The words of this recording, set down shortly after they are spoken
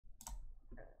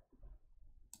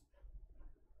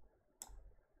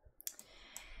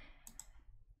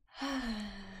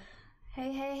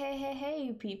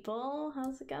Hey people,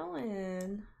 how's it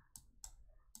going?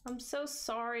 I'm so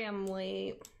sorry I'm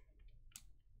late.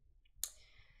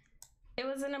 It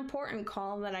was an important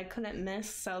call that I couldn't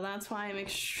miss, so that's why I'm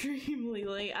extremely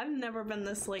late. I've never been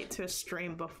this late to a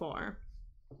stream before.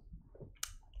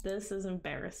 This is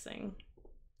embarrassing.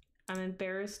 I'm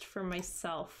embarrassed for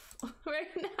myself right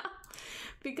now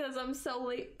because I'm so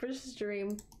late for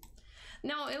stream.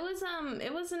 No, it was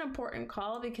an important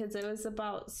call because it was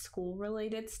about school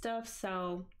related stuff,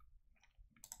 so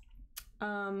you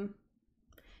know,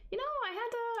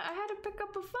 I had to pick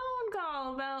up a phone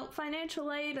call about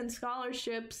financial aid and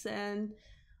scholarships, and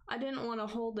I didn't want to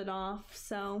hold it off,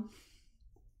 so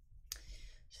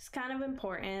just kind of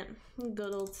important,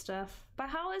 good old stuff. But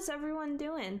how is everyone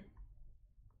doing?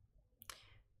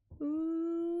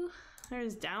 Ooh,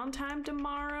 there's downtime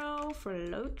tomorrow for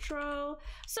LOTRO.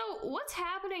 So what's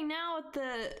happening now at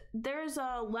there's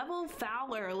a level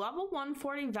Valor, level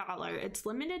 140 Valor. It's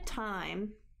limited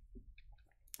time.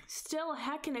 Still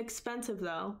heckin' expensive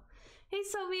though. Hey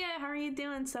Soviet, how are you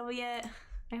doing, Soviet?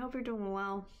 I hope you're doing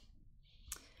well.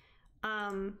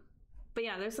 But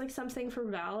yeah, there's like something for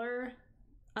Valor.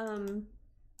 Level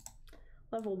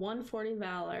 140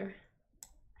 Valor.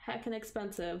 Heckin'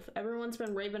 expensive. Everyone's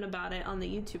been raving about it on the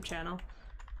YouTube channel.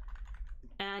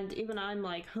 And even I'm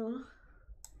like, huh?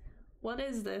 What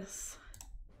is this?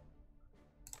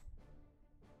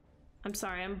 I'm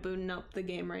sorry, I'm booting up the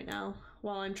game right now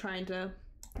while I'm trying to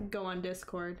go on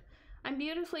Discord. I'm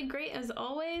beautifully great as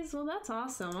always. Well, that's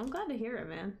awesome. I'm glad to hear it,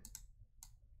 man.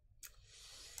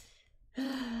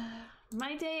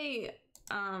 My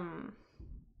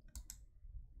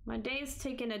day's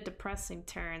taking a depressing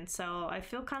turn, so I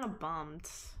feel kind of bummed.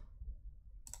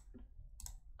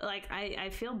 Like,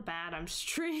 I feel bad I'm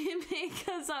streaming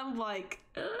because I'm like,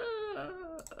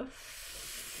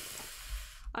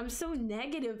 I'm so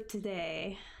negative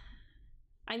today.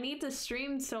 I need to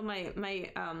stream so I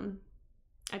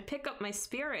pick up my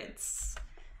spirits.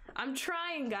 I'm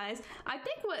trying, guys. I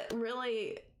think what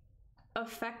really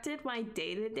affected my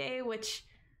day-to-day, which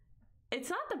it's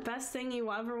not the best thing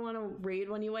you ever want to read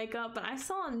when you wake up, but I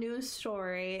saw a news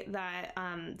story that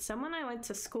someone I went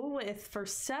to school with for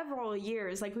several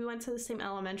years, like we went to the same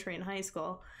elementary and high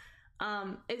school,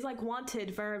 is like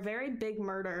wanted for a very big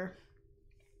murder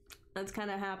that's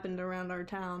kind of happened around our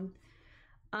town.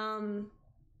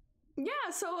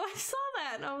 Yeah, so I saw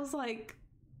that and I was like,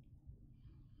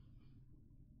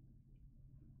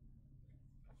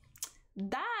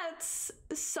 that's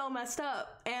so messed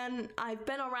up. And I've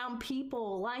been around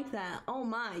people like that. Oh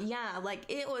my, yeah, like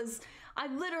it was, I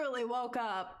literally woke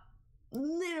up,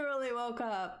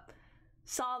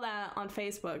 saw that on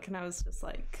Facebook, and I was just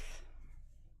like,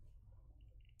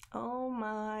 oh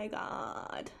my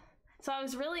God. So I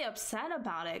was really upset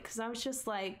about it because I was just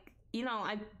like, you know,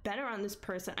 I've been around this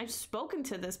person, I've spoken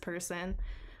to this person,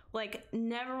 like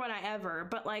never would I ever,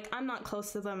 but like I'm not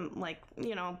close to them, like,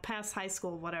 you know, past high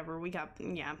school, whatever, we got,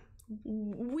 yeah,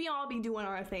 we all be doing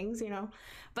our things, you know,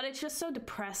 but it's just so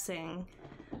depressing.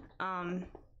 Yeah,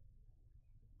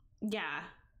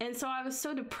 and so I was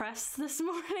so depressed this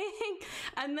morning,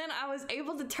 and then I was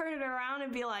able to turn it around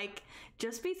and be like,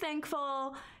 just be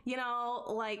thankful, you know,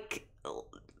 like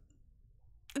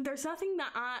there's nothing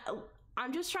that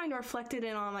I'm just trying to reflect it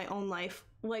in on my own life.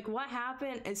 Like, what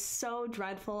happened is so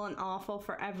dreadful and awful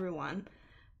for everyone.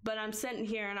 But I'm sitting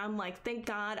here and I'm like, thank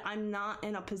God I'm not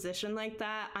in a position like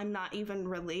that. I'm not even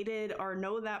related or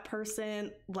know that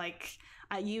person like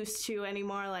I used to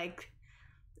anymore. Like,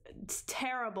 it's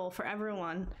terrible for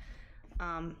everyone.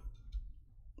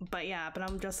 But yeah, but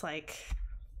I'm just like,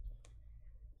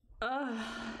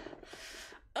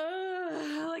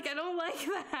 like I don't like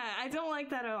that. I don't like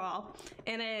that at all.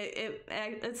 And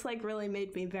it's like really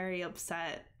made me very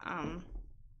upset,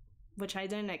 which I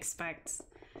didn't expect.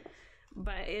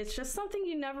 But it's just something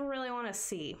you never really want to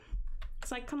see.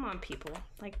 It's like, come on, people.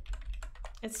 Like,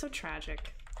 it's so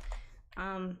tragic.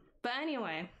 But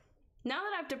anyway, now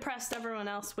that I've depressed everyone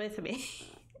else with me,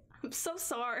 I'm so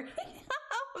sorry.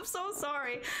 I'm so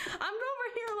sorry. I'm over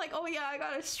here like, oh yeah, I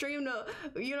gotta stream to,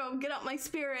 you know, get up my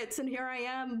spirits, and here I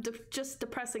am just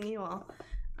depressing you all.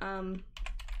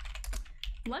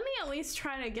 Let me at least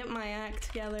try to get my act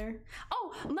together.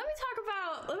 Oh, let me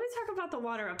talk about the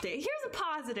water update. Here's a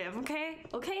positive, okay?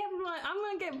 Okay, everyone, I'm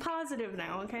gonna get positive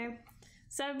now, okay?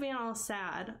 Instead of being all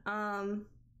sad.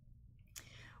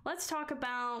 Let's talk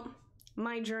about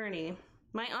my journey.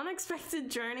 My unexpected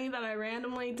journey that I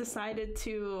randomly decided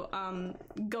to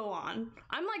go on.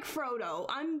 I'm like Frodo.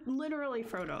 I'm literally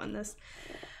Frodo in this.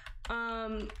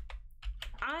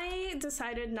 I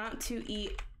decided not to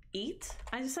eat.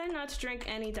 I decided not to drink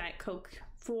any Diet Coke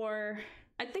for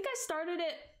I think I started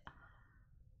it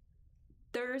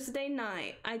Thursday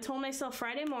night. I told myself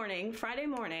Friday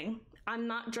morning, I'm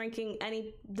not drinking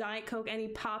any Diet Coke, any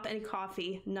pop, any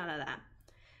coffee, none of that.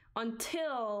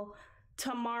 Until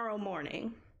tomorrow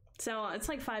morning. So it's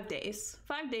like 5 days.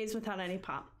 5 days without any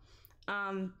pop.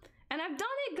 And I've done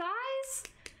it, guys!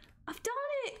 I've done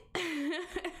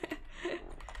it!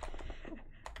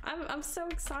 I'm so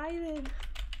excited.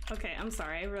 Okay, I'm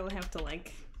sorry. I really have to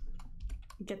like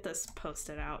get this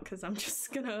posted out because I'm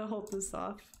just gonna hold this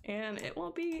off and it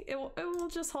will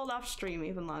just hold off stream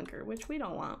even longer, which we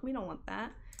don't want. We don't want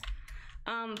that.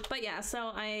 But yeah,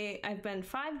 so I've been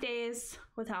 5 days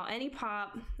without any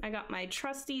pop. I got my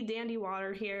trusty dandy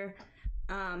water here.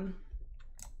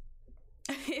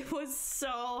 It was so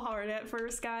hard at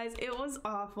first, guys. It was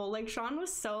awful. Like, Sean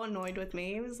was so annoyed with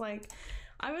me. He was like,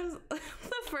 the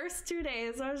first 2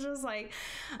 days, I was just like,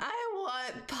 I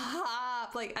want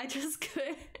pop. Like, I just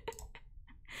couldn't.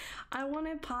 I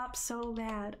wanted pop so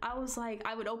bad. I was like,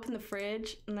 I would open the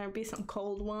fridge and there'd be some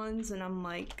cold ones and I'm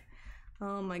like,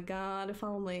 oh my God, if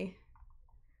only.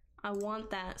 I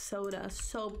want that soda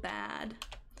so bad.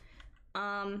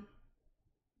 But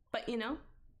you know,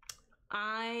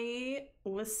 I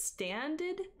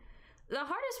withstanded. The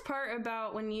hardest part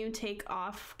about when you take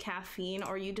off caffeine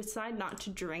or you decide not to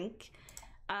drink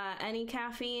any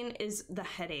caffeine is the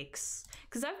headaches.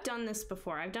 Because I've done this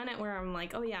before. I've done it where I'm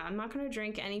like, oh yeah, I'm not going to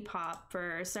drink any pop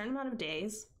for a certain amount of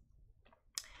days.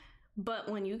 But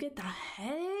when you get the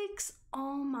headaches,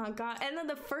 oh my God. And then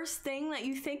the first thing that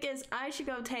you think is, I should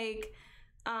go take,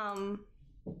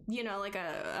 you know, like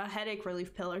a headache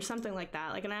relief pill or something like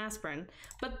that, like an aspirin.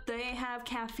 But they have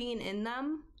caffeine in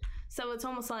them. So it's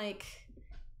almost like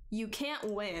you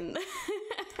can't win.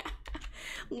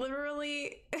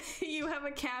 Literally, you have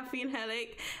a caffeine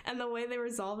headache and the way they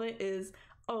resolve it is,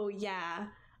 oh yeah,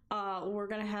 we're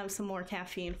gonna have some more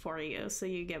caffeine for you so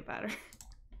you get better.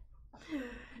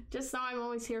 Just know I'm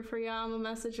always here for you. I'm a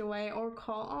message away or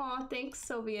call. Aw, thanks,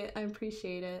 Soviet. I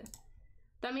appreciate it.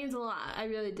 That means a lot. I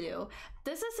really do.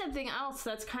 This is something else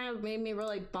that's kind of made me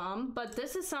really bummed, but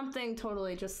this is something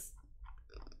totally just,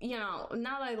 you know,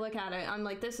 now that I look at it, I'm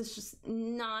like, this is just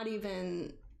not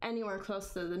even anywhere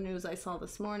close to the news I saw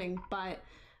this morning. But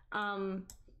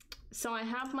so I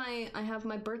have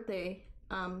my birthday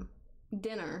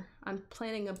dinner. I'm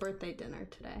planning a birthday dinner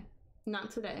today.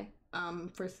 Not today,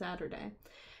 for Saturday.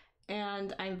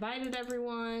 And I invited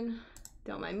everyone.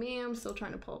 Don't mind me, I'm still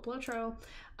trying to pull up LOTRO.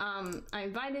 I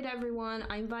invited everyone.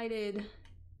 I invited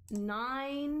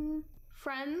 9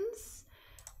 friends,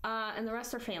 and the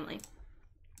rest are family.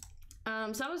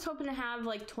 So I was hoping to have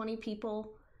like 20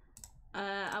 people.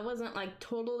 I wasn't like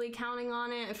totally counting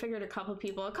on it. I figured a couple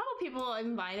people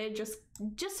invited, just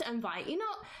to invite. You know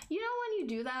when you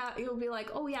do that, you'll be like,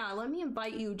 oh yeah, let me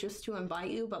invite you just to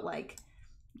invite you, but like,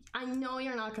 I know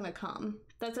you're not gonna come.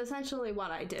 That's essentially what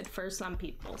I did for some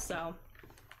people, so.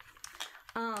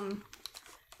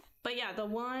 But yeah, the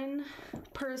one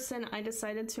person I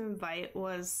decided to invite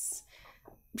was,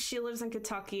 she lives in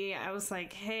Kentucky. I was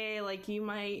like, hey, like, you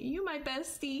my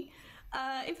bestie.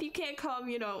 If you can't come,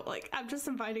 you know, like, I'm just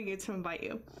inviting you to invite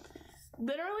you.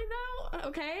 Literally though,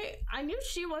 okay, I knew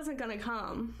she wasn't gonna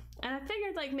come. And I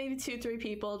figured like maybe 2-3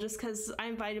 people, just cause I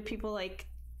invited people like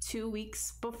 2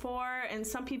 weeks before, and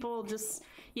some people just,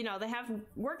 you know, they have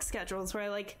work schedules where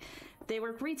like they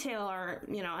work retail or,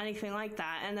 you know, anything like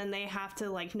that, and then they have to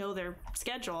like know their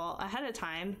schedule ahead of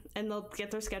time, and they'll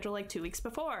get their schedule like 2 weeks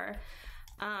before.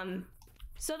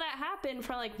 So that happened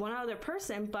for like one other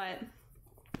person, but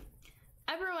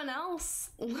everyone else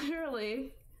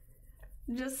literally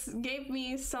just gave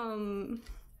me some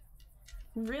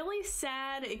really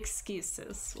sad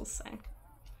excuses, we'll say.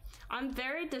 I'm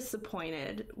very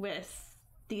disappointed with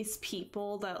these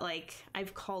people that like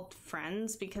I've called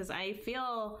friends, because I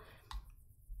feel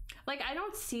like I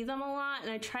don't see them a lot,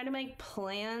 and I try to make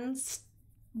plans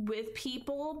with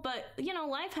people, but you know,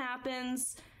 life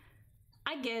happens.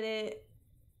 I get it.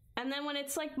 And then when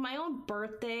it's like my own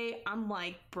birthday, I'm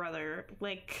like, brother,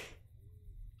 like,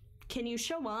 can you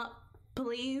show up,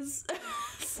 please?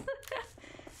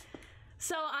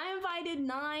 So I invited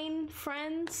 9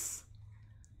 friends.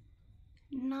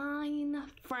 9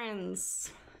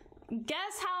 friends.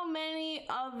 Guess how many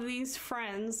of these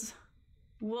friends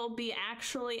will be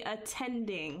actually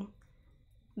attending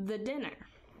the dinner?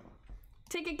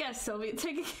 Take a guess, Sylvia.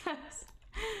 Take a guess.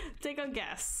 Take a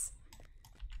guess.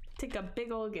 Take a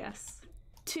big old guess.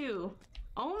 2.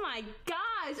 Oh my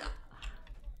gosh!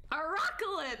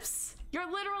 Apocalypse! You're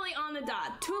literally on the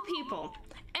dot. 2 people.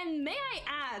 And may I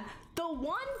add, the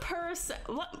one person...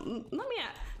 Let me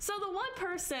add. So the one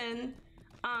person...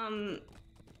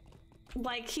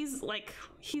 like he's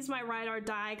my ride or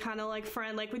die kind of like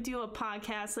friend. Like we do a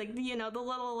podcast, like, you know, the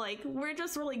little, like, we're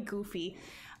just really goofy.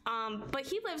 But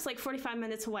he lives like 45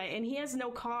 minutes away and he has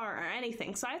no car or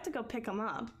anything, so I have to go pick him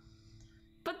up.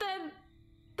 But then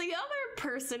the other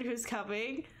person who's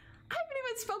coming, I haven't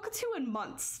even spoken to in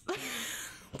months.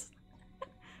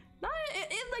 Not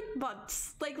in like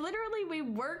months. Like literally we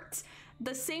worked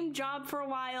the same job for a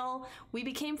while. We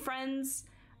became friends.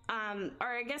 Or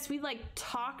I guess we like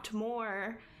talked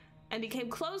more and became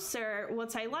closer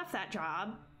once I left that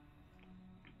job.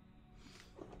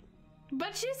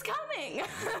 But she's coming. And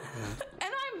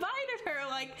I invited her.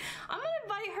 Like, I'm gonna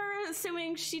invite her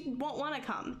assuming she won't want to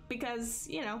come because,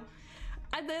 you know,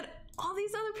 and then all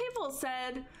these other people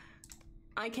said,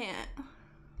 I can't.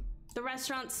 The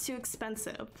restaurant's too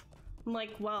expensive. I'm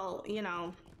like, well, you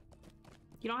know,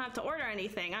 you don't have to order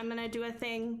anything. I'm gonna do a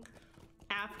thing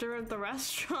after the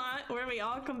restaurant where we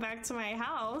all come back to my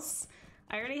house.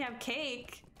 I already have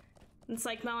cake. It's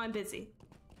like, no, I'm busy.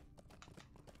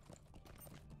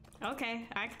 Okay,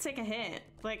 I can take a hint.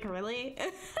 Like, really?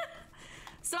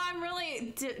 So I'm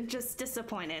really just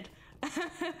disappointed.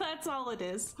 That's all it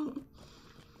is.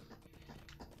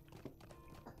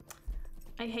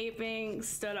 I hate being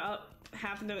stood up.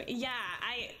 Happened to me. Yeah,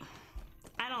 I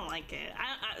don't like it.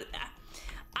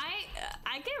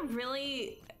 I get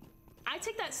really, I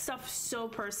take that stuff so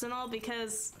personal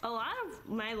because a lot of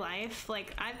my life,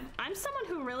 like I'm someone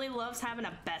who really loves having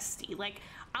a bestie. Like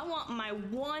I want my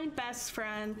one best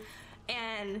friend,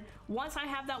 and once I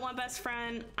have that one best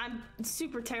friend, I'm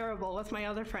super terrible with my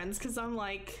other friends because I'm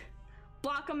like,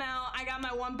 block them out. I got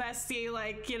my one bestie,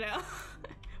 like, you know,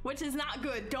 which is not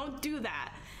good. Don't do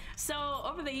that. So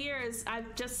over the years,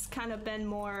 I've just kind of been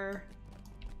more,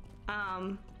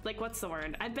 like, what's the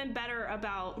word? I've been better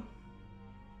about,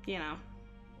 you know,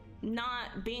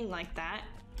 not being like that.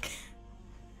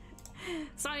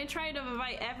 So I try to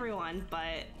invite everyone,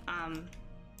 but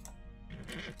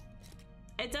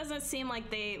it doesn't seem like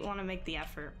they want to make the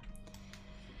effort.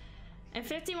 In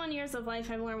 51 years of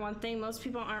life, I've learned one thing: most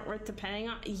people aren't worth depending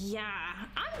on. Yeah,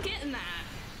 I'm getting that.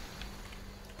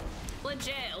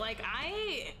 Legit, like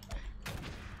I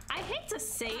hate to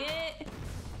say it.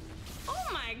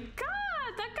 Oh my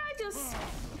god, that guy just,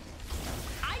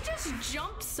 I just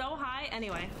jumped so high.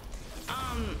 Anyway,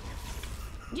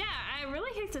 yeah, I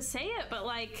really hate to say it, but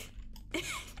like, it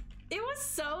was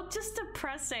so just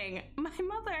depressing. My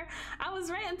mother, I was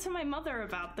ranting to my mother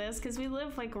about this because we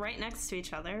live like right next to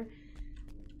each other.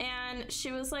 And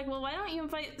she was like, well, why don't you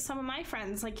invite some of my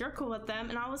friends? Like, you're cool with them.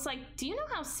 And I was like, do you know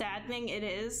how saddening it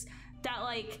is that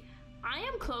like, I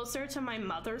am closer to my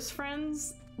mother's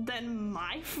friends than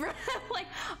my friend? Like,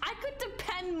 I could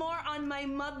depend more on my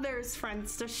mother's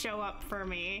friends to show up for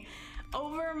me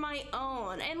over my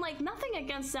own. And like, nothing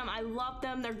against them. I love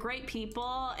them. They're great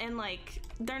people. And like,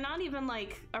 they're not even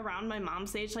like around my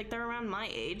mom's age. Like, they're around my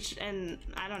age. And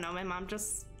I don't know, my mom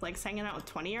just likes hanging out with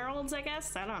 20-year-olds, I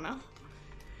guess. I don't know.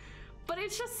 But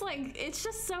it's just like, it's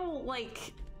just so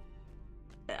like,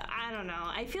 I don't know.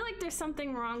 I feel like there's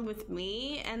something wrong with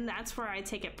me, and that's where I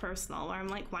take it personal, where I'm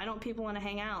like, why don't people want to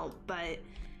hang out? But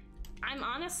I'm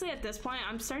honestly, at this point,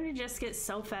 I'm starting to just get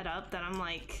so fed up that I'm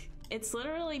like, it's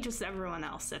literally just everyone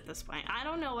else at this point. I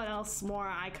don't know what else more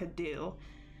I could do.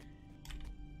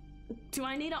 Do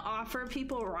I need to offer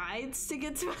people rides to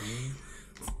get to my...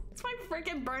 It's my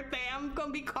freaking birthday. I'm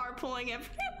gonna be carpooling everyone.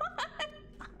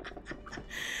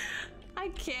 I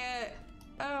can't.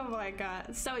 Oh my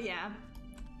god. So yeah.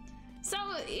 So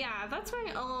yeah, that's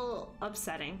been a little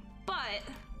upsetting. But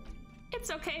it's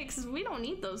okay because we don't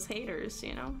need those haters,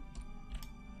 you know?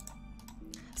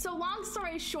 So long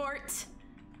story short,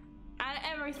 out of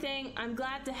everything, I'm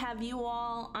glad to have you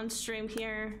all on stream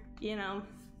here, you know.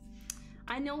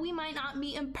 I know we might not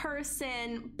meet in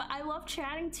person, but I love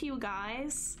chatting to you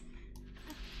guys.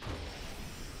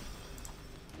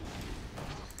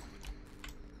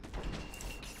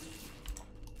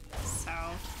 So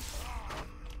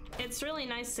it's really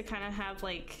nice to kind of have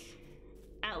like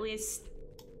at least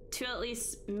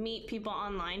meet people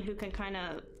online who can kind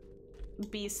of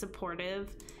be supportive,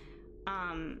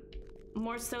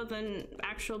 more so than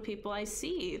actual people I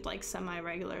see like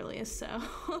semi-regularly. So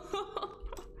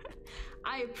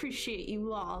I appreciate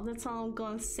you all. That's all I'm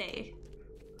gonna say.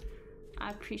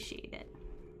 I appreciate it.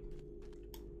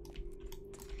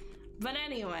 But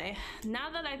anyway, now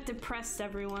that I've depressed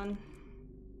everyone,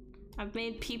 I've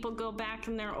made people go back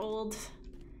in their old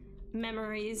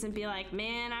memories and be like,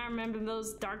 man, I remember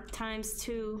those dark times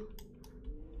too.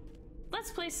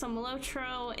 Let's play some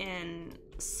LOTRO and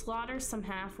slaughter some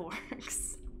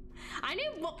half-orcs. I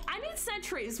need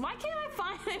sentries. Why can't I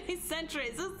find any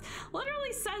sentries? It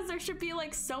literally says there should be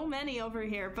like so many over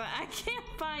here, but I can't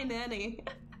find any.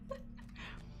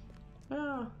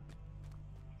 Oh.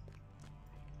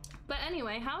 But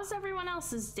anyway, how's everyone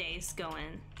else's days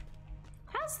going?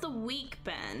 How's the week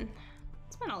been?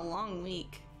 It's been a long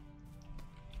week.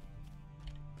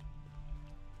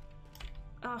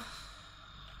 Ugh.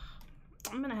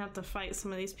 I'm gonna have to fight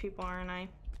some of these people, aren't I?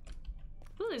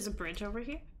 Ooh, there's a bridge over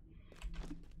here.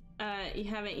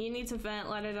 You need to vent,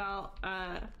 let it out.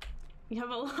 You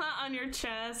have a lot on your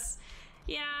chest.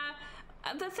 Yeah,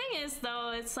 the thing is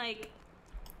though, it's like,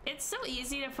 it's so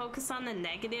easy to focus on the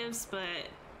negatives, but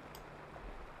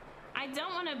I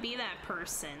don't want to be that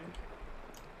person.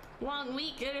 Long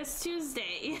week, it is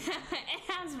Tuesday. It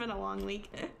has been a long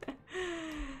week.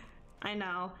 I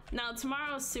know. Now,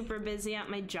 tomorrow's super busy at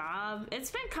my job. It's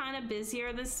been kind of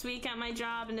busier this week at my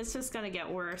job, and it's just gonna get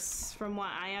worse from what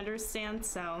I understand,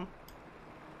 so.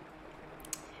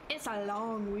 It's a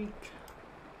long week.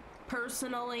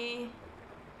 Personally,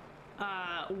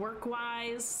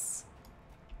 work-wise,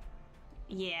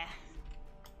 yeah.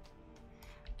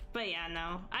 But yeah,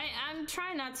 no. I'm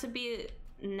trying not to be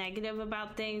negative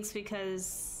about things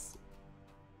because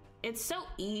it's so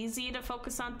easy to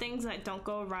focus on things that don't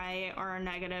go right or are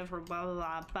negative or blah blah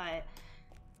blah, but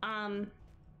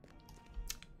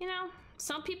you know,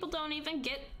 some people don't even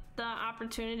get the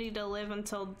opportunity to live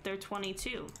until they're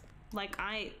 22, like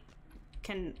I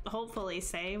can hopefully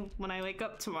say when I wake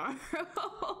up tomorrow.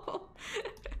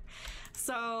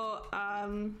 So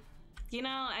you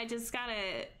know, I just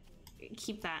gotta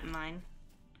keep that in mind.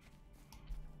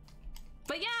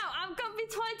 But yeah, I'm gonna be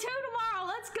 22 tomorrow.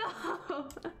 Let's go.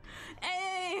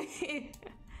 Hey,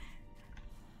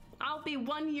 I'll be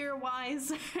 1 year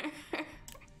wiser.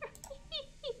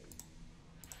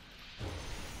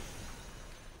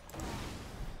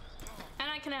 And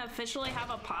I can officially have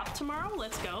a pop tomorrow.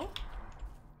 Let's go.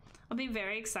 I'll be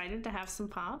very excited to have some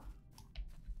pop.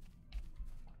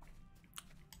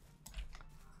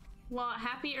 Well,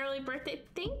 happy early birthday.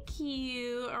 Thank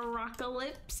you,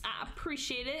 Arockalypse. I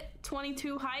appreciate it.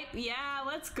 22 hype. Yeah,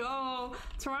 let's go.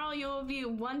 Tomorrow you will be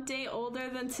 1 day older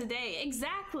than today.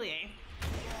 Exactly.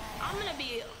 I'm gonna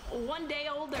be 1 day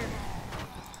older.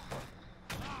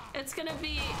 It's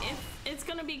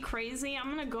gonna be crazy. I'm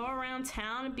gonna go around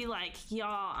town and be like,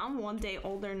 y'all, I'm 1 day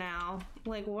older now.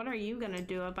 Like, what are you gonna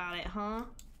do about it, huh?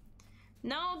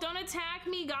 No, don't attack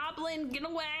me, goblin. Get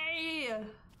away.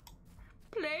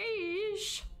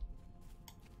 Please.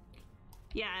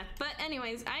 Yeah, but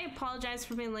anyways, I apologize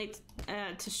for being late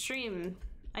to stream.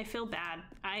 I feel bad.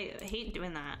 I hate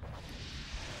doing that.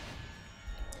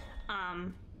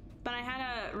 But I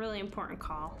had a really important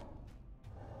call.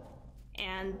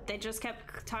 And they just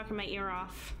kept talking my ear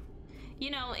off.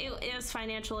 You know, it was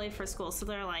financial aid for school, so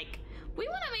they're like, we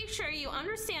want to make sure you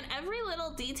understand every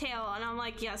little detail. And I'm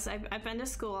like, yes, I've been to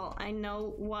school. I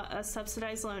know what a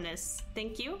subsidized loan is.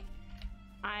 Thank you.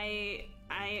 I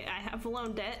have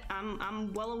loan debt.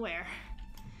 I'm well aware.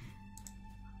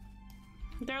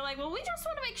 They're like, well, we just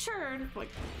want to make sure. Like,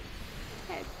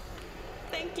 okay,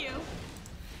 thank you.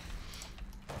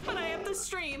 But I have to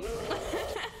stream.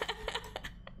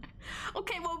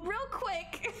 Okay, well, real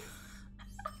quick.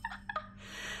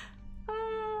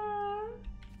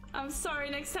 I'm sorry,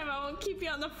 next time I won't keep you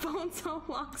on the phone so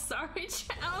long. Sorry,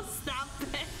 I'll stop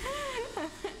it.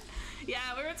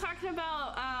 Yeah, we were talking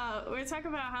about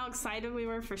how excited we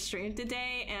were for stream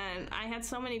today, and I had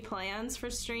so many plans for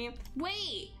stream.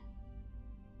 Wait.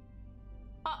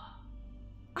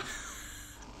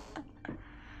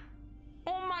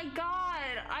 Oh my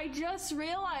god, I just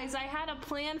realized I had a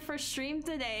plan for stream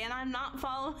today and I'm not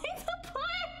following the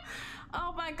plan.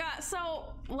 Oh my god.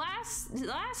 So last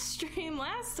stream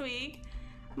last week,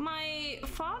 my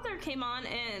father came on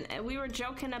and we were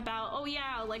joking about, oh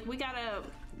yeah, like we gotta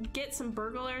get some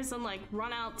burglars and like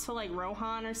run out to like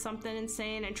Rohan or something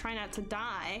insane and try not to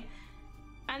die.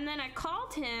 And then I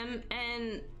called him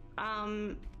and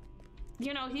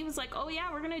you know, he was like, oh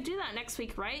yeah, we're gonna do that next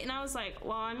week, right? And I was like,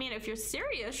 well, I mean, if you're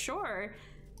serious, sure.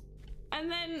 And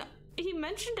then he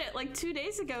mentioned it like 2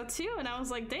 days ago too, and I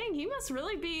was like, dang, he must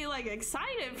really be like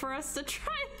excited for us to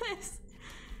try this.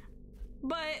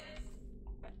 But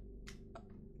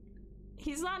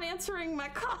he's not answering my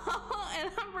call,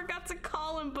 and I forgot to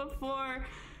call him before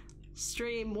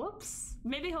stream. Whoops.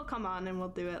 Maybe he'll come on and we'll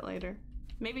do it later.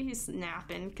 Maybe he's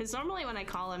napping, because normally when I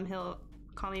call him, he'll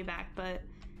call me back, but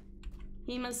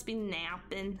he must be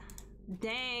napping.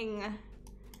 Dang.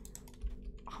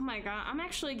 Oh my god, I'm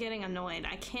actually getting annoyed.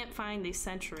 I can't find these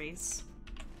sentries.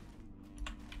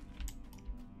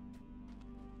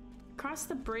 Cross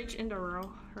the bridge into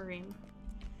Rohan.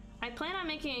 I plan on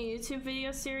making a YouTube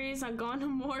video series on going to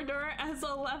Mordor as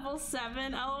a level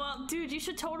 7. LOL. Dude, you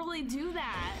should totally do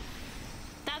that.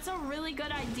 That's a really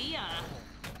good idea.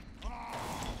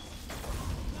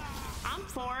 I'm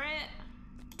for it.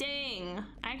 Dang.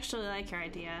 I actually like your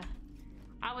idea.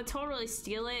 I would totally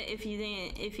steal it if you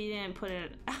didn't put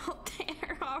it out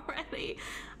there already.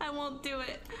 I won't do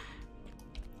it.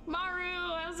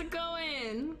 Maru, how's it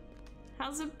going?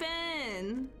 How's it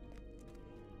been?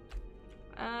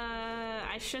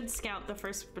 I should scout the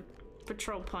first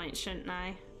patrol point, shouldn't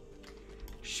I?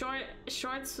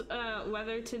 Shorts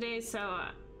weather today, so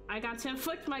I got to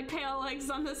inflict my pale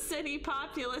legs on the city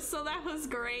populace, so that was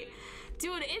great.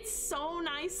 Dude, it's so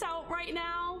nice out right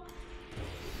now.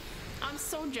 I'm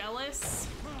so jealous.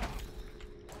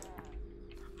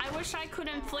 I wish I could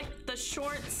inflict the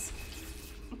shorts,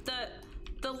 the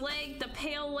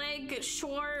pale leg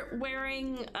short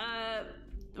wearing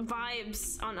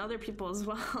vibes on other people as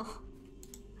well.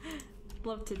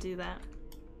 Love to do that.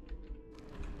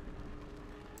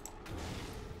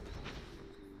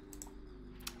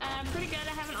 Pretty good.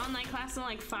 I have an online class in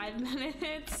like 5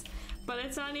 minutes, but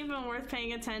it's not even worth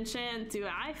paying attention. Dude,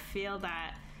 I feel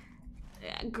that.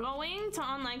 Going to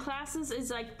online classes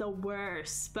is like the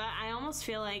worst, but I almost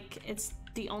feel like it's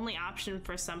the only option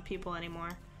for some people anymore.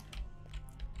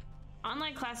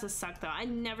 Online classes suck though. I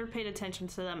never paid attention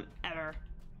to them ever.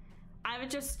 I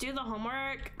would just do the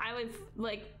homework. I would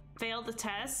like fail the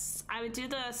tests. I would do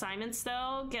the assignments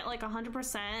though, get like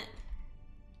 100%.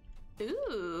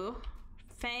 Ooh,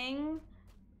 Fang.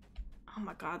 Oh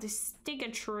my god, these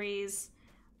stinking trees.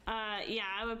 Yeah,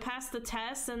 I would pass the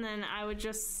test and then I would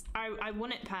just, I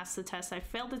wouldn't pass the test. I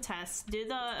failed the test, do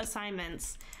the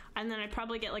assignments, and then I'd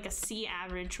probably get like a C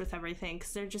average with everything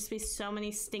because there'd just be so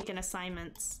many stinking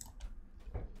assignments.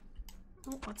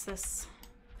 Oh, what's this?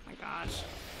 Oh my gosh.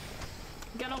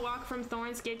 Gonna walk from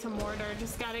Thorn's Gate to Mordor.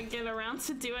 Just gotta get around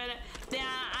to do it. Yeah,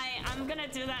 I'm gonna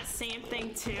do that same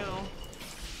thing too.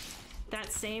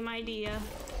 That same idea.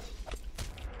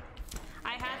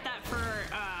 I had that for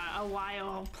a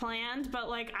while planned, but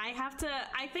like I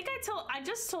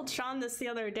just told Sean this the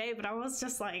other day, but I was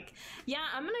just like, yeah,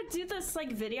 I'm gonna do this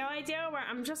like video idea where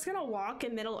I'm just gonna walk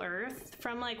in Middle Earth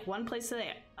from like one place to the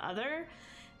other,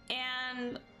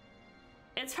 and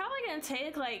it's probably gonna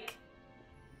take like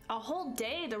a whole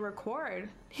day to record.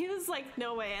 He was like,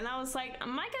 no way. And I was like,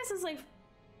 my guess is like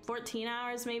 14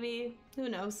 hours maybe, who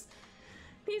knows.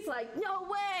 He's like, no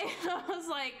way. I was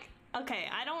like, okay,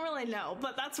 I don't really know,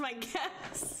 but that's my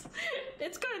guess.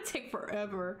 It's gonna take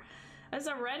forever. As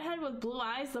a redhead with blue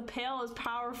eyes, the pale is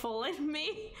powerful in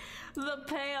me. The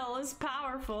pale is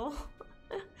powerful.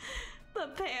 The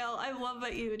pale. I love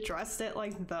that you addressed it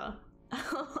like the.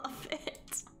 I love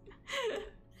it.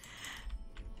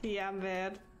 Yeah,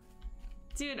 man.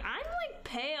 Dude, I'm like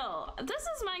pale. This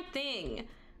is my thing.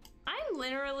 I'm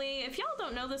literally, if y'all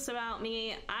don't know this about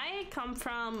me, I come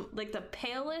from like the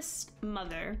palest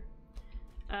mother.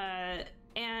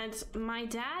 And my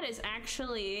dad is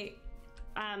actually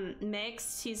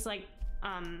mixed. He's like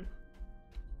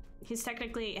he's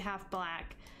technically half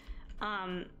black.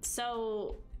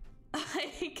 So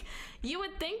like you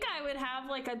would think I would have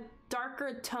like a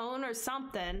darker tone or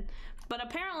something, but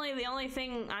apparently the only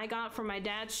thing I got from my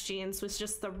dad's genes was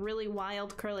just the really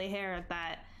wild curly hair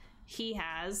that he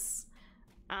has,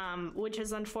 which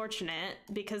is unfortunate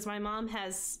because my mom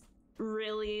has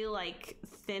really like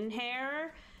thin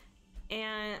hair,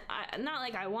 and not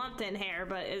like I want thin hair,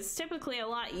 but it's typically a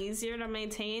lot easier to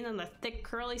maintain than the thick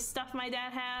curly stuff my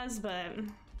dad has, but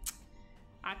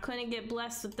I couldn't get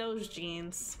blessed with those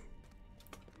genes.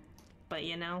 But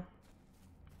you know,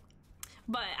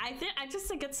 but I just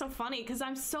think it's so funny because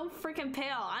I'm so freaking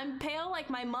pale. I'm pale like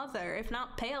my mother, if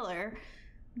not paler,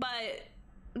 but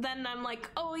then I'm like,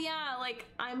 oh yeah, like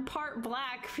I'm part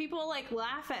black. People like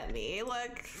laugh at me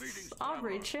like,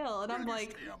 Aubrey, chill. And I'm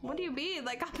like, what do you mean?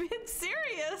 Like, I'm being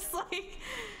serious. Like,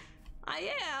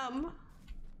 I am.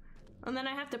 And then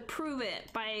I have to prove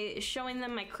it by showing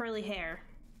them my curly hair.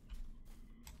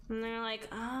 And they're like,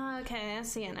 oh, okay, I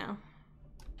see it now.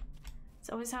 It's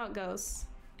always how it goes.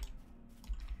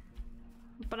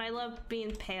 But I love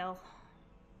being pale.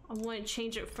 I wouldn't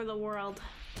change it for the world.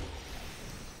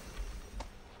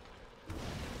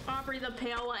 Aubrey the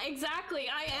pale one. Exactly,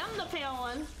 I am the pale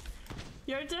one.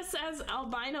 You're just as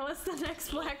albino as the next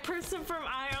black person from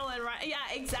Ireland, right? Yeah,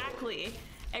 exactly.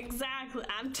 Exactly.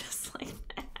 I'm just like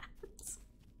that.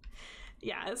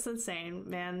 Yeah, it's insane,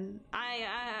 man.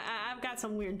 I've got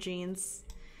some weird genes.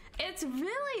 It's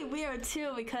really weird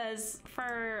too because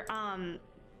for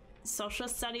social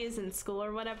studies in school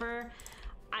or whatever,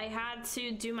 I had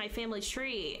to do my family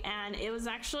tree, and it was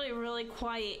actually really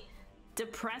quite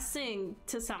depressing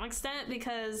to some extent,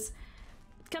 because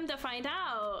come to find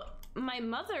out, my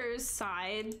mother's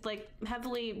side, like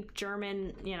heavily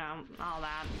German, you know, all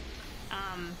that,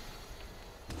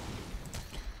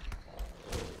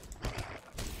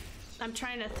 I'm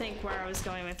trying to think where I was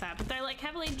going with that, but they're like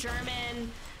heavily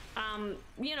German,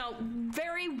 you know,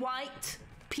 very white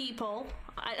people.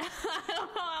 I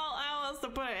don't know how else to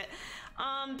put it.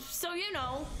 So, you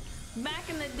know, back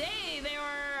in the day, they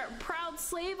were proud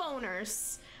slave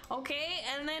owners, okay?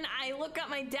 And then I look at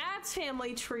my dad's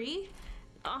family tree,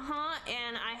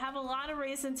 and I have a lot of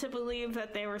reason to believe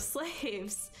that they were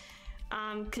slaves,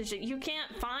 because you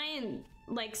can't find,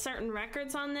 like, certain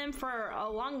records on them for a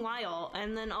long while,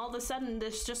 and then all of a sudden,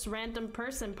 this just random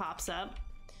person pops up,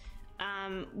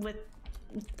 with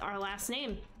our last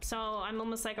name. So I'm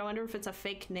almost like, I wonder if it's a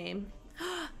fake name.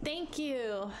 Thank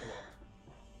you.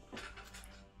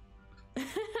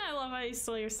 I love how you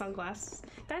stole your sunglasses.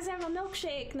 Guys, I have a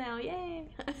milkshake now, yay.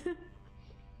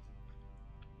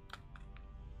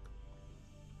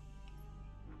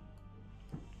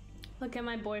 Look at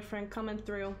my boyfriend coming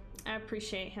through. I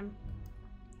appreciate him.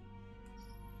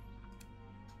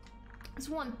 It's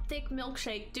one thick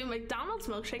milkshake. Dude, McDonald's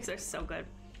milkshakes are so good.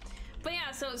 But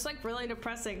yeah, so it's like really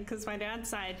depressing because my dad's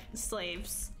side,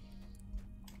 slaves.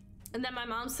 And then my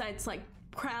mom's side's like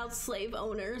proud slave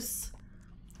owners.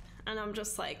 And I'm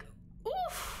just like,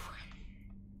 oof.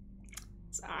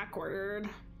 It's awkward.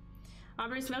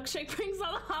 Aubrey's milkshake brings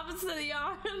all the hobbits to the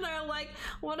yard, and they're like,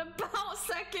 what about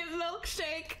second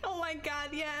milkshake? Oh my god,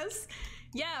 yes.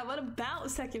 Yeah, what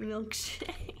about second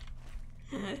milkshake?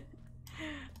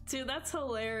 Dude, that's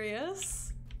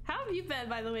hilarious. How have you been,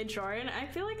 by the way, Jordan? I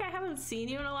feel like I haven't seen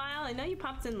you in a while. I know you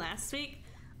popped in last week.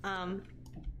 And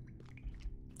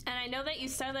I know that you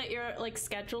said that your like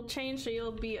schedule changed, so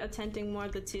you'll be attending more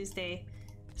of the Tuesday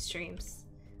streams.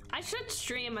 I should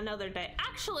stream another day.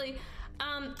 Actually,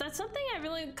 that's something I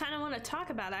really kind of want to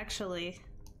talk about, actually.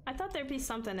 I thought there'd be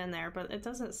something in there, but it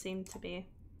doesn't seem to be.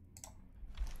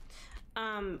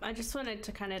 I just wanted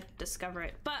to kind of discover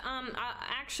it. But,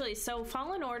 actually, so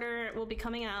Fallen Order will be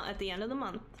coming out at the end of the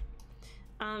month.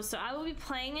 So I will be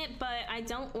playing it, but I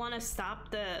don't want to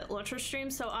stop the LOTRO stream,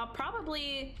 so I'll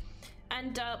probably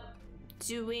end up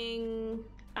doing,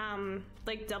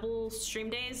 like double stream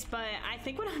days, but I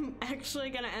think what I'm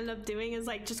actually gonna end up doing is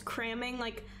like just cramming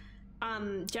like,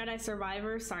 Jedi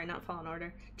Survivor, sorry, not Fallen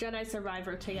Order, Jedi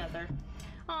Survivor together.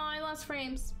 Oh, I lost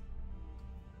frames.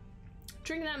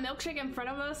 Drinking that milkshake in front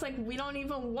of us like we don't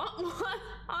even want one.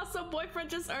 Also, boyfriend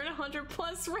just earned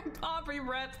 100+ rip Aubrey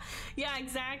rep. Yeah,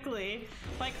 exactly.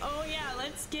 Like, oh yeah,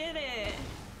 let's get it.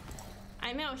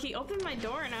 I know, he opened my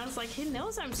door and I was like, he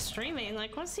knows I'm streaming.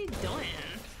 Like, what's he doing?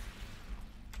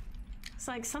 It's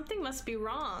like, something must be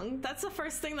wrong. That's the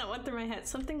first thing that went through my head.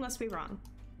 Something must be wrong.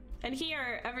 And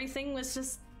here, everything was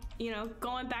just, you know,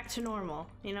 going back to normal.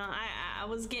 You know, I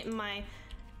was getting my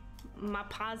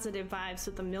positive vibes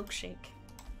with the milkshake.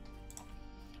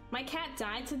 My cat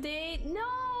died today? No!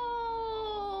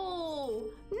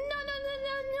 No, no, no,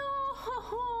 no,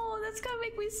 no! That's gonna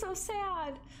make me so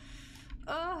sad.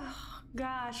 Oh,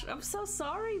 gosh. I'm so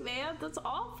sorry, man. That's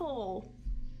awful.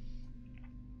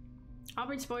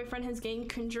 Aubrey's boyfriend has gained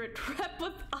kindred rep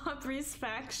with Aubrey's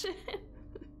faction.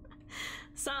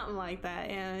 Something like that,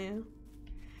 yeah.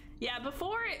 Yeah,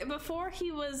 before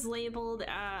he was labeled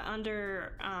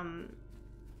under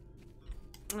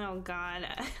oh god,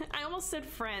 I almost said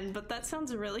friend, but that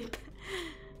sounds really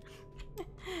bad.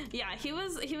 Yeah, he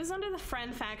was under the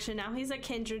friend faction. Now he's a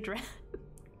kindred rep.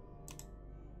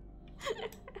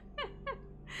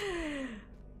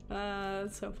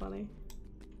 That's so funny.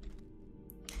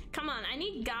 Come on, I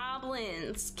need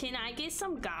goblins. Can I get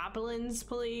some goblins,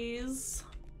 please?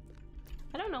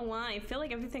 I don't know why. I feel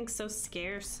like everything's so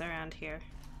scarce around here.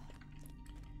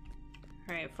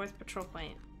 Alright, 4th patrol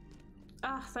point.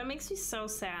 Ugh, that makes me so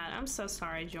sad. I'm so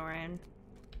sorry, Joran.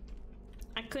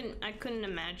 I couldn't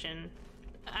imagine.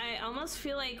 I almost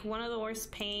feel like one of the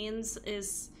worst pains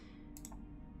is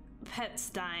pets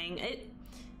dying.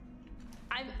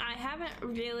 I haven't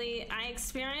really, I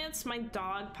experienced my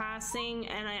dog passing,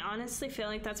 and I honestly feel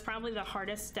like that's probably the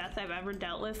hardest death I've ever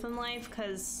dealt with in life,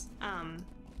 because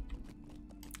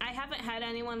I haven't had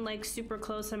anyone like super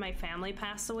close in my family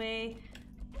pass away,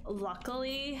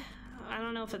 luckily. I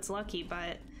don't know if it's lucky,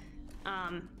 but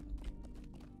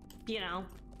you know,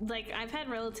 like I've had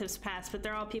relatives pass, but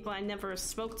they're all people I never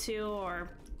spoke to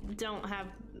or don't have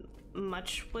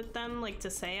much with them, like to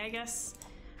say, I guess.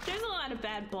 There's a lot of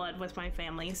bad blood with my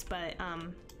families, but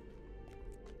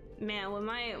Man, when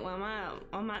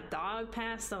my dog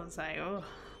passed, I was like, oh.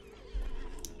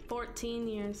 14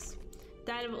 years.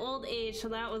 Died of old age, so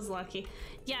that was lucky.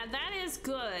 Yeah, that is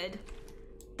good.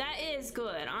 That is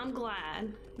good. I'm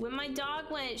glad. When my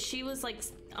dog went, she was like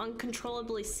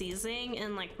uncontrollably seizing,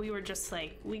 and like we were just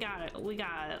like, we gotta,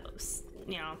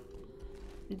 you know,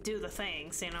 do the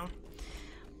things, you know.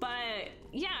 But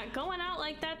yeah, going out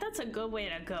like that, that's a good way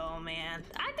to go, man.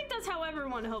 I think that's how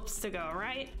everyone hopes to go,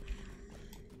 right?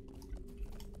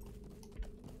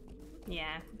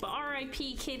 Yeah, but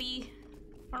R.I.P. kitty.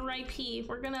 R.I.P.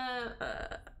 We're gonna,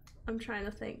 I'm trying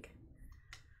to think.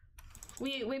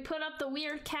 We put up the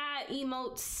weird cat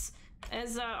emotes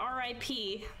as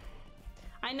R.I.P.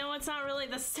 I know it's not really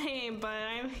the same, but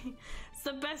it's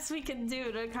the best we can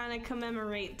do to kind of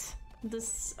commemorate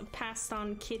this passed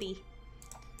on kitty.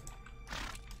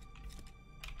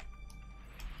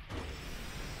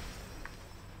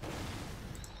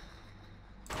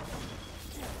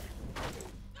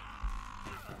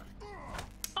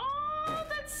 Oh,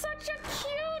 that's such a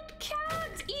cute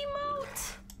cat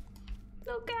emote.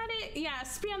 Look at it. Yeah,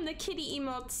 spam the kitty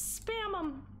emotes. Spam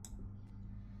them.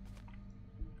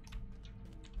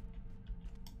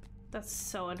 That's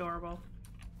so adorable.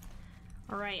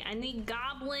 All right, I need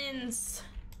goblins.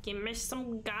 Give me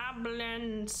some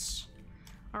goblins.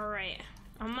 All right,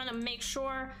 I'm gonna make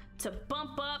sure to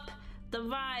bump up the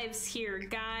vibes here,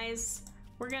 guys.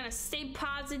 We're gonna stay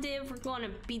positive. We're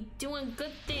gonna be doing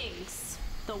good things.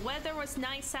 The weather was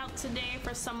nice out today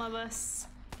for some of us.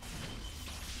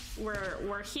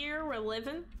 We're here, we're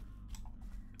living.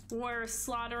 We're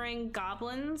slaughtering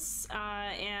goblins,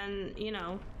 and you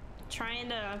know, trying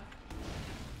to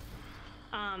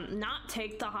not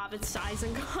take the hobbits to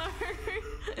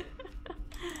Isengard.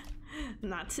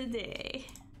 Not today.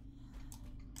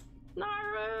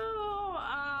 Naru!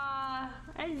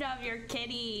 I love your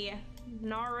kitty.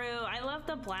 Naru, I love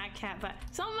the black cat, but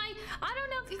some of my, I don't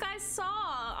know if you guys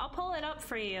saw, I'll pull it up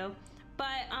for you,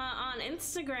 but on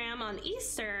Instagram on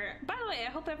Easter, by the way,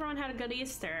 I hope everyone had a good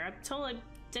Easter. I totally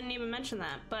didn't even mention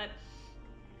that, but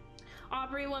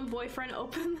Aubrey, when boyfriend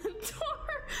opened the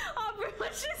door, Aubrey,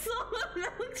 when she saw the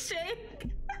milkshake.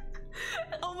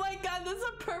 Oh my god, this is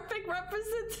a perfect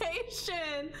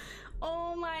representation.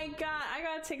 Oh my god, I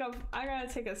gotta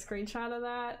take a screenshot of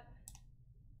that.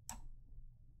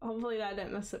 Hopefully that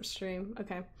didn't mess up stream.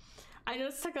 Okay, I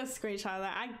just took a screenshot of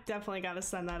that. I definitely gotta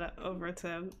send that over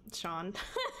to Sean.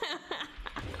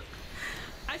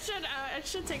 I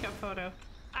should take a photo.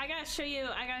 I gotta show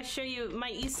you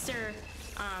my Easter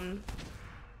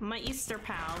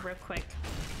pal real quick.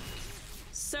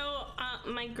 So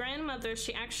my grandmother,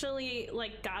 she actually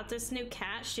like got this new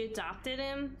cat. She adopted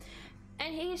him,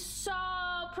 and he's so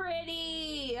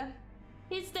pretty.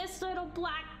 He's this little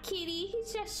black kitty.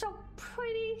 He's just so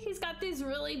pretty. He's got these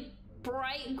really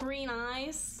bright green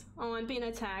eyes. Oh, I'm being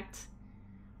attacked.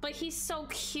 But he's so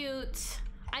cute.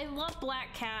 I love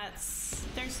black cats.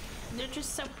 They're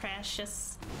just so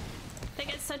precious. They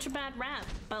get such a bad rap,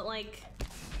 but like,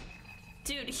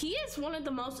 dude, he is one of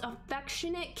the most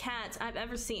affectionate cats I've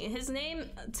ever seen. His name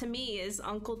to me is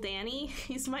Uncle Danny.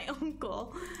 He's my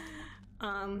uncle.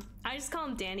 I just call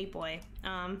him Danny Boy.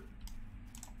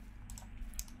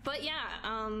 But yeah,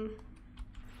 I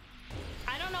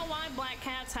don't know why black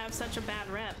cats have such a bad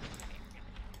rep.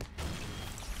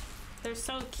 They're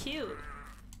so cute.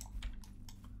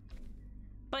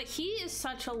 But he is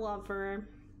such a lover.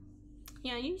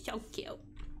 Yeah, he's so cute.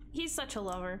 He's such a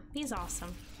lover. He's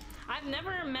awesome. I've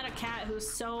never met a cat who's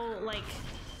so like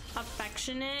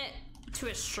affectionate to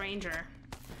a stranger.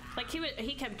 Like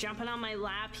he kept jumping on my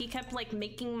lap. He kept like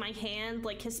making my hand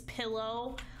like his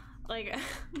pillow. Like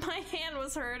my hand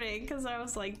was hurting because I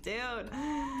was like, dude,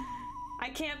 I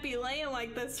can't be laying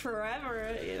like this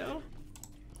forever, you know.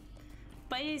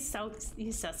 But he's so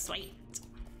sweet.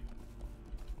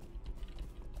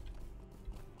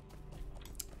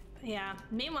 Yeah.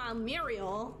 Meanwhile,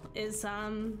 Muriel is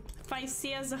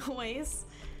feisty as always.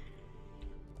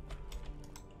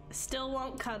 Still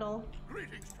won't cuddle.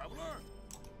 Greetings, traveler.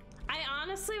 I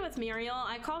honestly, with Muriel,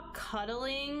 I call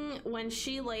cuddling when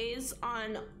she lays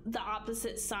on the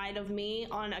opposite side of me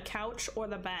on a couch or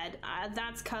the bed.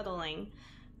 That's cuddling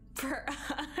for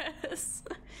us.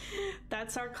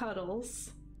 That's our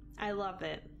cuddles. I love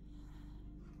it.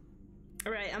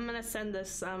 All right, I'm gonna send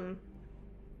this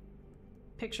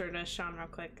picture to Sean real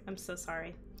quick. I'm so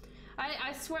sorry.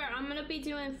 I swear I'm gonna be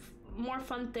doing more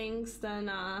fun things than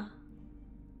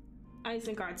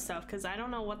Isengard stuff, because I don't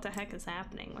know what the heck is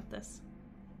happening with this.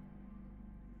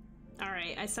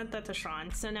 Alright, I sent that to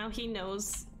Sean, so now he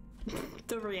knows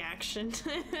the reaction.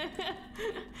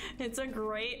 It's a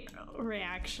great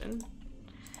reaction.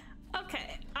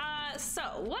 Okay, so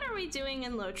what are we doing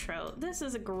in LOTRO? This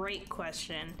is a great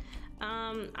question.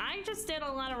 I just did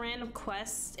a lot of random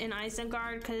quests in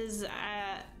Isengard because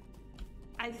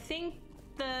I think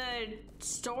the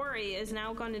story is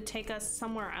now going to take us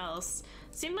somewhere else.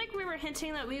 Seemed like we were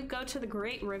hinting that we'd go to the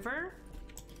Great River,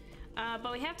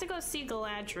 but we have to go see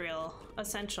Galadriel,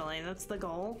 essentially. That's the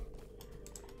goal.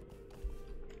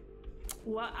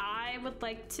 What I would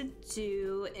like to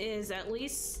do is at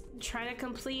least try to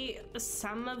complete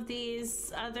some of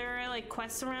these other like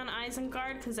quests around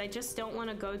Isengard, because I just don't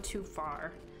want to go too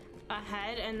far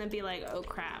ahead and then be like, oh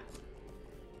crap,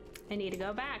 I need to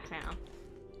go back now.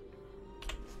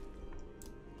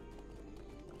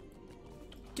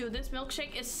 Dude, this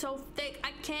milkshake is so thick,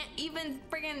 I can't even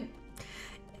friggin'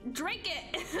 drink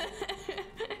it.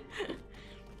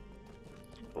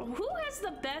 Who has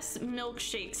the best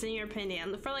milkshakes in your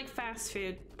opinion for like fast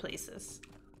food places?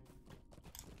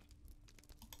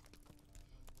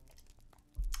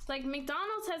 Like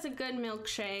McDonald's has a good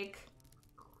milkshake.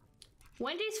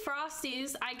 Wendy's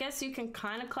Frosties, I guess you can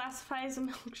kind of classify as a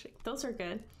milkshake. Those are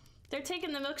good. They're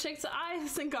taking the milkshakes to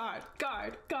Isengard.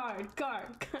 Guard.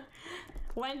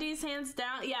 Wendy's hands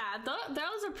down. Yeah,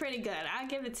 those are pretty good. I'll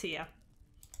give it to you.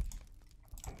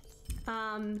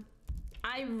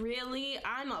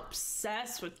 I'm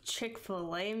obsessed with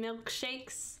Chick-fil-A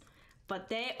milkshakes, but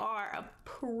they are a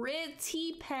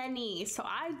pretty penny, so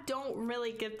I don't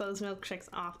really get those milkshakes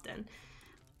often.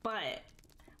 But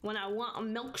when I want a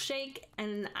milkshake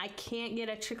and I can't get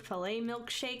a Chick-fil-A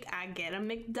milkshake, I get a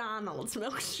McDonald's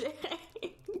milkshake.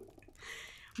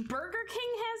 Burger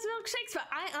King has milkshakes, but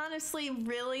I honestly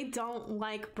really don't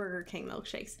like Burger King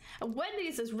milkshakes.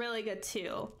 Wendy's is really good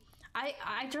too.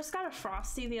 I just got a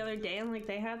Frosty the other day and like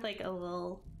they had like a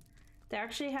little, they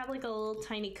actually had like a little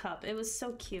tiny cup. It was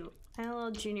so cute. I had a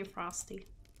little junior Frosty.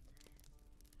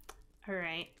 All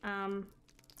right, why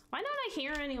don't I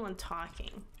hear anyone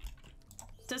talking?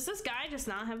 Does this guy just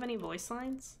not have any voice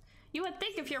lines? You would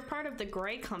think if you're part of the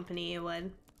Grey Company you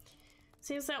would.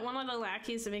 Seems that one of the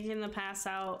lackeys is making the pass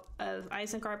out of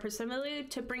Isengard, presumably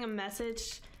to bring a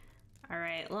message.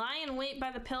 Alright, lie in wait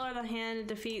by the pillar of the hand and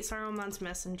defeat Saruman's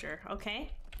messenger. Okay.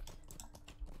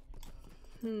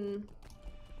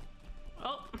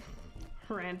 Oh.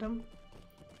 Random.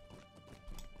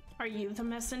 Are you the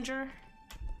messenger?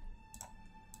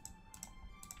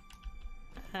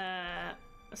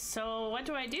 So what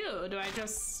do I do? Do I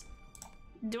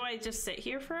just sit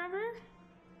here forever?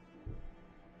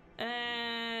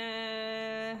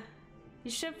 You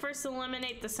should first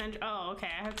eliminate the center. Oh, okay.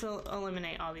 I have to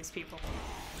eliminate all these people.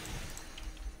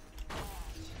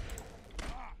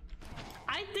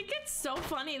 I think it's so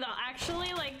funny. They'll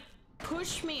actually like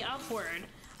push me upward.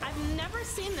 I've never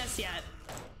seen this yet.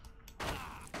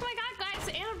 Oh my god, guys,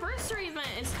 the anniversary event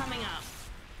is coming up.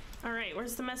 All right,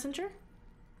 where's the messenger?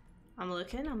 I'm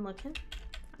looking.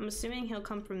 I'm assuming he'll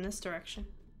come from this direction.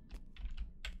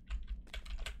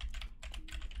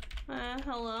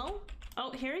 Hello?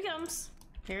 Oh, here he comes.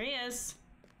 Here he is.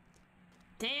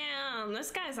 Damn, this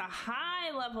guy's a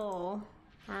high level.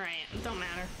 All right, it don't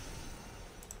matter.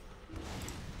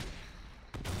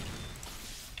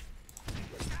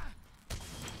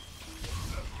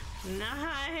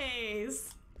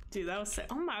 Nice. Dude, that was sick.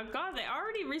 Oh my god, they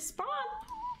already respawn.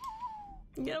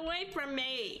 Get away from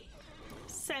me.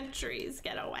 Sentries,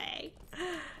 get away.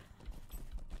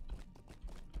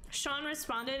 Sean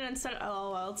responded and said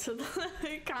LOL to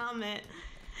the comment.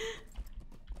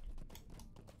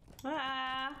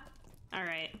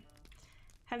 Alright.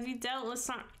 Have you dealt with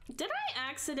some... Did I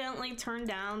accidentally turn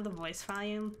down the voice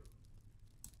volume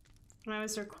when I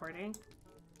was recording?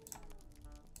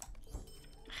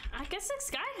 I guess this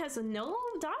guy has no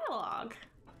dialogue.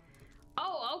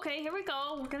 Oh, okay, here we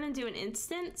go. We're gonna do an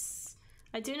instance.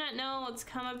 I do not know what's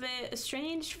come of it. A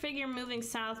strange figure moving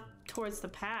south towards the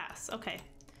pass. Okay.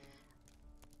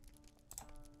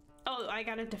 Oh, I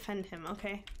gotta defend him,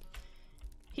 okay.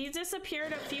 He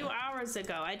disappeared a few hours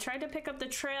ago. I tried to pick up the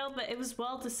trail, but it was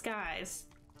well disguised.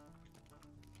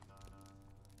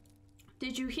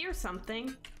 Did you hear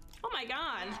something? Oh my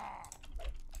god.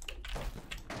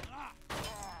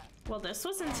 Well, this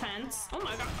was intense. Oh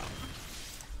my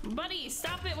god. Buddy,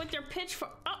 stop it with your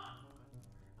pitchfork. Oh.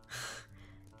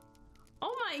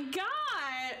 Oh my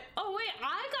god. Oh wait,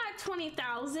 I got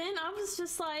 20,000. I was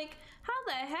just like, how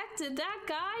the heck did that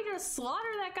guy just slaughter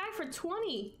that guy for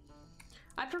 20?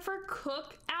 I prefer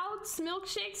Cookouts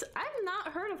milkshakes. I've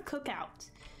not heard of Cookout.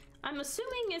 I'm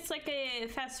assuming it's like a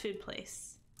fast food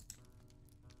place.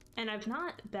 And I've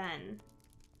not been.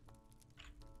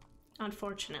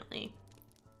 Unfortunately.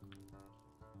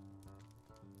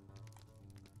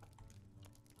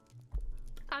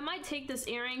 I might take this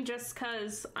earring just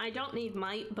because I don't need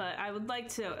might, but I would like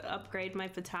to upgrade my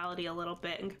vitality a little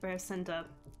bit in comparison to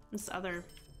this other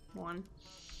one.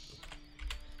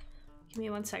 Give me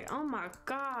 1 second. Oh my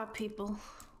god, people.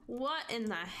 What in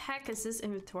the heck is this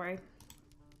inventory?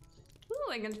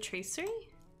 Ooh, I got a tracery.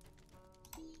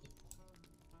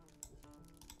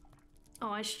 Oh,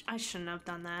 I shouldn't have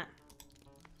done that.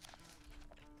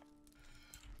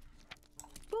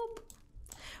 Boop.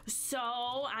 So,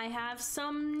 I have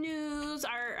some news,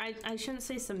 or I shouldn't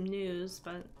say some news,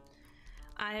 but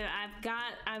I've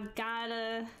got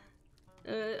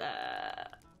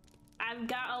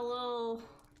a little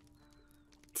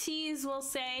tease, we'll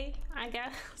say, I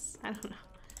guess. I don't know.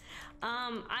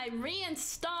 I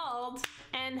reinstalled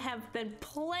and have been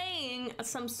playing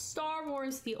some Star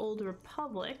Wars The Old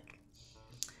Republic.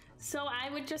 So I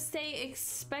would just say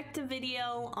expect a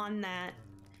video on that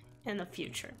in the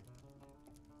future.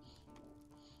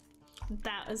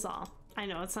 That is all. I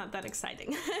know it's not that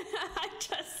exciting.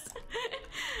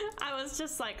 I was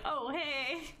just like, oh,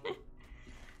 hey.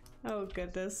 Oh,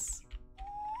 goodness.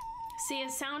 See,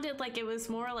 it sounded like it was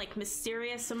more like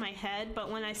mysterious in my head, but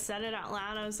when I said it out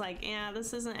loud, I was like, yeah,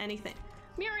 this isn't anything.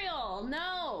 Muriel,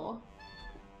 no!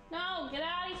 No, get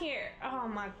out of here. Oh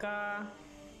my god.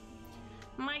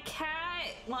 My cat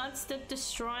wants to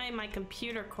destroy my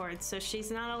computer cord, so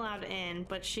she's not allowed in,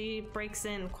 but she breaks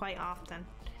in quite often.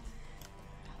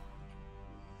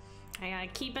 I gotta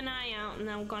keep an eye out, and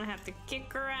I'm gonna have to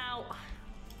kick her out.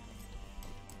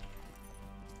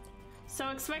 So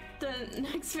expect the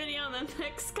next video in the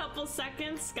next couple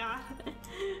seconds, Scott.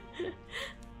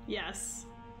 Yes.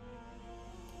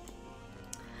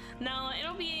 No,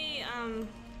 it'll be,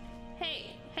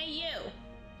 hey you.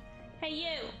 Hey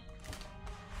you.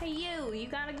 Hey you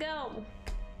gotta go.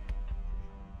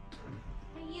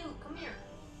 Hey you, come here.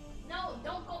 No,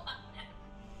 don't go up there.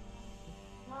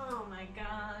 Oh my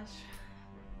gosh.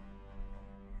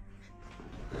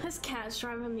 This cat's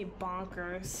driving me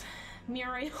bonkers.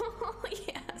 Muriel,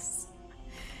 yes.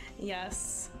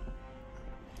 Yes.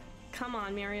 Come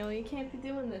on, Muriel, you can't be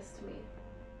doing this to me.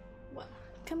 What?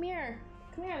 Come here.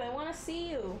 Come here, they want to see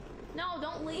you. No,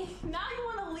 don't leave. Now you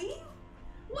want to leave?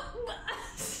 What?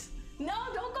 No,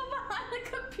 don't go behind the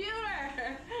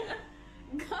computer.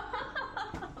 Go.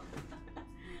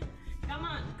 Come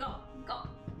on, go.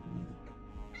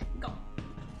 Go.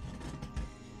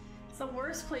 It's the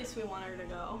worst place we want her to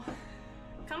go.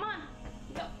 Come on,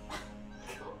 go.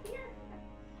 Come here.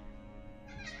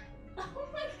 Oh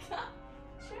my god,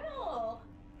 chill.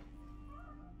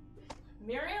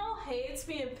 Muriel hates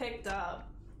being picked up.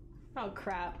 Oh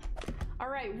crap.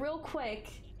 Alright, real quick,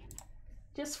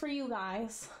 just for you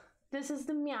guys, this is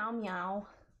the meow meow.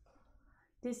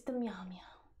 This is the meow meow.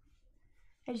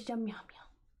 It's the meow meow.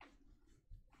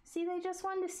 See, they just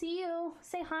wanted to see you.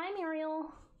 Say hi,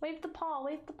 Muriel. Wave the paw,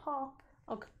 wave the paw.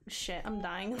 Oh shit, I'm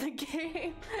dying in the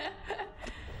game.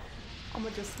 I'm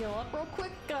gonna just heal up real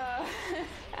quick. Oh,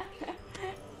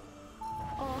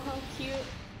 how cute.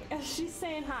 She's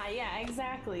saying hi. Yeah,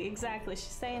 exactly. She's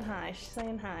saying hi.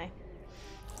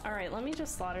 All right, let me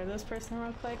just slaughter this person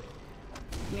real quick.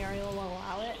 Muriel will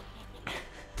allow it.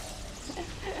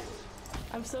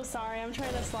 I'm so sorry. I'm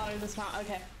trying to slaughter this mouse.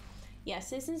 Okay. Yes,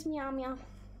 this is Meow Meow.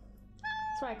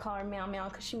 That's why I call her Meow Meow,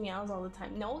 because she meows all the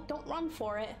time. No, don't run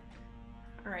for it.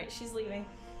 All right, she's leaving.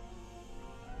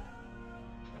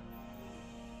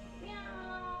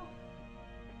 Meow.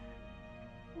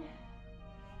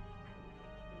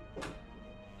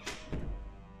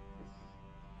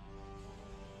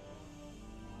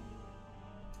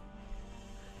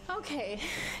 Okay,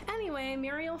 anyway,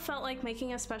 Muriel felt like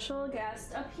making a special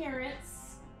guest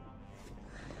appearance.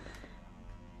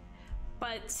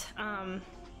 But,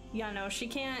 yeah, no, she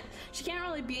can't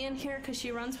really be in here because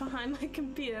she runs behind my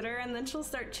computer and then she'll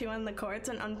start chewing the cords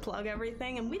and unplug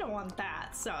everything, and we don't want that,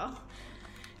 so.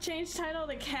 Change title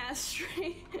to cat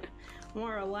stream.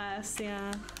 More or less,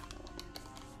 yeah.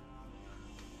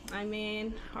 I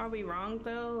mean, are we wrong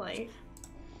though? Like.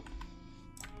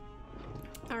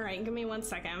 Alright, give me 1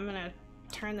 second. I'm gonna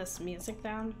turn this music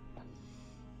down.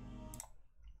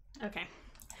 Okay.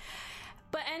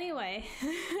 But anyway.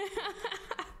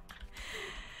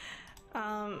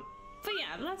 But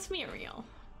yeah, that's Muriel.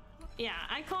 Yeah,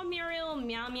 I call Muriel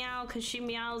Meow Meow because she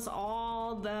meows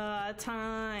all the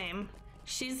time.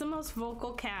 She's the most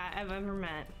vocal cat I've ever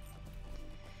met.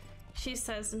 She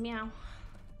says meow.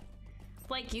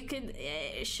 Like, you could,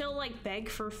 she'll like beg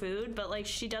for food, but like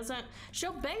she'll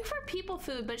beg for people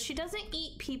food, but she doesn't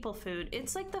eat people food.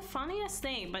 It's like the funniest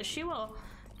thing, but she will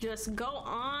just go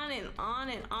on and on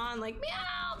and on, like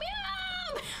meow,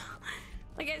 meow, meow.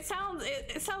 Like it sounds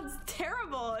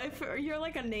terrible if you're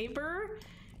like a neighbor.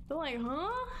 You're like, huh?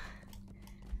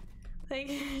 Like,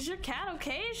 is your cat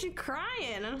okay? Is she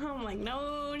crying? And I'm like,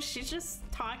 no, she's just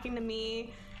talking to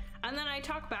me. And then I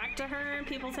talk back to her and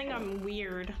people think I'm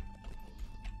weird.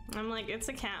 I'm like, it's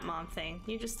a cat mom thing.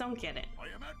 You just don't get it. I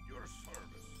am at your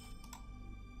service.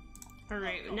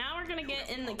 Alright, now we're gonna get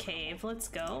in the cave. Let's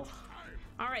go.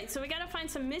 Alright, so we gotta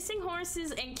find some missing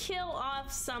horses and kill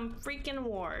off some freaking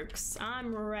wargs.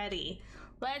 I'm ready.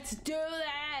 Let's do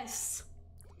this!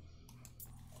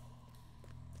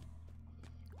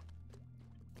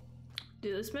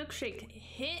 Dude, this milkshake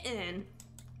hitting.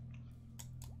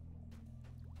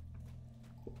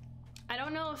 I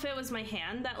don't know if it was my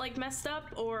hand that like messed up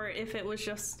or if it was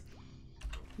just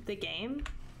the game.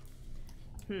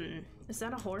 Is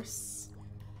that a horse?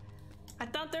 I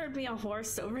thought there would be a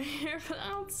horse over here, but I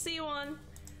don't see one.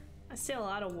 I see a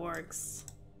lot of wargs.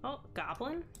 Oh,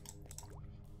 goblin?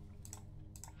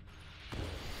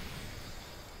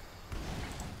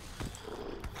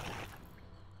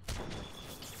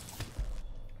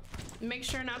 Make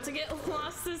sure not to get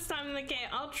lost this time in the game.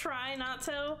 I'll try not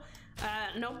to.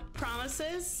 No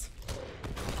promises.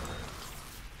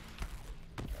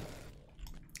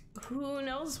 Who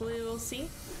knows? We will see.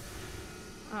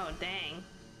 Oh, dang.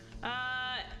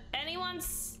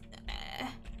 Anyone's...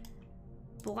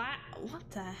 black... What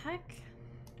the heck?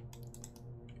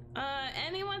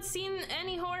 Anyone seen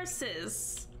any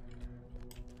horses?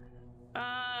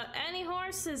 Any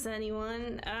horses,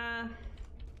 anyone?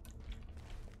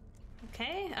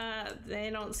 Okay, they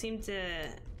don't seem to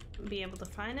be able to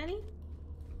find any.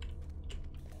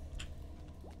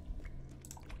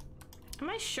 Am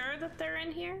I sure that they're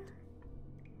in here?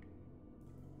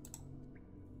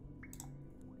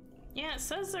 Yeah, it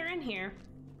says they're in here.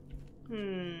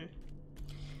 I'm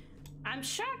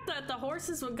shocked that the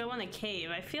horses would go in a cave.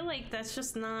 I feel like that's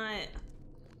just not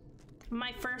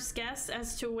my first guess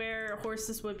as to where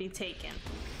horses would be taken.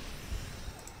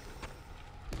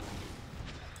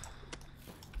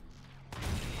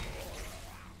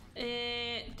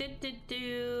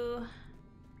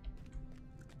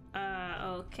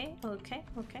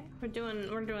 Okay. We're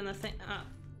doing the thing.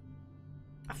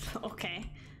 Okay.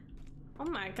 Oh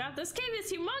my god, this cave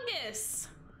is humongous!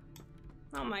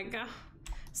 Oh my god.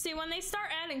 See, when they start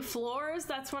adding floors,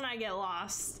 that's when I get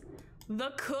lost.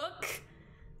 The cook?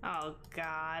 Oh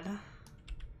god.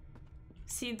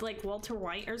 See, like Walter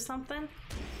White or something?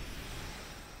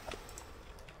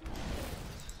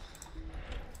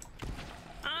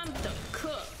 I'm the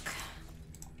cook.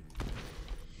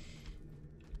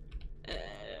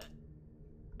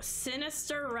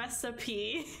 Sinister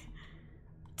recipe.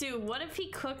 Dude, what if he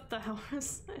cooked the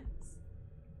horses?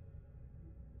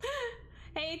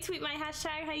 Hey, tweet my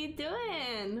hashtag, how you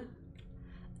doing?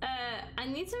 I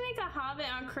need to make a hobbit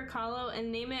on Crick Hollow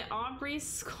and name it Aubrey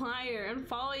Squire and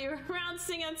follow you around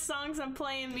singing songs and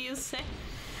playing music.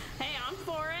 Hey, I'm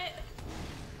for it.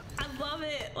 I love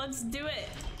it. Let's do it.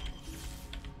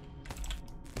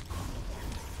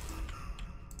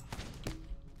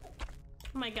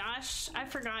 Oh my gosh, I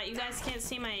forgot. You guys can't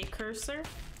see my cursor.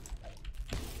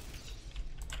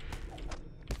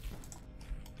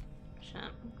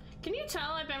 Shut. Can you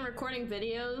tell I've been recording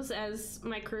videos as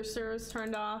my cursor is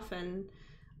turned off and,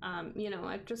 you know,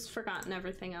 I've just forgotten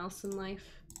everything else in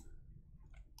life.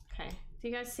 Okay, do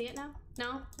you guys see it now?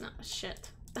 No? No,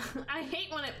 shit. I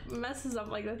hate when it messes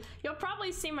up like this. You'll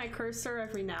probably see my cursor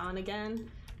every now and again,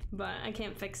 but I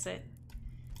can't fix it.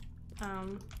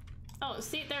 Oh,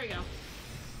 see, there we go.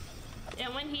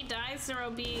 And when he dies,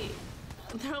 there'll be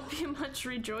much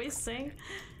rejoicing.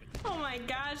 Oh my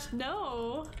gosh,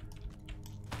 no.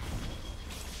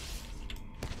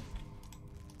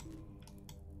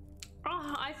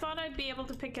 Oh, I thought I'd be able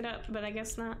to pick it up, but I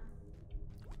guess not.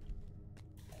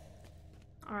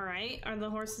 Alright, are the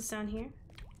horses down here?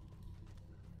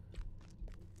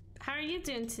 How are you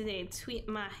doing today? Tweet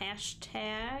my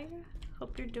hashtag.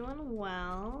 Hope you're doing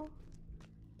well.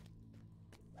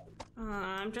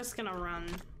 I'm just gonna run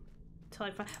till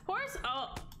I find horse.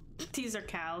 Oh, these are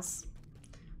cows.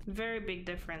 Very big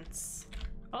difference.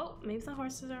 Oh, maybe the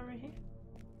horses are over here.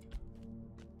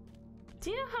 Do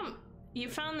you know how you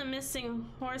found the missing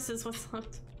horses? What's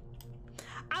left?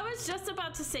 I was just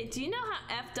about to say, do you know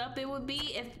how effed up it would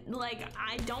be if, like,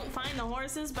 I don't find the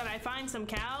horses, but I find some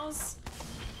cows?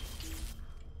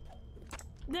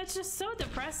 That's just so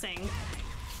depressing.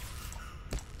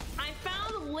 I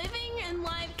found living and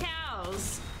live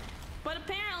cows, but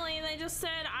apparently they just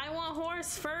said, I want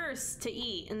horse first to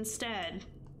eat instead.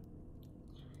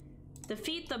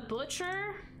 Defeat the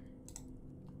butcher?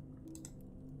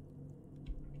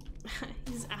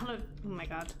 He's out of, oh my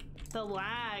god. The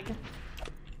lag.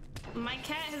 My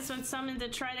cat has been summoned to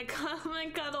try to come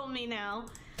and cuddle me now.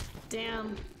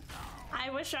 Damn. I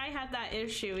wish I had that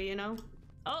issue, you know?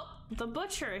 Oh, the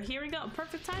butcher. Here we go.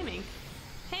 Perfect timing.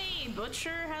 Hey,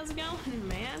 butcher. How's it going,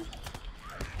 man?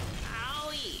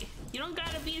 Owie. You don't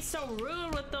gotta be so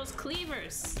rude with those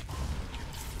cleavers.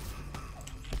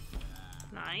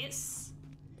 Nice.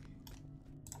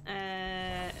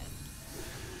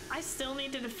 I still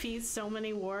need to defeat so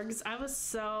many wargs. I was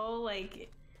so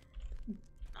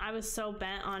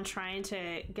bent on trying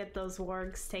to get those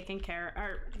wargs taken care of,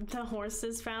 or the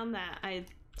horses found, that I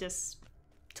just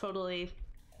totally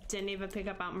didn't even pick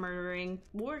up on murdering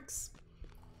wargs.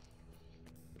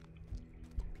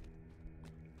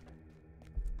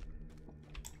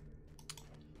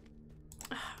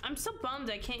 I'm so bummed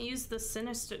I can't use the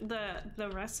sinister the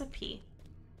recipe.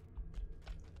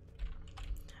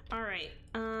 All right.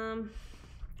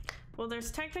 Well,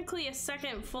 there's technically a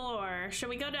second floor. Should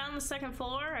we go down the second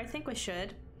floor? I think we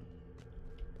should.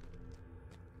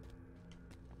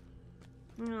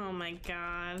 Oh my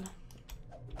god.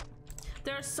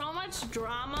 There's so much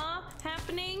drama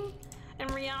happening in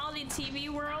reality TV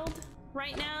world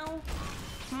right now.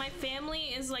 My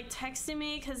family is like texting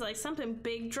me because like something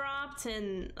big dropped,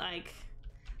 and like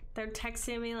they're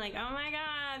texting me like, oh my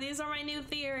god, these are my new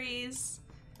theories.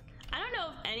 I don't know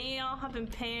if any of y'all have been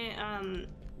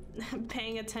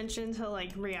paying attention to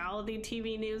like reality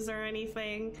TV news or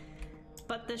anything,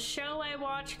 but the show I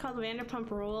watch called Vanderpump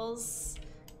Rules,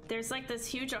 there's like this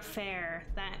huge affair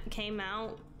that came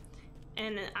out,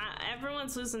 and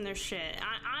everyone's losing their shit.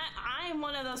 I'm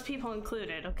one of those people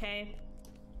included, okay?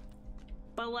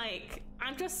 But like,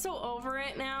 I'm just so over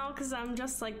it now because I'm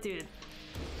just like, dude,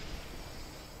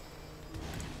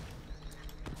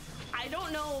 I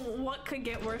don't know what could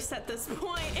get worse at this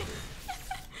point.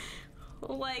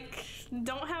 Like,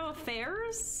 don't have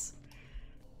affairs?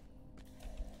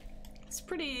 It's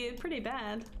pretty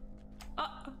bad.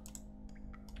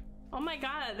 Oh my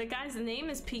god, the guy's name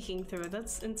is peeking through.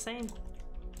 That's insane.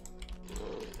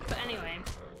 But anyway,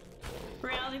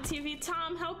 reality TV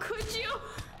Tom, how could you?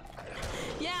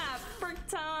 Yeah, frick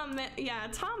Tom. Yeah,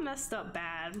 Tom messed up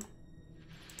bad.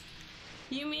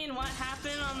 You mean what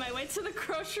happened on my way to the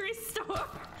grocery store?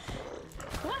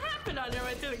 What happened on your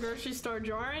way to the grocery store,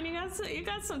 Jordan? You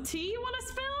got some tea you want to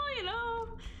spill? You know?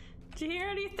 Did you hear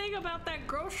anything about that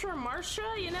grocer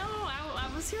Marsha? You know, I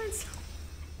was hearing some...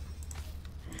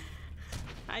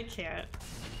 I can't.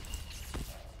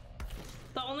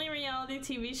 The only reality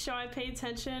TV show I pay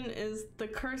attention is The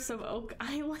Curse of Oak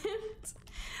Island.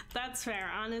 That's fair,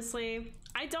 honestly.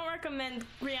 I don't recommend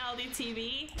reality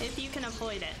TV if you can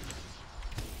avoid it.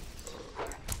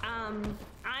 I'm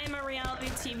a reality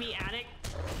TV addict.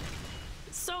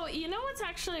 So, you know what's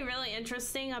actually really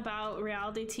interesting about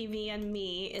reality TV and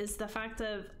me is the fact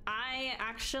of I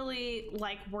actually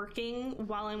like working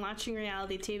while I'm watching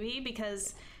reality TV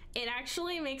because it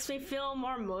actually makes me feel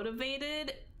more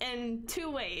motivated in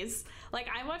two ways. Like,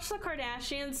 I watch the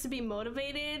Kardashians to be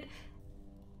motivated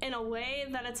in a way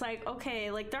that it's like, okay,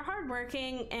 like they're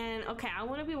hardworking and okay, I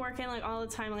want to be working like all the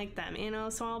time like them, you know,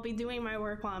 so I'll be doing my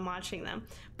work while I'm watching them.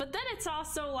 But then it's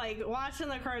also like watching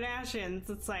the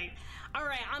Kardashians, it's like, all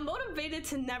right, I'm motivated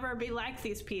to never be like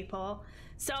these people.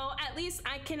 So at least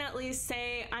I can at least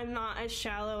say I'm not as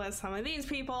shallow as some of these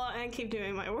people and keep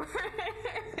doing my work.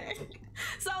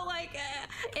 So like,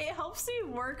 it helps me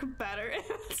work better. It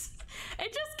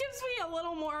just gives me a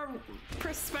little more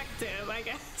perspective, I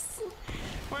guess.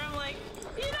 Where I'm like,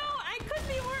 you know, I could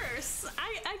be worse.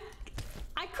 I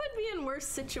could be in worse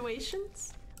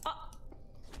situations.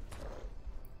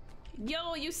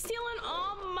 Yo, you stealing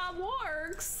all my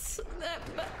wargs.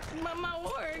 My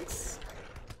wargs.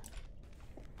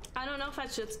 I don't know if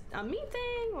that's just a me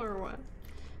thing or what.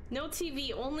 No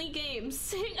TV, only games.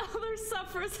 Seeing other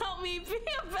sufferers help me be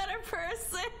a better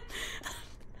person.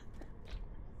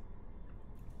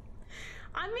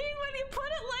 I mean, when you put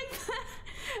it like that,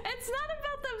 it's not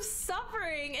about them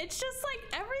suffering. It's just like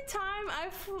every time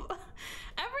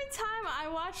I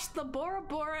watch the Bora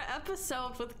Bora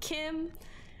episode with Kim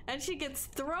and she gets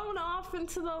thrown off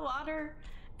into the water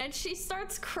and she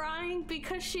starts crying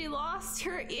because she lost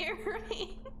her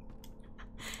earring.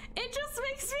 It just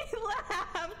makes me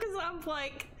laugh because I'm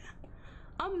like,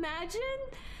 imagine.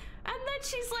 And then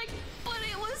she's like, but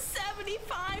it was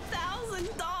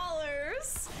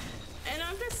 $75,000. And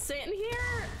I'm just sitting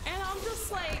here and I'm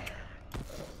just like,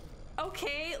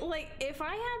 okay, like if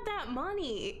I had that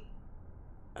money,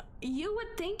 you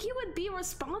would think you would be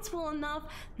responsible enough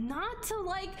not to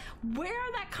like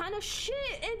wear that kind of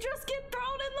shit and just get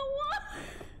thrown in the water.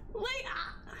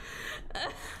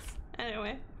 Like,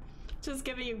 anyway. Just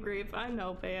giving you grief. I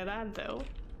know, man. I know.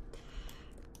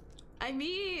 I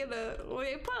mean, when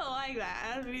you put it like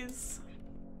that, I mean,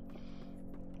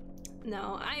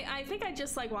 no, I think I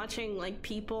just like watching like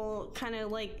people kind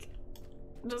of like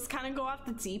just kind of go off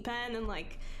the deep end and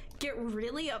like get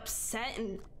really upset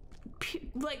and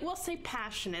like we'll say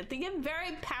passionate. They get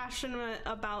very passionate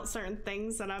about certain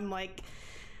things, and I'm like,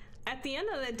 at the end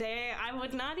of the day, I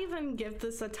would not even give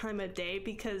this a time of day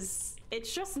because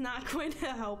it's just not going to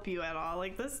help you at all.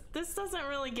 Like this doesn't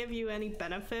really give you any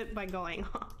benefit by going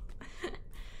off.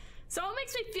 So it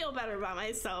makes me feel better about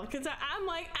myself because I'm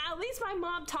like, at least my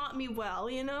mom taught me well,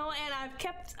 you know, and I've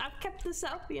kept this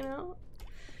up, you know.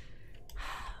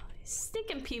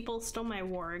 Stinking people stole my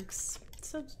wargs.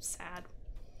 So sad.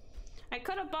 I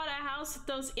could have bought a house with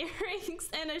those earrings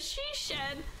and a she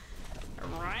shed,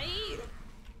 right?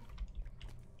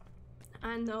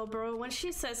 I know, bro. When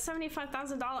she said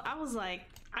 $75,000, I was like,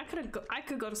 I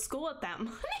could go to school with that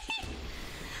money.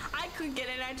 I could get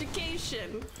an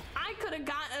education. I could have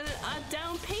gotten a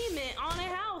down payment on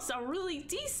a house, a really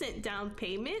decent down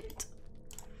payment.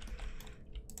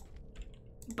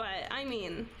 But I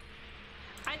mean,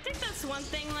 I think that's one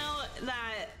thing though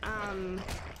that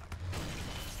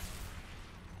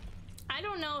I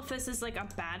don't know if this is like a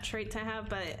bad trait to have,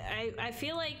 but I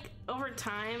feel like over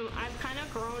time I've kind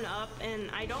of grown up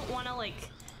and I don't want to like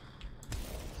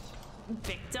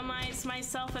victimize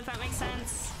myself, if that makes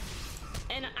sense.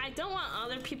 And I don't want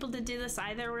other people to do this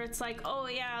either, where it's like, oh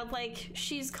yeah, like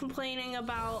she's complaining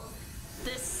about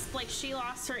this, like she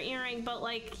lost her earring, but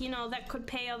like, you know, that could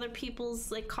pay other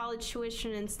people's like college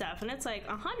tuition and stuff. And it's like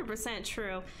 100%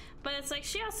 true, but it's like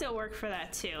she has to work for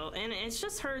that too. And it's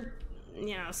just her,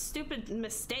 you know, stupid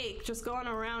mistake just going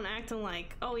around acting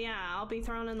like, oh yeah, I'll be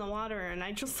thrown in the water and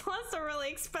I just lost a really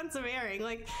expensive earring.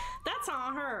 Like, that's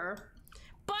on her.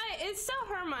 But it's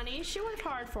still her money. She worked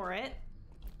hard for it.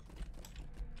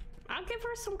 I'll give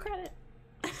her some credit.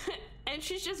 And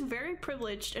she's just very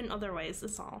privileged in other ways,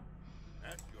 that's all.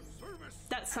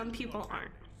 That some people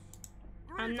aren't.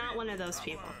 I'm not one of those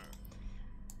people.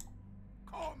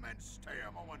 Come and stay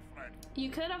a moment, friend. You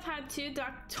could have had 2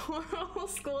 doctoral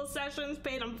school sessions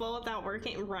paid in full without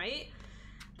working, right?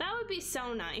 That would be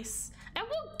so nice. And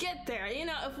we'll get there, you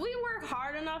know, if we work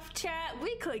hard enough, chat,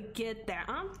 we could get there.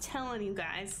 I'm telling you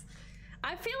guys.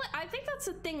 I think that's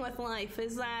the thing with life,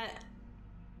 is that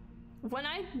when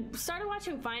I started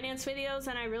watching finance videos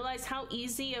and I realized how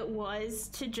easy it was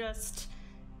to just,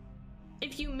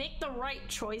 if you make the right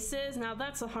choices, now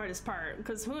that's the hardest part,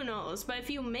 because who knows, but if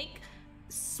you make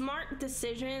smart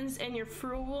decisions and you're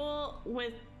frugal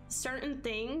with certain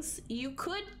things, you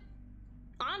could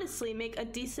honestly make a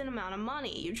decent amount of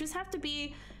money. You just have to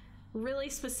be really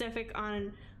specific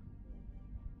on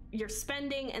your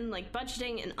spending and like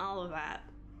budgeting and all of that.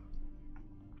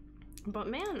 But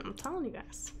man, I'm telling you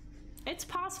guys, it's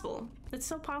possible. It's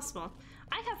so possible.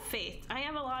 I have faith. I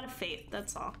have a lot of faith,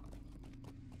 that's all.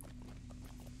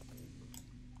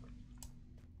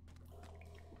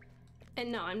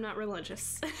 And no, I'm not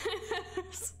religious.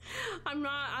 I'm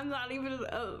not even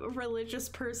a religious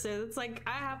person. It's like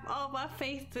I have all my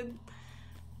faith in,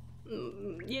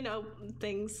 you know,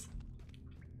 things.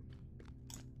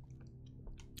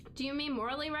 Do you mean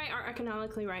morally right or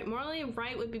economically right? Morally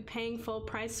right would be paying full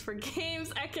price for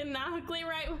games. Economically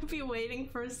right would be waiting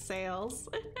for sales.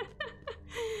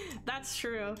 That's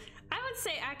true. I would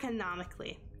say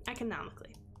economically.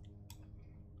 Economically.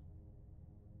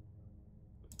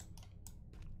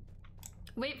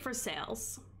 Wait for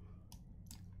sales.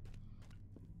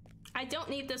 I don't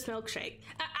need this milkshake.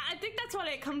 I think that's what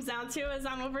it comes down to, is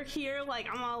I'm over here like,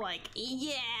 I'm all like,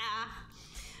 yeah,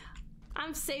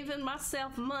 I'm saving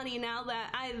myself money now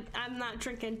that I'm not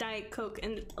drinking Diet Coke.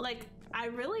 And like, I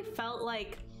really felt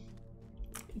like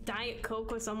Diet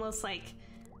Coke was almost like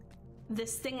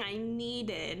this thing I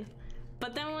needed.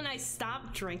 But then when I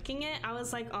stopped drinking it, I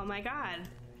was like, oh my God,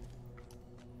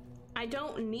 I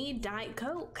don't need Diet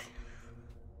Coke.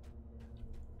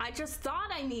 I just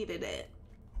thought I needed it.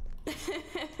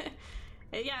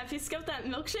 Yeah, if you skipped that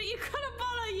milkshake, you could have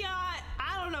bought a yacht.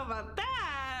 I don't know about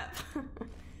that.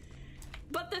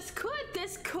 But this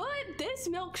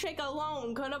milkshake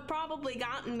alone could have probably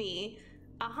gotten me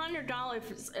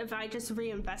 $100 if I just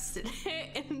reinvested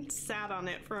it and sat on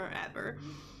it forever.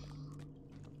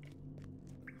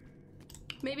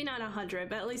 Maybe not 100,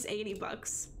 but at least 80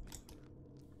 bucks.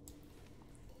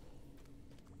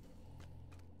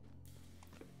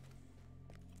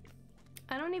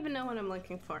 I don't even know what I'm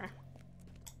looking for.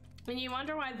 And you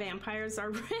wonder why vampires are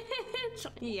rich?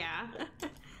 Yeah.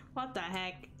 What the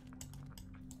heck?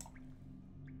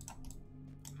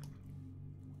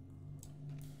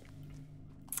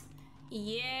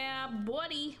 Yeah,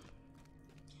 buddy.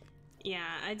 Yeah,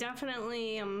 I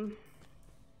definitely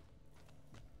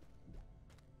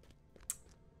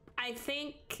I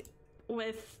think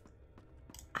with,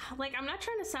 like, I'm not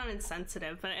trying to sound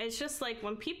insensitive, but it's just like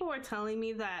when people were telling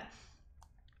me that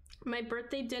my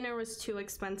birthday dinner was too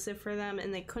expensive for them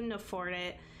and they couldn't afford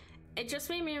it, it just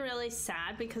made me really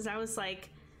sad, because I was like,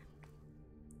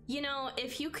 you know,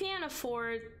 if you can't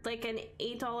afford like an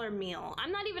 $8 meal,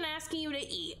 I'm not even asking you to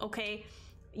eat, okay?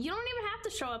 You don't even have to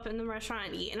show up in the restaurant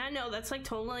and eat. And I know that's like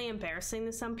totally embarrassing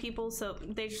to some people, so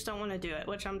they just don't want to do it,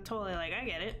 which I'm totally like, I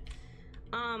get it.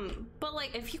 But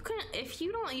like, if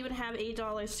you don't even have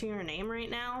 $8 to your name right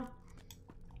now,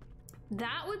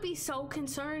 that would be so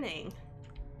concerning.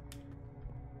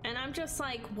 And I'm just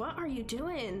like, what are you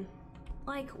doing?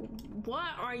 Like,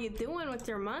 what are you doing with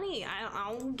your money? I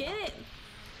don't get it.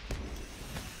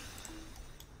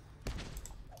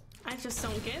 I just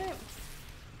don't get it.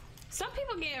 Some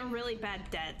people get in really bad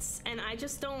debts, and I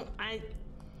just don't, I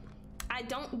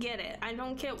don't get it. I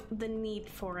don't get the need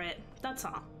for it. That's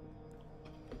all.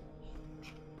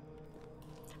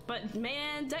 But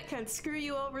man, debt can screw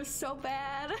you over so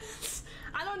bad.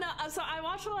 I don't know. So I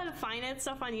watch a lot of finance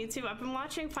stuff on YouTube. I've been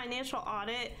watching Financial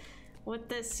Audit with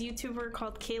this YouTuber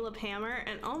called Caleb Hammer,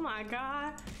 and oh my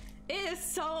god, it is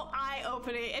so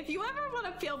eye-opening. If you ever want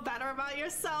to feel better about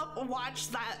yourself, watch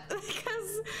that,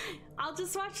 because I'll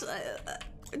just watch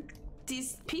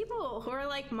these people who are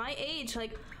like my age,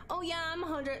 like, oh yeah, I'm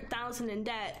 100,000 in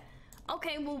debt.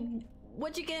 Okay, well,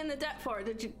 what'd you get in the debt for?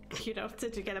 Did you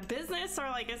get a business, or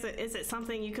like, is it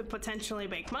something you could potentially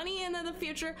make money in the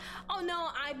future? Oh no,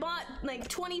 I bought like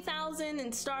 20,000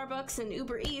 in Starbucks and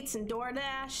Uber Eats and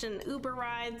DoorDash and Uber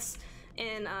rides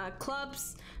and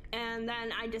clubs. And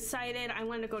then I decided I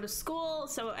wanted to go to school,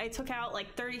 so I took out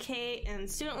like 30K in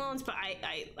student loans, but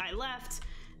I left,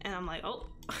 and I'm like, oh.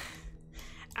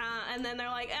 And then they're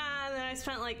like, and then I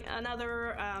spent like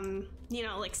another, you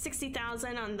know, like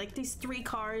 60,000 on like these 3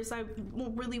 cars I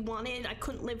really wanted. I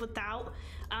couldn't live without,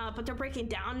 but they're breaking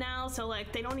down now, so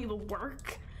like they don't even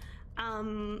work.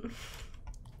 And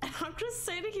I'm just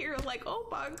sitting here like, oh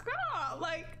my god,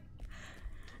 like,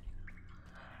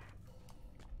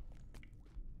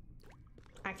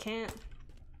 I can't.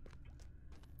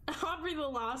 I'll be the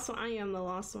lost one. I am the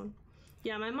lost one.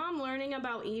 Yeah, my mom learning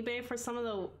about eBay for some of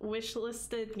the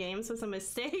wish-listed games was a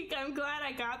mistake. I'm glad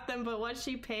I got them, but what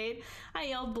she paid, I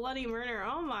yelled bloody murder.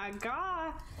 Oh my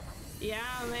god. Yeah,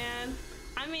 man.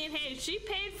 I mean, hey, she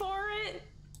paid for it.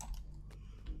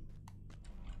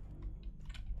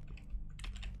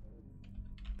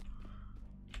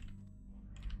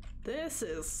 This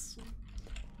is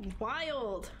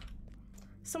wild.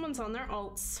 Someone's on their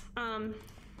alts.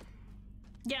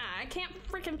 Yeah, I can't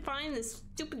freaking find this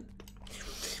stupid.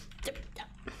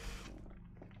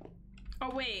 Oh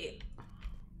wait,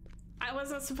 I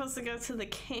wasn't supposed to go to the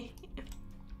game.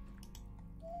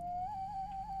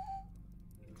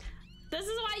 This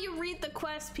is why you read the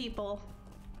quest, people.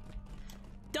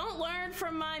 Don't learn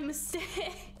from my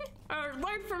mistake, or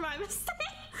learn from my mistake.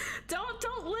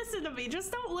 Don't listen to me.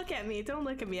 Just don't look at me. Don't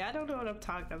look at me. I don't know what I'm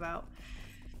talking about.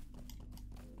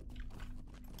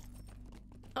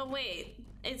 Oh wait,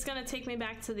 it's gonna take me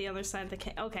back to the other side of the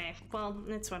cave. Okay, well,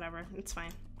 it's whatever. It's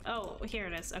fine. Oh, here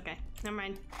it is. Okay, never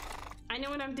mind. I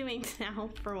know what I'm doing now,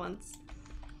 for once.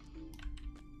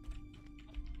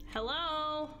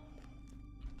 Hello?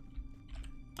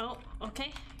 Oh,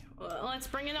 okay. Well, let's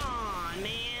bring it on,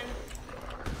 man.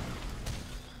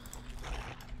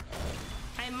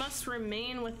 I must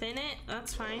remain within it.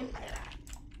 That's fine.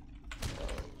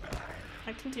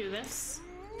 I can do this.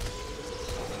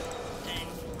 Dang.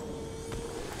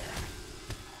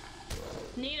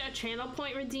 Need a channel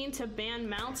point redeemed to ban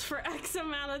mounts for X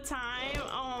amount of time.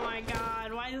 Oh my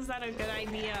god, why is that a good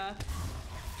idea?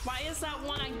 Why is that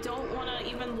one I don't want to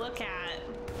even look at?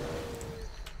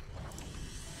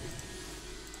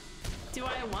 Do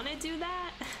I want to do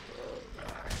that?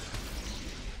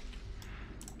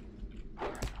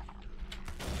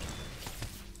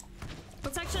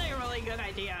 That's actually a really good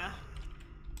idea.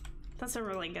 That's a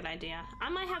really good idea. I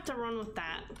might have to run with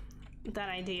that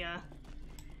idea.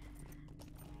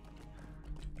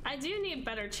 I do need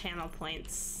better channel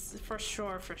points, for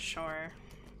sure, for sure.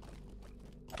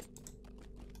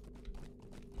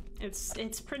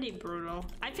 It's pretty brutal.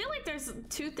 I feel like there's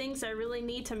 2 things I really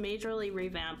need to majorly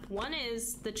revamp. One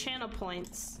is the channel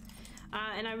points,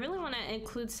 and I really want to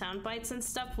include sound bites and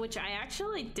stuff, which I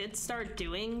actually did start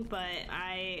doing, but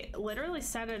I literally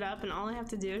set it up and all I have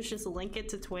to do is just link it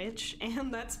to Twitch,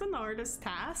 and that's been the hardest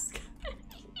task.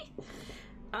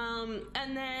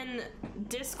 And then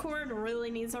Discord really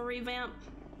needs a revamp,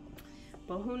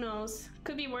 But who knows?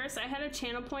 Could be worse. I had a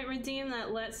channel point redeem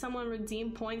that let someone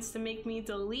redeem points to make me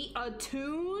delete a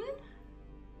tune?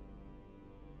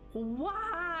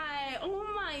 Why? Oh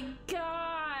my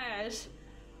gosh.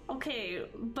 Okay,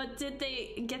 but did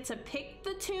they get to pick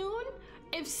the tune?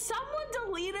 If someone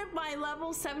deleted my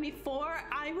level 74,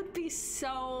 I would be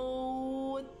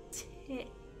so ticked.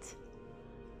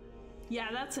 Yeah,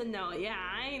 that's a no. Yeah,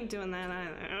 I ain't doing that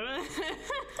either.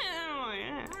 Oh,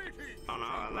 yeah. Oh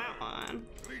no, that one.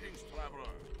 Greetings, traveler.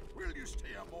 Will you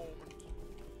stay a moment?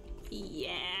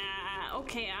 Yeah.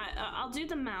 Okay, I'll do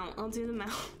the mount. I'll do the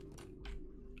mount.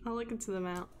 I'll look into the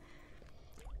mount.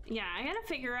 Yeah, I gotta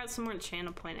figure out some more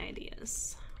channel point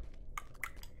ideas.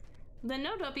 The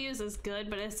no W's is good,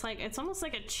 but it's like, it's almost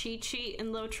like a cheat sheet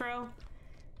in LOTRO.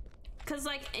 Cause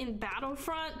like in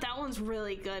Battlefront, that one's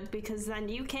really good because then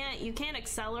you can't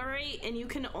accelerate and you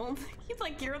can only,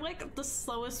 like, you're like the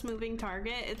slowest moving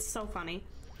target. It's so funny.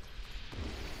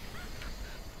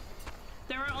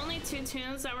 There were only 2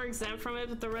 tunes that were exempt from it,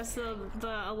 but the rest of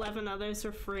the 11 others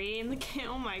were free in the game.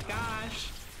 Oh my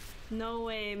gosh. No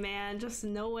way, man. Just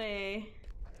no way.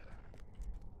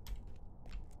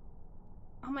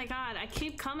 Oh my god, I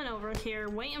keep coming over here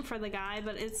waiting for the guy,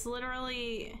 but it's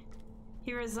literally...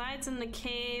 He resides in the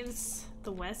caves,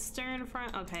 the western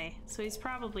front. Okay, so he's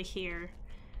probably here.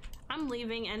 I'm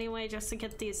leaving anyway just to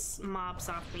get these mobs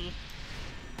off me.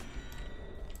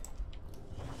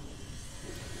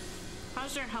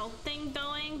 How's your health thing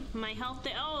going? My health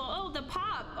thing. Oh, the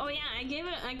pop. Oh yeah, I gave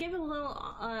it a little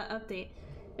update.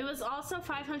 It was also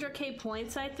 500k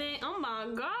points, I think. Oh my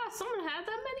god, someone had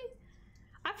that many?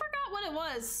 I forgot what it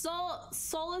was.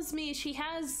 Soul is me. She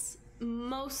has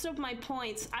most of my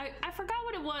points. I forgot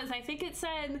what it was. I think it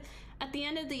said at the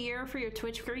end of the year for your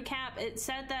Twitch recap, it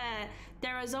said that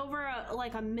there was over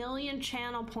like 1 million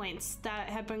channel points that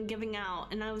had been giving out,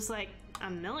 and I was like,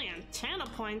 1 million channel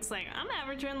points? Like, I'm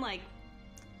averaging like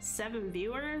 7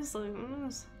 viewers. Like,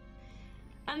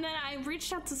 and then I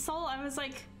reached out to Soul. I was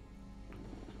like,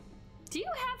 do you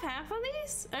have half of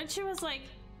these? And she was like,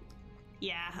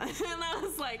 yeah. And I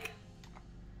was like,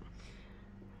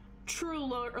 true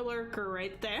lurker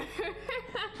right there.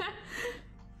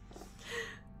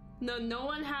 No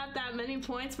one had that many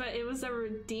points, but it was a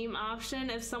redeem option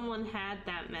if someone had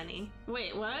that many.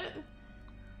 Wait, what?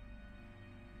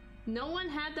 No one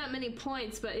had that many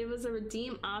points, but it was a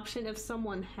redeem option if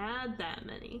someone had that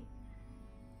many.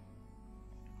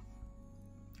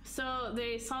 So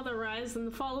they saw the rise and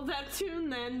the fall of that tune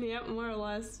then, yep, more or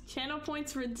less. Channel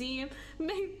points redeem,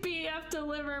 make BF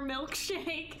deliver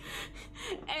milkshake.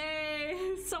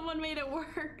 Hey, someone made it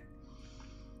work.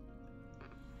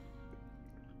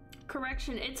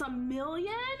 Correction, it's 1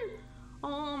 million?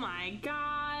 Oh my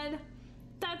god,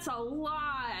 that's a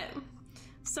lot.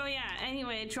 So yeah,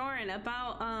 anyway, Joran,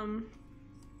 about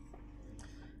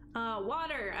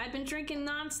water. I've been drinking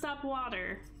non-stop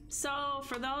water. So,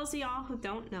 for those of y'all who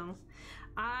don't know,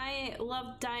 I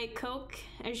love Diet Coke,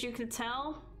 as you can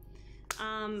tell.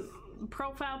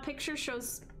 Profile picture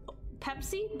shows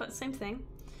Pepsi, but same thing.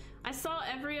 I saw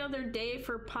every other day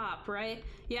for pop, right?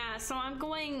 Yeah, so I'm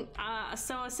going,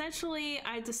 so essentially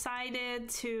I decided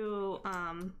to,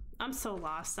 I'm so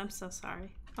lost, I'm so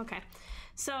sorry. Okay,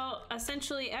 so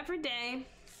essentially every day,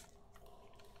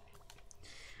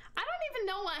 I don't even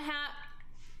know what happened.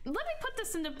 Let me put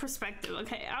this into perspective,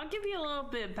 okay? I'll give you a little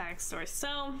bit of backstory.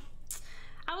 So,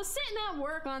 I was sitting at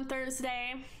work on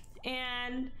Thursday,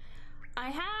 and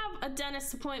I have a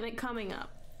dentist appointment coming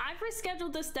up. I've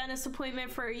rescheduled this dentist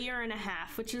appointment for 1.5 years,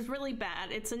 which is really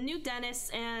bad. It's a new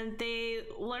dentist, and they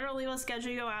literally will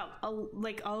schedule you out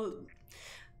a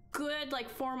good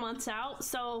 4 months out.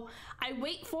 So, I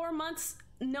wait 4 months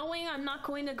knowing I'm not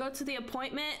going to go to the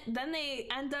appointment. Then they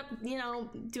end up,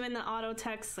 doing the auto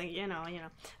text,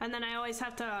 and then I always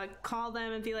have to call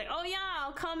them and be like, oh yeah,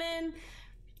 I'll come in,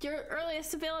 your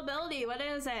earliest availability, what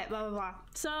is it, blah, blah, blah.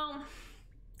 So,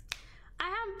 I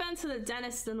haven't been to the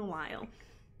dentist in a while,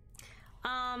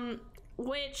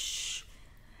 which,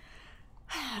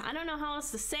 I don't know how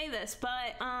else to say this,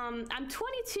 but, I'm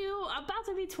 22, about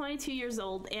to be 22 years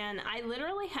old, and I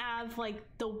literally have,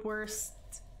 the worst,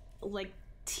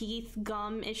 teeth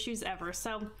gum issues ever.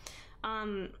 So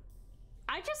I'm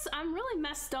really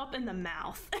messed up in the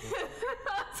mouth.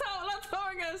 that's what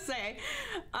we're gonna say.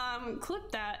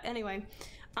 Clip that anyway.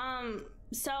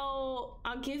 So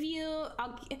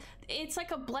it's like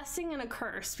a blessing and a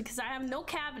curse because I have no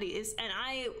cavities and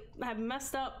I have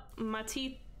messed up my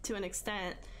teeth to an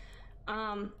extent.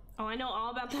 Oh, I know all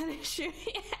about that issue.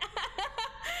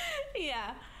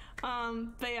 Yeah.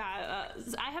 But yeah,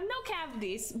 I have no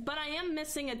cavities, but I am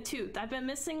missing a tooth. I've been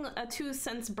missing a tooth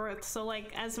since birth. So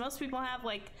like, as most people have,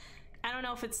 like, I don't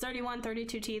know if it's 31,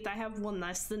 32 teeth. I have one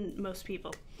less than most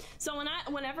people. So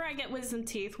whenever I get wisdom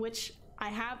teeth, which I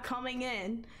have coming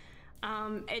in,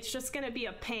 it's just gonna be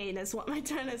a pain, is what my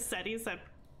dentist said. He said,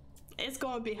 it's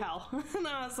gonna be hell. And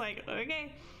I was like,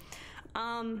 okay.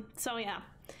 So yeah.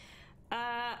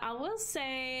 I will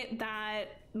say that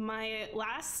my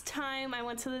last time I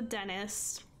went to the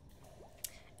dentist,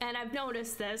 and I've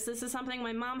noticed this is something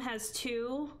my mom has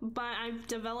too, but I've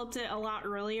developed it a lot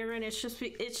earlier, and it's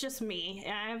just me.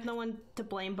 I have no one to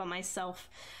blame but myself.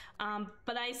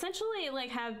 But I essentially like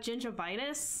have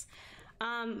gingivitis.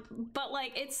 But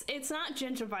like it's not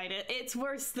gingivitis, it's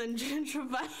worse than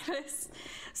gingivitis.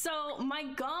 So my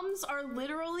gums are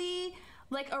literally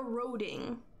like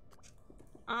eroding.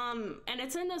 And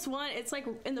it's in this one, it's like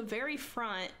in the very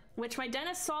front, which my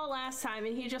dentist saw last time,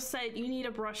 and he just said, you need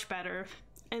to brush better,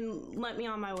 and let me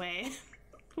on my way.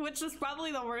 Which is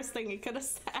probably the worst thing he could have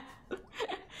said.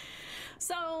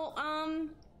 So,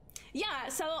 yeah,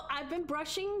 so I've been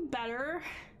brushing better.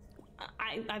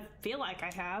 I feel like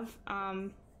I have.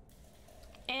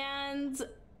 And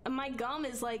my gum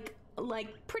is like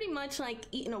pretty much like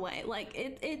eaten away. Like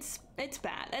it's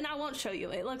bad, and I won't show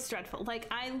you. It looks dreadful. Like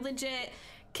I legit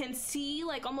can see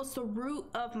like almost the root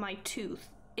of my tooth.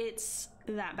 It's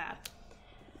that bad.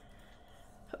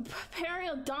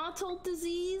 Periodontal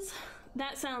disease.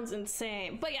 That sounds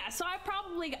insane. But yeah, so I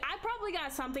probably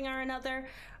got something or another.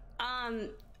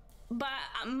 But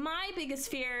my biggest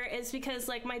fear is because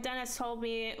like my dentist told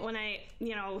me when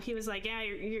he was like, yeah,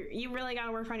 you really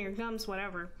gotta work on your gums,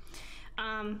 whatever.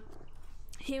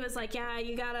 He was like, yeah,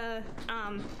 you gotta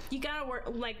work,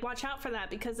 like watch out for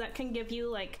that, because that can give you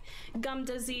like gum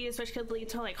disease, which could lead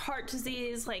to like heart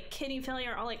disease, like kidney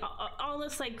failure, or like all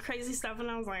this like crazy stuff. And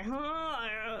I was like,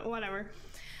 huh, whatever.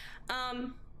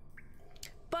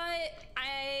 But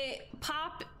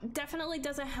pop definitely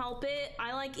doesn't help it.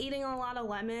 I like eating a lot of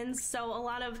lemons, so a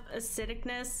lot of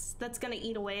acidicness that's gonna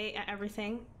eat away at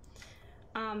everything.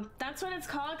 That's what it's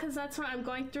called, because that's what I'm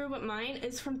going through, but mine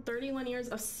is from 31 years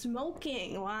of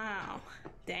smoking. Wow.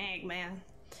 Dang, man.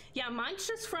 Yeah, mine's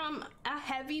just from a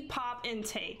heavy pop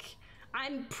intake.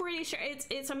 I'm pretty sure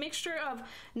it's a mixture of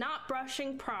not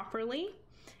brushing properly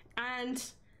and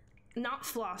not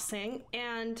flossing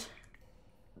and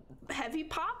heavy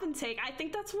pop intake. I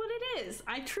think that's what it is.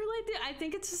 I truly do. I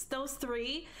think it's just those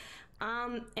three.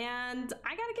 And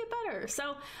I gotta get better.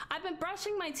 So I've been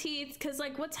brushing my teeth, because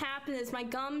like what's happened is my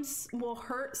gums will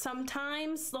hurt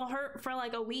sometimes. They'll hurt for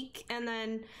like a week, and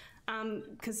then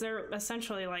because they're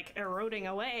essentially like eroding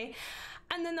away,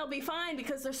 and then they'll be fine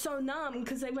because they're so numb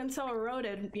because they've been so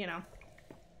eroded, you know.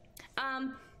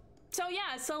 So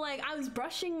yeah, so like I was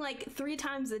brushing like 3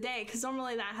 times a day, because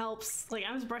normally that helps. Like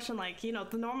I was brushing like, you know,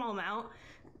 the normal amount,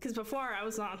 because before I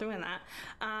was not doing that.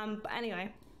 But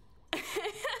anyway.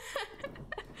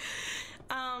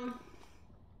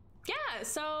 Yeah,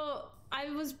 so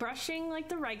I was brushing like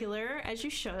the regular, as you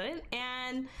should,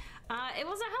 and it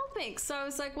wasn't helping. So I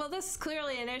was like, well, this is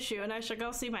clearly an issue, and I should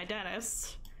go see my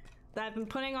dentist that I've been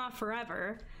putting off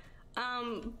forever.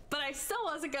 But I still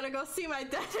wasn't gonna go see my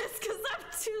dentist because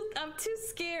I'm too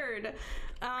scared.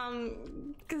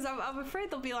 Because I'm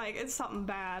afraid they'll be like, it's something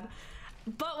bad.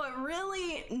 But what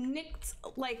really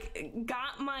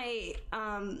got my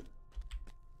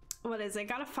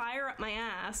got a fire up my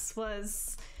ass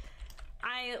was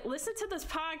I listened to this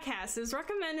podcast. It was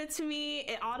recommended to me,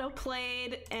 it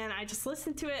auto-played, and I just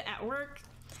listened to it at work.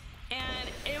 And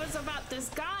it was about this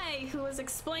guy who was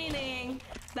explaining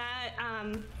that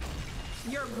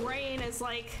your brain is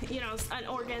like, you know, an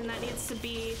organ that needs to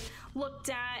be looked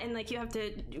at, and like you have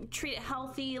to treat it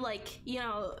healthy, like, you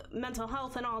know, mental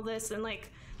health and all this. And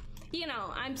like, you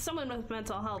know, I'm someone with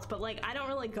mental health, but like I don't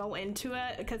really go into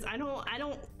it because I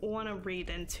don't want to read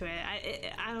into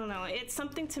it. I don't know. It's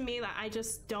something to me that I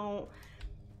just don't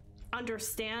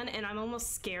understand, and I'm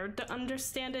almost scared to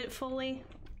understand it fully.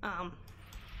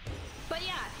 But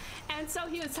yeah, and so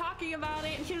he was talking about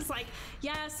it, and he was like,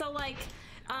 yeah, so like,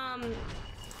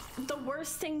 the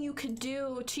worst thing you could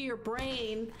do to your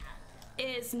brain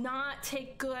is not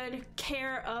take good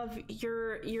care of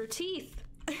your teeth.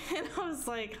 And I was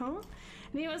like, huh?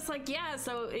 And he was like, yeah,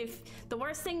 so if the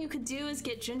worst thing you could do is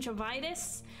get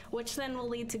gingivitis, which then will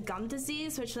lead to gum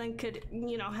disease, which then could,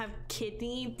 you know, have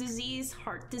kidney disease,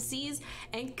 heart disease,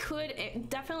 and could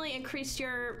definitely increase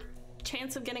your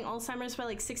chance of getting Alzheimer's by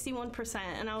like 61%.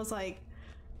 And I was like,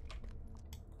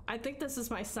 I think this is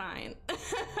my sign.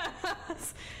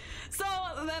 So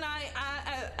then I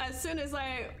as soon as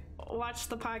I watched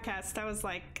the podcast, I was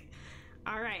like,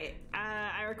 All right,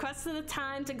 I requested a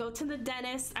time to go to the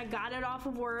dentist. I got it off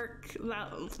of work,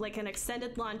 like an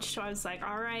extended lunch. So I was like,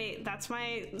 all right, that's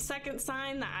my second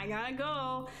sign that I gotta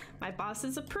go. My boss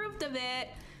has approved of it.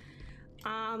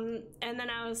 And then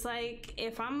I was like,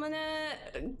 if I'm gonna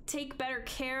take better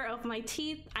care of my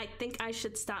teeth, I think I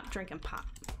should stop drinking pop.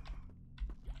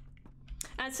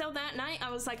 And so that night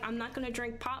I was like, I'm not gonna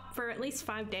drink pop for at least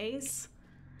 5 days.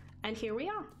 And here we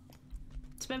are.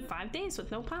 It's been 5 days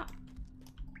with no pop.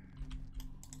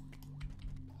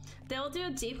 They'll do a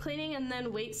deep cleaning and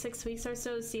then wait 6 weeks or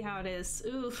so to see how it is.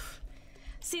 Oof.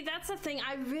 See, that's the thing.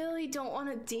 I really don't want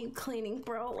a deep cleaning,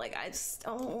 bro. Like, I just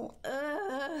don't.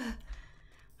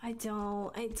 I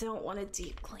don't want a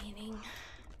deep cleaning.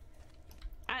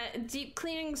 Deep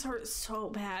cleanings hurt so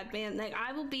bad, man. Like,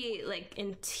 I will be, like,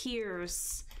 in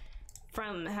tears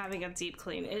from having a deep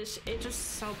clean. It's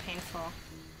just so painful.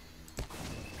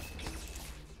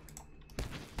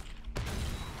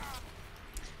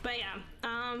 But yeah,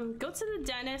 go to the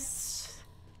dentist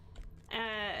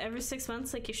every 6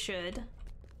 months like you should.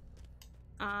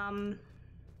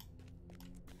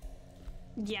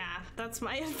 Yeah, that's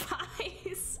my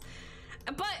advice.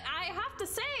 But I have to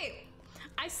say,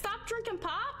 I stopped drinking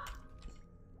pop.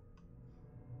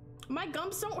 My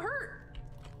gums don't hurt.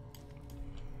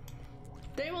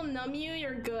 They will numb you,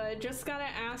 you're good. Just gotta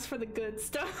ask for the good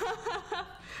stuff.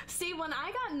 See, when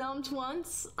I got numbed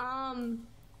once,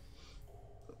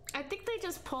 I think they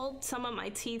just pulled some of my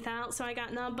teeth out, so I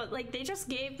got numb, but like they just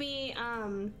gave me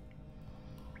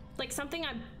like something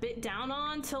I bit down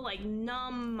on to like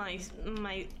numb my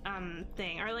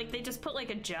thing, or like they just put like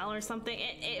a gel or something.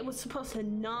 It was supposed to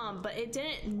numb, but it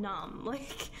didn't numb.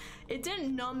 Like it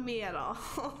didn't numb me at all.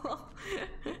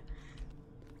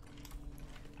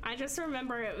 I just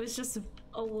remember it was just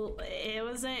it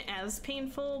wasn't as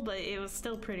painful, but it was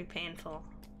still pretty painful,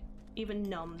 even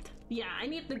numbed. Yeah, I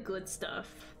need the good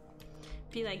stuff.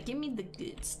 Be like, give me the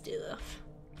good stuff.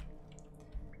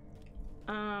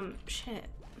 Shit.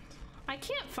 I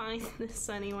can't find this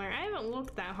anywhere. I haven't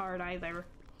looked that hard either.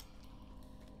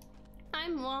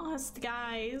 I'm lost,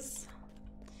 guys.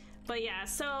 But yeah,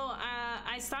 so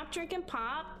I stopped drinking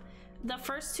pop. The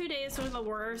first 2 days were the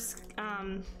worst,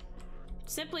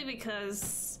 simply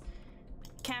because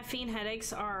caffeine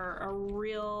headaches are a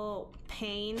real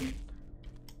pain.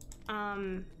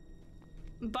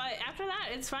 But after that,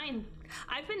 it's fine.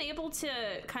 I've been able to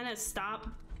kind of stop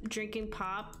drinking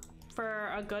pop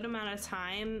for a good amount of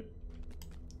time.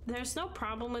 There's no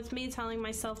problem with me telling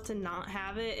myself to not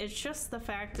have it. It's just the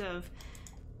fact of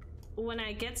when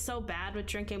I get so bad with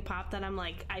drinking pop that I'm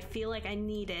like, I feel like I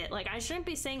need it. Like, I shouldn't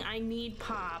be saying I need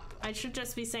pop. I should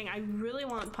just be saying I really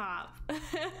want pop.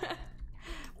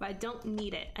 But I don't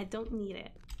need it. I don't need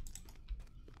it.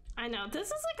 I know, this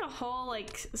is like a whole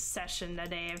like session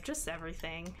today of just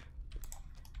everything.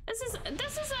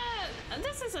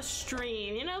 This is a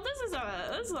stream, you know. This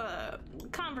is a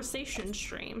conversation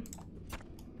stream.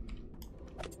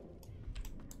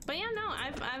 But yeah, no,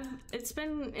 it's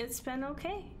been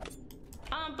okay.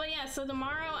 But yeah, so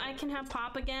tomorrow I can have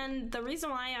pop again. The reason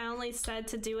why I only said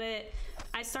to do it,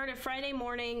 I started Friday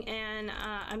morning and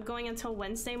I'm going until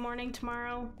Wednesday morning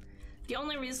tomorrow. The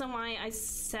only reason why I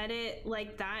said it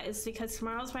like that is because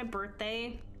tomorrow's my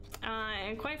birthday.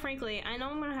 And quite frankly, I know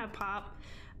I'm gonna have pop.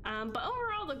 But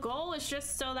overall, the goal is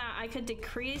just so that I could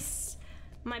decrease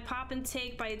my pop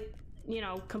intake by, you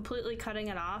know, completely cutting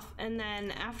it off. And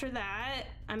then after that,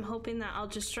 I'm hoping that I'll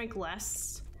just drink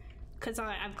less, because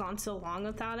I've gone so long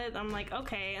without it. I'm like,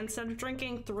 okay, instead of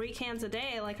drinking 3 cans a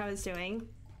day like I was doing,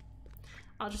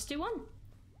 I'll just do 1.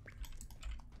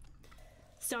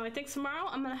 So I think tomorrow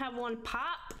I'm gonna have 1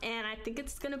 pop, and I think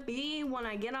it's gonna be when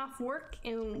I get off work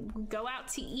and go out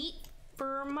to eat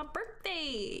for my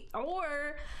birthday.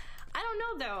 Or I don't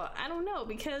know though. I don't know,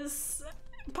 because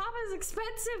pop is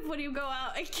expensive when you go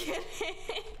out. I can't.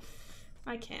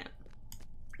 I can't.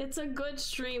 It's a good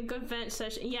stream, good vent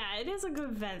session. Yeah, it is a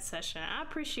good vent session. I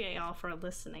appreciate y'all for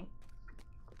listening.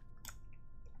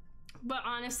 But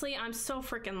honestly, I'm so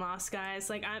freaking lost, guys.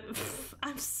 Like,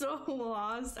 I'm so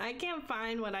lost. I can't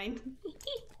find what I need.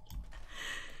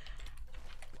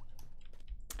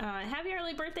 Happy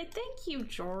early birthday. Thank you,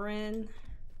 Joran.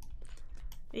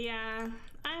 Yeah,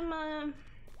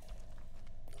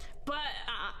 but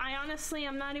I honestly,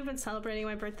 I'm not even celebrating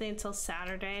my birthday until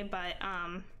Saturday, but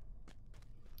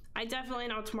I definitely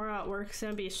know tomorrow at work is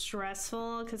gonna be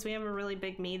stressful because we have a really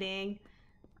big meeting.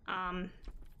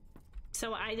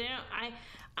 So what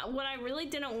I really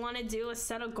didn't want to do is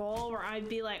set a goal where I'd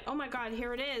be like, oh my god,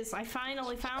 here it is, I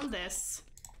finally found this.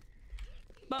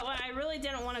 But what I really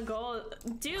didn't want to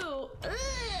do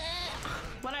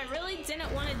what I really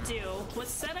didn't want to do was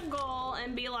set a goal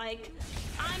and be like,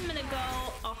 I'm gonna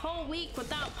go a whole week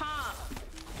without pop,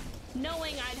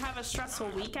 knowing I'd have a stressful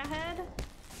week ahead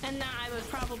and that I would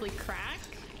probably crack.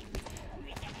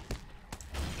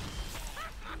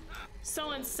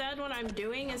 So instead, what I'm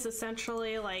doing is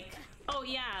essentially like, oh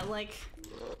yeah, like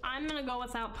I'm gonna go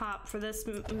without pop for this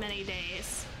many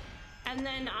days, and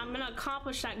then I'm gonna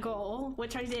accomplish that goal,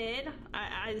 which I did.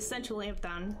 I essentially have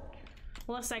done,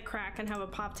 unless I crack and have a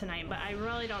pop tonight, but I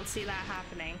really don't see that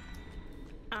happening.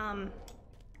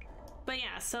 But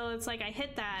yeah, so it's like I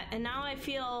hit that, and now I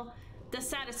feel the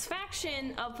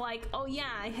satisfaction of like, oh yeah,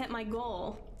 I hit my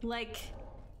goal. Like,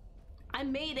 I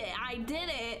made it, I did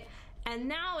it. And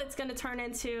now it's gonna turn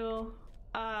into,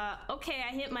 okay,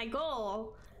 I hit my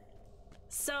goal.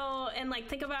 So, and like,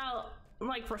 think about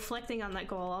like reflecting on that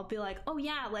goal. I'll be like, oh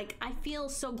yeah, like I feel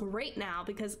so great now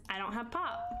because I don't have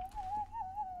pop.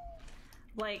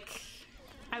 Like,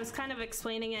 I was kind of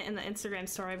explaining it in the Instagram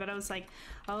story, but I was like,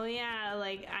 oh yeah,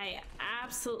 like I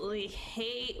absolutely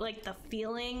hate like the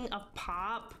feeling of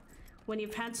pop when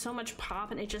you've had so much pop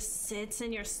and it just sits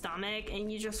in your stomach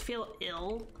and you just feel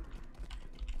ill.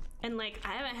 And like,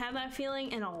 I haven't had that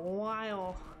feeling in a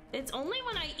while. It's only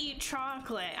when I eat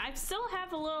chocolate. I still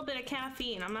have a little bit of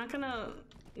caffeine. I'm not gonna,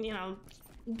 you know,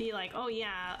 be like, oh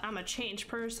yeah, I'm a changed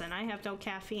person. I have no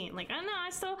caffeine. Like, I don't know, I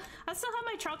still have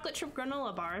my chocolate chip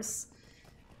granola bars.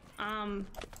 But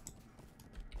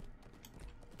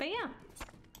yeah.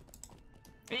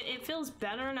 It feels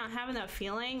better not having that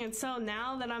feeling. And so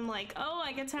now that I'm like, oh,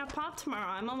 I get to have pop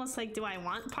tomorrow, I'm almost like, do I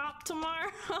want pop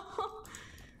tomorrow?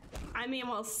 I mean,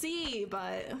 we'll see,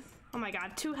 but oh my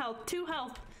god, 2 health, 2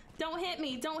 health. Don't hit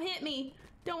me, don't hit me,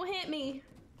 don't hit me.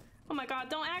 Oh my god,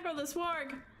 don't aggro this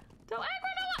warg. Don't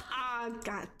aggro no. Ah,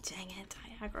 god dang it,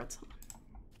 I aggroed someone.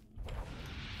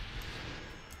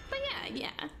 But yeah.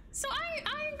 So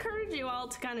I encourage you all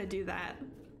to kind of do that.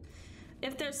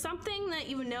 If there's something that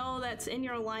you know that's in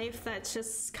your life that's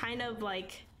just kind of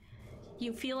like,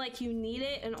 you feel like you need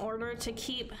it in order to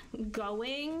keep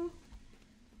going,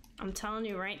 I'm telling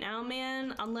you right now,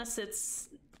 man, unless it's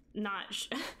not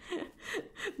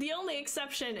the only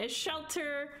exception is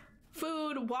shelter,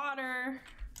 food, water,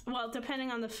 well,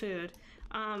 depending on the food,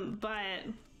 but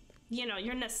you know,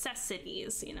 your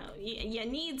necessities, you know, you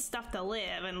need stuff to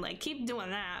live, and like, keep doing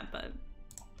that. But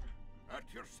at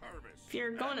your service. If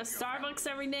you're going to Starbucks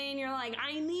every day and you're like,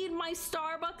 I need my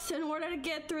Starbucks in order to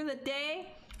get through the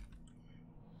day,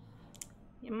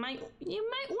 you might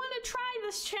want to try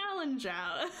this challenge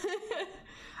out.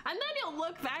 And then you'll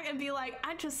look back and be like,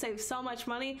 I just saved so much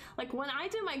money. Like, when I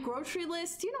do my grocery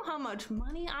list, do you know how much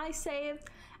money I saved?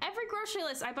 Every grocery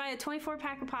list, I buy a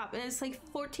 24-pack of pop, and it's like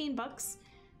 14 bucks.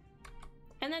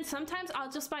 And then sometimes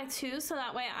I'll just buy 2, so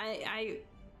that way I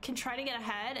can try to get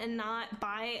ahead and not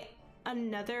buy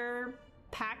another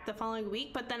pack the following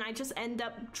week, but then I just end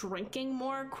up drinking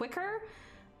more quicker.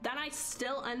 Then I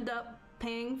still end up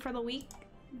paying for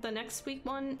the next week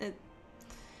one.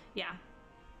 Yeah.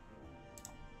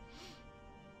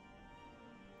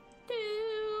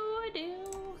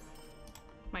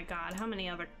 My god, how many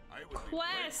other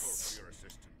quests?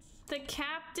 The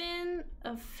Captain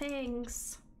of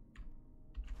Fangs.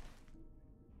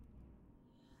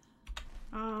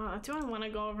 Do I want to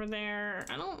go over there?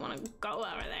 I don't want to go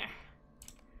over there.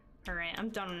 All right, I'm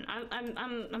done.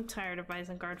 I'm tired of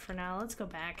Isengard for now. Let's go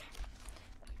back.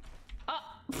 Oh,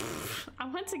 I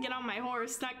went to get on my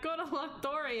horse, not go to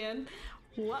Lothlorien.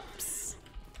 Whoops.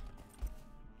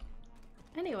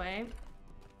 Anyway.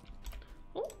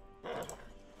 Ooh.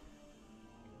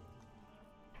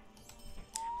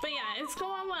 But yeah, it's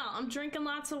going well. I'm drinking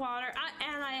lots of water.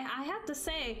 I have to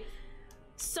say,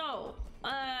 so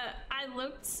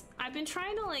I've been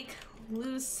trying to like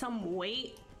lose some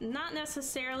weight, not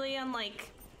necessarily on like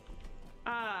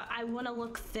I want to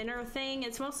look thinner thing.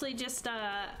 It's mostly just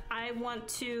I want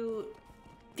to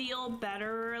feel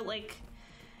better. Like,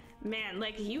 man,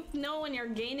 like, you know, when you're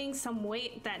gaining some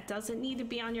weight that doesn't need to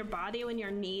be on your body when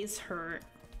your knees hurt,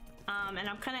 and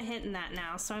I'm kind of hitting that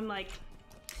now, so I'm like,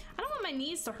 I don't want my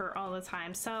knees to hurt all the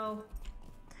time. So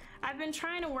I've been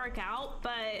trying to work out,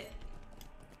 but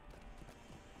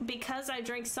because I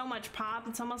drink so much pop,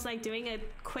 it's almost like doing a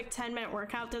quick 10-minute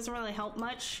workout doesn't really help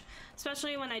much,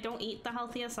 especially when I don't eat the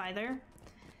healthiest either.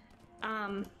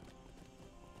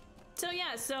 So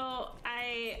yeah, so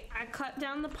I cut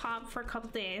down the pop for a couple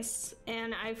days,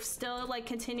 and I've still like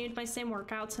continued my same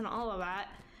workouts and all of that,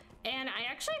 and I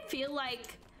actually feel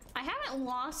like I haven't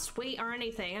lost weight or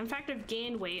anything. In fact, I've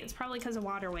gained weight. It's probably because of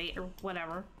water weight or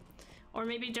whatever, or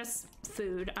maybe just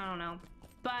food, I don't know.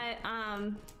 But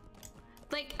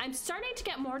like, I'm starting to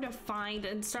get more defined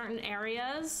in certain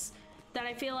areas that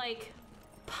I feel like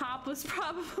Pop was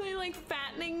probably like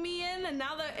fattening me in, and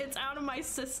now that it's out of my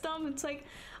system, it's like,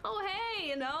 oh hey,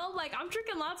 you know, like I'm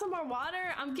drinking lots of more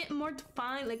water, I'm getting more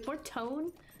defined, like more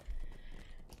tone.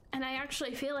 And I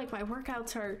actually feel like my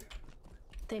workouts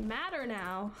they matter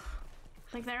now.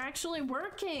 Like they're actually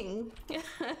working. It's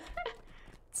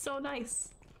so nice.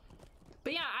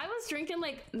 But yeah, I was drinking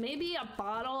like maybe a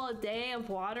bottle a day of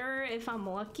water if I'm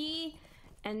lucky.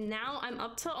 And now I'm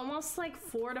up to almost like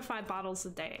 4 to 5 bottles a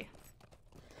day.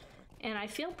 And I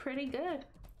feel pretty good.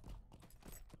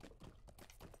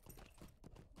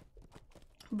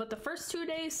 But the first 2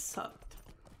 days sucked.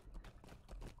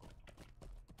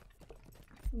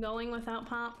 Going without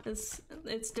Pop it's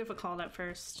difficult at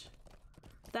first.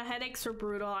 The headaches were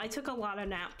brutal. I took a lot of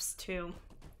naps too.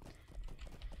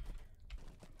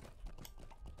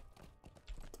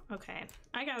 Okay,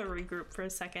 I gotta regroup for a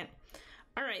second.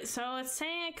 All right, so it's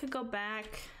saying I could go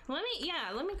back. Let me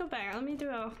go back. Let me do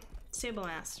a Stable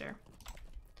Master.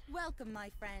 Welcome, my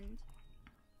friend.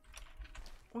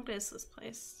 What is this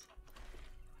place?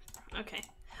 Okay.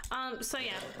 So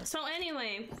yeah. So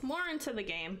anyway, more into the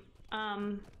game.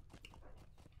 I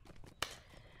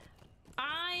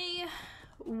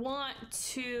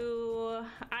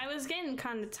was getting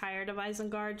kind of tired of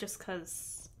Isengard just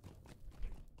because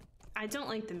I don't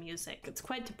like the music. It's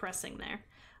quite depressing there.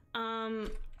 I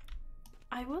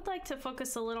would like to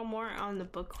focus a little more on the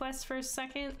book quest for a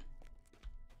second.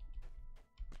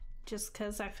 Just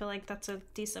because I feel like that's a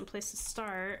decent place to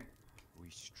start. We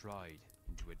stride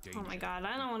into a danger. Oh my god,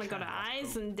 I don't want to go to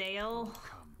Isengard.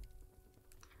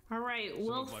 Alright,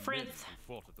 Wilfrith. Who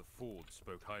fought at the ford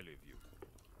spoke highly of you.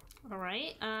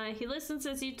 Alright, he listens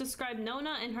as you describe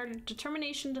Nona and her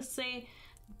determination to say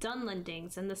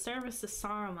Dunlendings in the service of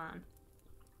Saruman.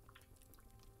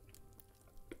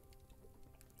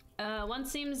 One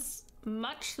seems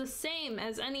much the same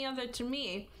as any other to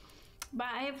me, but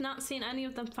I have not seen any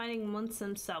of them fighting once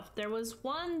themselves. There was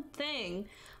one thing,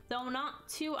 though not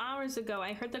 2 hours ago,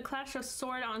 I heard the clash of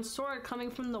sword on sword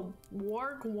coming from the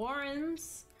Warg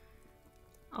Warrens.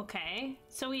 Okay,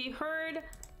 so we heard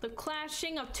the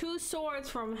clashing of 2 swords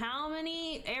from how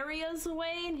many areas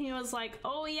away? And he was like,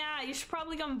 oh yeah, you should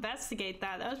probably go investigate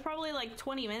that. That was probably like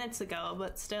 20 minutes ago,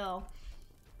 but still.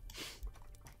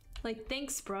 Like,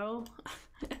 thanks, bro.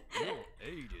 Your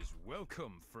aid is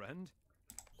welcome, friend.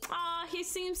 Aw, he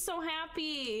seems so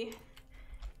happy.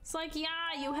 It's like,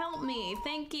 yeah, you helped me.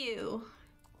 Thank you.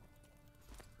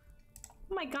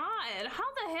 Oh my god, how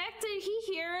the heck did he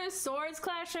hear swords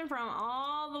clashing from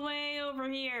all the way over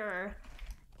here?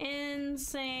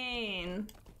 Insane.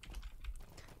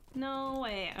 No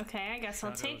way. Okay, I guess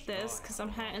I'll take this because I'm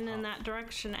heading in that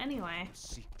direction anyway.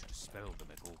 Seek to dispel them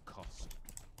at all costs.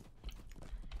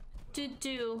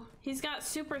 He's got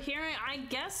super hearing? I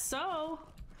guess so.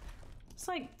 It's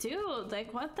like, dude,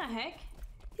 like, what the heck?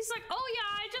 He's like, oh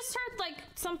yeah, I just heard like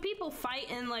some people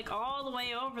fighting like all the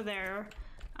way over there.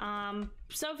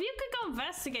 So if you could go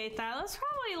investigate that, that's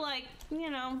probably like, you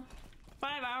know,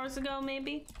 5 hours ago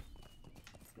maybe.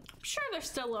 I'm sure they're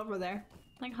still over there.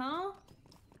 Like, huh?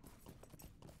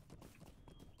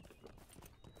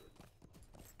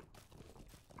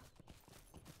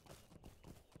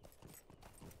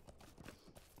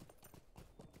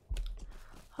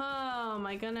 Oh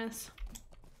my goodness.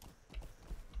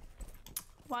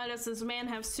 Why does this man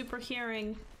have super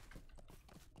hearing?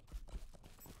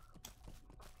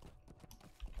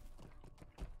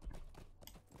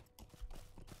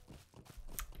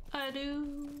 I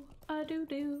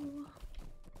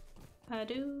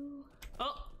do.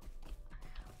 Oh!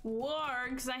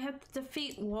 Wargs! I have to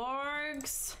defeat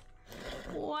wargs!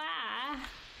 Why?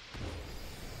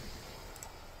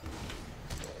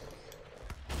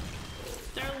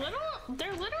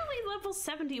 They're literally level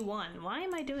 71. Why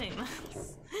am I doing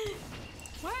this?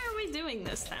 Why are we doing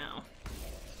this now?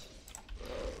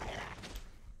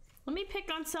 Let me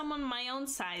pick on someone my own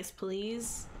size,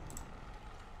 please.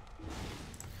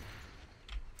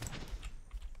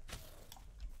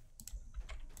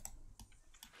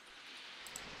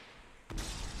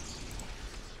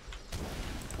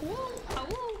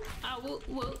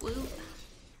 Woo.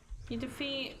 You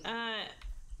defeat,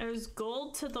 there's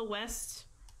gold to the west.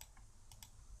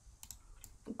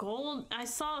 Gold? I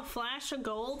saw a flash of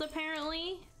gold,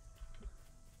 apparently.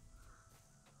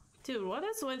 Dude, what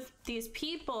is with these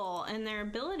people and their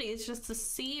abilities just to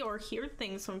see or hear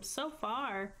things from so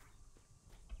far?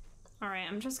 Alright,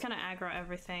 I'm just gonna aggro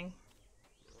everything.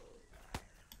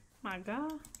 My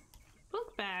god.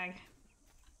 Book bag.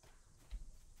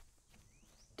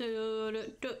 Do.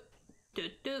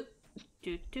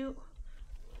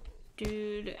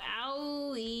 Dude,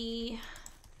 owie.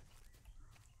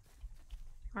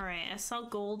 Alright, I saw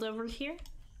gold over here.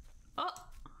 Oh!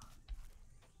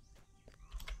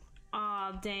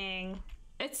 Aw, dang.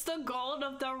 It's the gold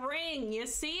of the ring! You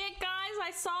see it, guys?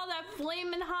 I saw that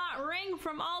flaming hot ring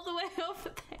from all the way over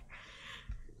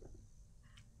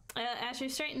there. As you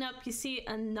straighten up, you see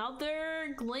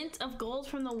another glint of gold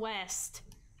from the west.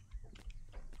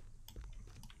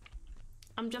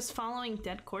 I'm just following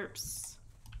dead corpse.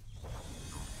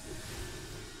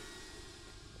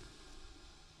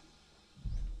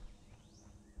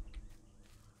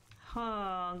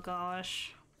 Oh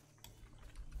gosh.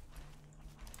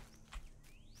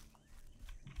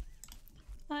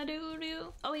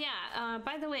 Oh yeah,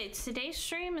 by the way, today's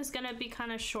stream is gonna be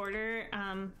kind of shorter,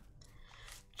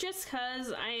 just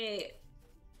cause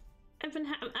I've been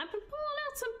pulling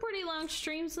out some pretty long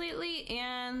streams lately,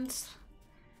 and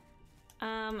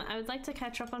I would like to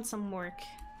catch up on some work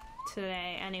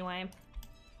today anyway.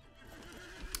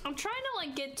 I'm trying to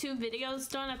like get 2 videos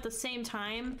done at the same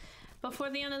time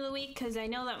before the end of the week, because I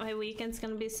know that my weekend's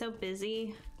gonna be so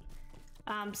busy.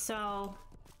 So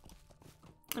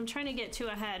I'm trying to get 2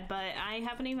 ahead, but I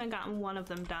haven't even gotten one of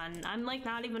them done. I'm like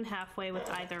not even halfway with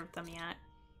either of them yet.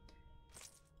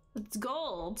 It's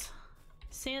gold.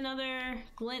 See another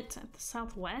glint at the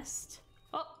southwest?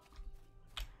 Oh!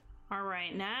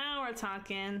 Alright, now we're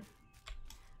talking.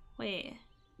 Wait.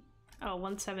 Oh,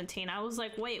 117. I was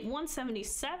like, wait,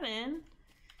 177?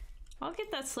 I'll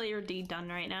get that Slayer deed done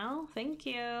right now. Thank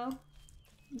you.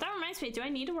 That reminds me, do I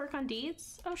need to work on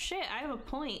deeds? Oh shit, I have a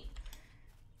point.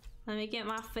 Let me get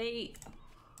my fate.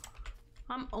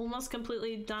 I'm almost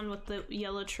completely done with the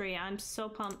yellow tree. I'm so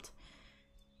pumped.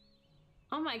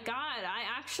 Oh my god, I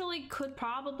actually could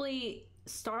probably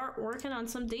start working on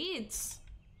some deeds.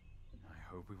 I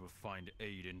hope we will find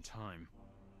aid in time.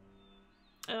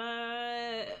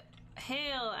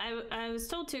 Hale, I was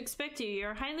told to expect you.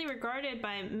 You're highly regarded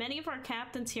by many of our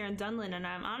captains here in Dunland, and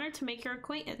I'm honored to make your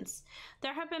acquaintance.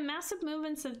 There have been massive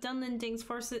movements of Dunlanding's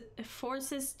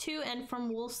forces to and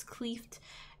from Wolf's Cleeft,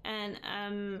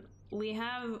 and we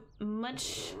have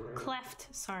much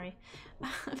cleft. Sorry, I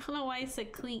don't know why I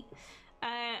said cleat.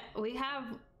 We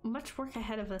have much work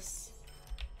ahead of us.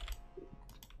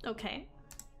 Okay.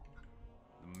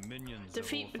 The minions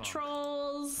defeat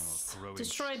patrols,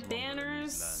 destroy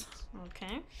banners.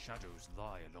 Okay. Shadows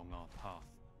lie along our path.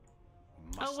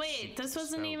 Oh wait, this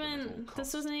wasn't even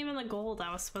the gold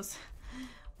I was supposed to...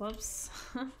 Whoops.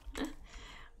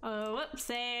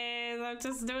 Whoopsies. I'm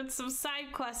just doing some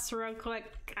side quests real quick.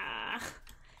 I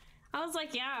was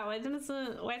like, yeah, why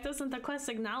doesn't the quest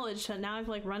acknowledge that now I've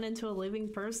like run into a living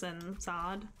person? It's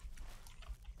odd.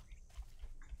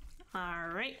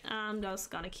 Alright, I'm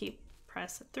just gonna keep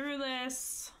pressing through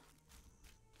this.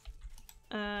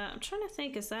 I'm trying to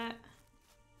think, is that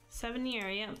 7 year?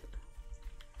 Yep.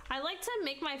 I like to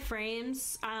make my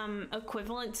frames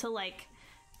equivalent to like,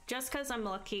 just because I'm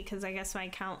lucky, because I guess my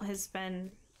account has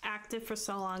been active for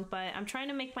so long, but I'm trying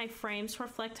to make my frames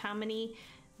reflect how many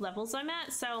levels I'm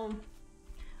at. So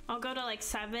I'll go to like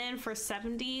 7 for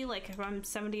 70, like if I'm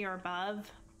 70 or above.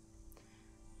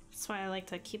 That's why I like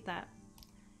to keep that.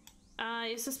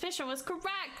 Your suspicion was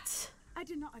correct. I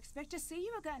did not expect to see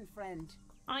you again, friend.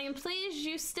 I am pleased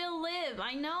you still live.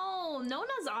 I know.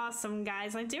 Nona's awesome,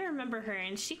 guys. I do remember her,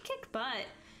 and she kicked butt.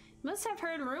 You must have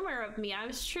heard rumor of me. I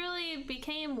was truly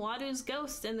became Wadu's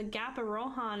ghost, and the Gap of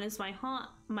Rohan is my haunt.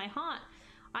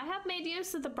 I have made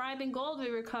use of the bribe and gold we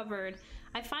recovered.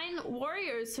 I find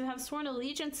warriors who have sworn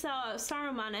allegiance to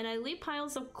Saruman, and I leave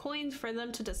piles of coins for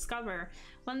them to discover.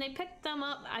 When they pick them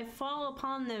up, I fall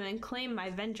upon them and claim my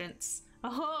vengeance.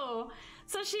 Oh,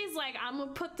 so she's like, I'm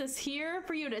gonna put this here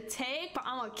for you to take, but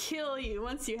I'm gonna kill you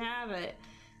once you have it.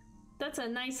 That's a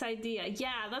nice idea.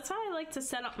 Yeah, that's how I like to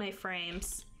set up my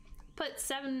frames. Put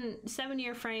 7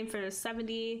 year frame for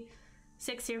 70,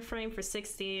 6 year frame for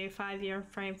 60, 5 year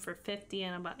frame for 50,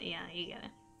 and about, yeah, you get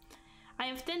it. I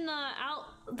have thinned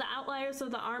the outliers of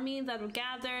the army that have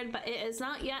gathered, but it is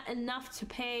not yet enough to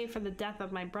pay for the death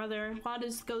of my brother.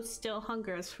 Wadu's ghost still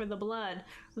hungers for the blood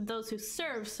of those who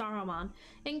serve Saruman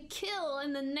and kill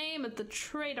in the name of the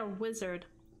traitor wizard.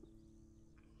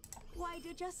 Why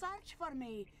did you search for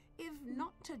me, if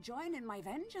not to join in my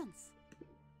vengeance?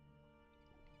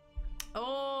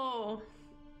 Oh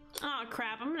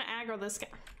crap, I'm gonna aggro this guy.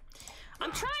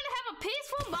 I'm trying to have a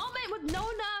peaceful moment with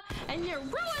Nona, and you're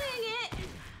ruining it!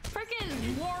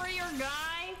 Freaking warrior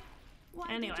guy!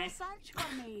 Why did you search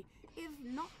for me, if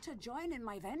not to join in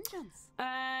my vengeance?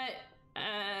 I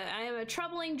have a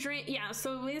troubling dream. Yeah,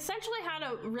 so we essentially had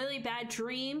a really bad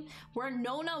dream where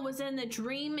Nona was in the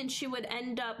dream and she would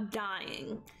end up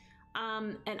dying.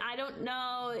 And I don't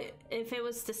know if it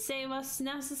was to save us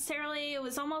necessarily. It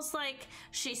was almost like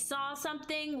she saw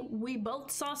something, we both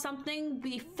saw something,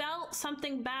 we felt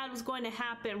something bad was going to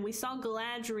happen. We saw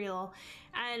Galadriel,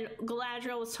 and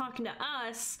Galadriel was talking to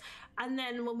us, and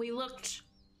then when we looked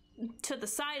to the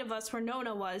side of us where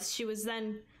Nona was, she was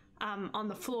then on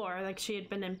the floor, like she had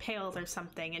been impaled or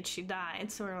something, and she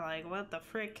died. So we're like, what the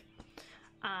frick?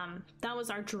 That was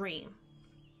our dream.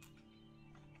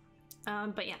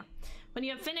 But yeah, when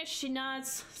you have finished, she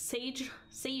nods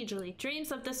sagely.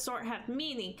 Dreams of this sort have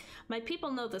meaning. My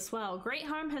people know this well. Great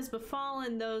harm has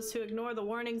befallen those who ignore the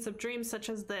warnings of dreams such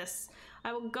as this.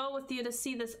 I will go with you to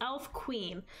see this elf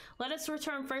queen. Let us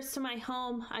return first to my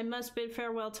home. I must bid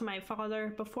farewell to my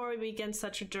father before we begin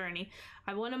such a journey.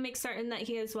 I want to make certain that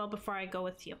he is well before I go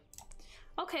with you.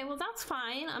 Okay, well that's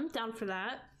fine. I'm down for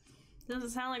that. Doesn't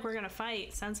sound like we're gonna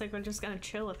fight. Sounds like we're just gonna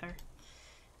chill with her.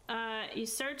 You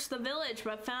searched the village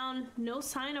but found no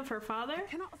sign of her father? I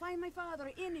cannot find my father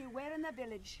anywhere in the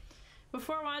village.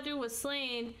 Before Wadu was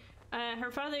slain,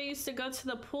 her father used to go to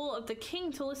the pool of the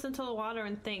king to listen to the water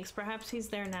and things. Perhaps he's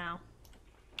there now.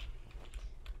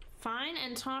 Find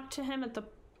and talk to him at the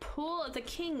pool of the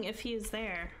king if he is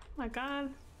there. Oh my god.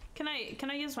 Can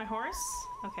I use my horse?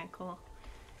 Okay, cool.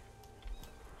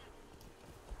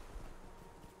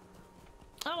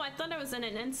 Oh, I thought I was in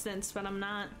an instance, but I'm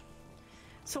not.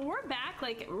 So we're back,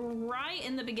 like, right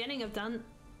in the beginning of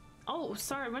Oh,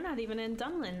 sorry, we're not even in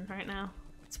Dunlin right now.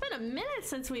 It's been a minute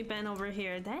since we've been over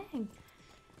here, dang.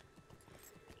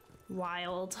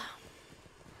 Wild.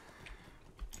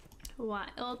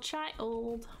 Wild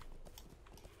child.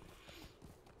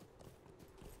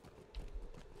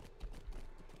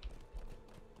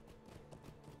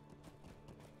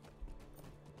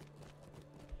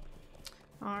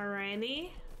 Alrighty.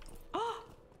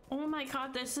 Oh my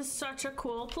god, this is such a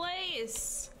cool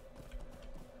place.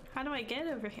 How do I get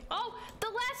over here? Oh, the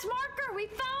last marker! We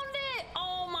found it!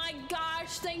 Oh my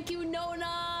gosh, thank you,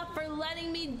 Nona, for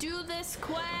letting me do this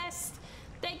quest.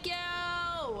 Thank you!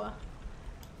 Oh,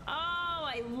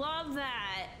 I love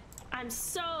that. I'm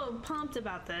so pumped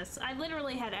about this. I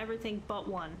literally had everything but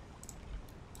one.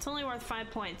 It's only worth 5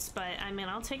 points, but I mean,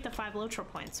 I'll take the 5 LOTRO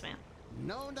points, man.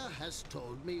 Nona has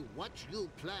told me what you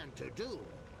plan to do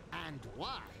and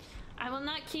why. I will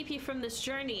not keep you from this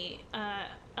journey.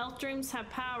 Elf dreams have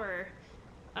power.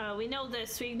 We know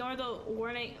this. We ignore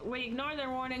their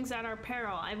warnings at our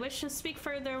peril. I wish to speak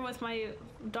further with my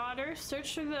daughter.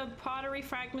 Search through the pottery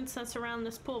fragments that surround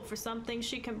this pool for something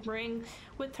she can bring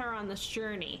with her on this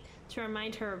journey to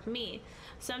remind her of me.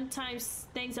 Sometimes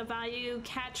things of value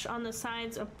catch on the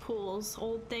sides of pools.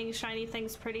 Old things, shiny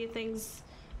things, pretty things.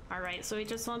 Alright, so he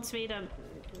just wants me to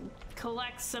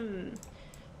collect some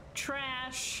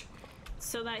trash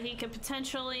so that he could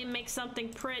potentially make something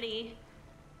pretty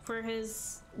for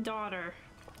his daughter.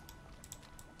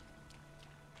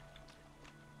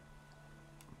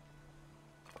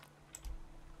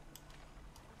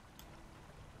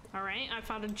 Alright, I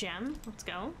found a gem. Let's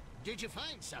go. Did you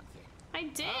find something? I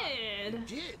did. You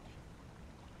did?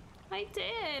 I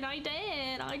did. I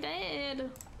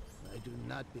do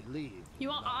not believe You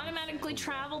will automatically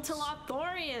travel to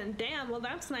Lothlorien. Damn, well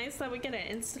that's nice that we get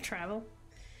an insta travel.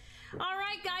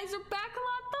 Alright guys, we're back in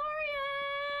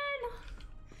Lothlorien!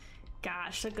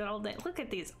 Gosh, the good old day. Look at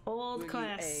these old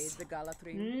quests.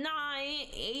 Nah, I ain't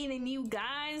aiding you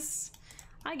guys.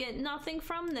 I get nothing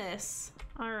from this.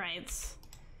 Alright.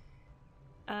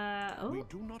 We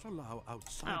do not allow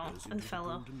outsiders into the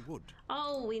Golden Wood.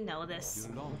 Oh, we know this.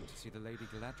 You long to see the Lady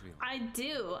Galadriel. I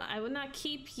do. I would not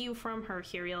keep you from her,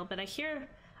 Hiriel, but I fear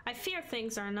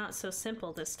things are not so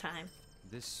simple this time.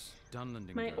 This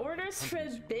Dunlending My girl orders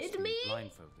accompanies you forbid must be me?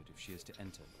 blindfolded if she is to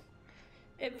enter.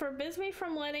 It forbids me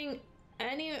from letting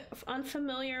any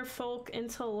unfamiliar folk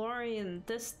into Lorien.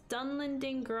 This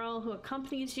Dunlending girl who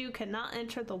accompanies you cannot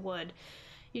enter the wood.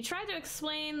 You tried to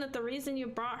explain that the reason you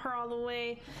brought her all the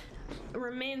way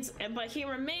but he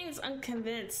remains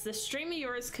unconvinced. This dream of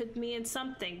yours could mean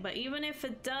something, but even if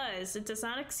it does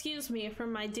not excuse me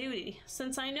from my duty.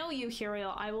 Since I know you,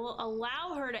 Hiriel, I will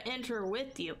allow her to enter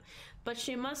with you, but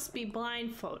she must be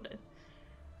blindfolded.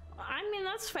 I mean,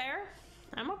 that's fair.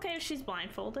 I'm okay if she's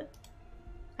blindfolded.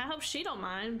 I hope she don't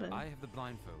mind, but... I have the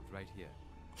blindfold right here.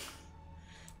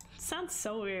 Sounds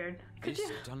so weird. Could This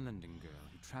you... Dunlending girl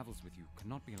who travels with you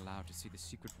cannot be allowed to see the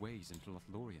secret ways into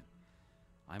Lothlorien.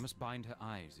 I must bind her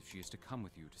eyes if she is to come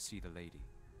with you to see the lady.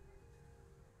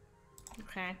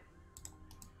 Okay.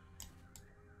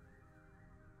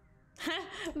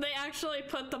 They actually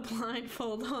put the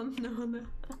blindfold on Nona.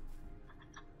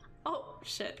 Oh,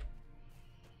 shit.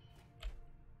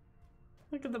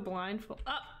 Look at the blindfold.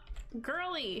 Oh,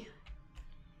 girly.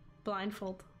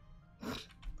 blindfold.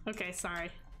 Okay,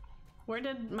 sorry. Where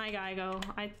did my guy go?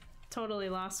 I totally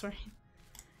lost where he...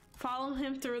 Follow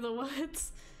him through the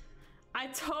woods. I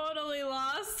totally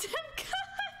lost him.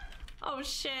 Oh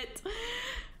shit.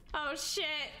 Oh shit.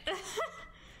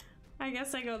 I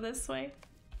guess I go this way.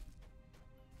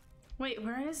 Wait,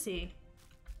 where is he?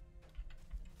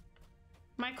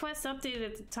 My quest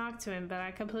updated to talk to him, but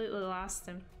I completely lost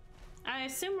him. I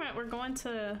assume we're going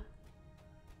to...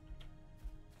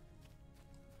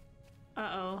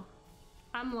 Uh-oh.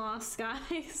 I'm lost,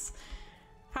 guys.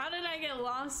 How did I get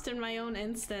lost in my own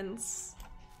instance?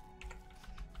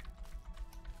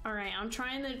 Alright, I'm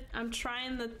trying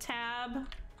the tab.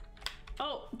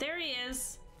 Oh, there he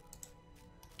is.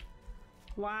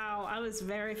 Wow, I was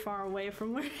very far away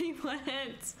from where he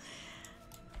went.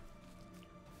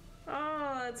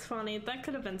 Oh, that's funny. That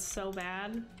could have been so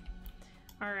bad.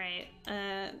 Alright,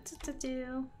 I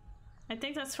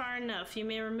think that's far enough. You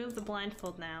may remove the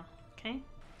blindfold now, okay?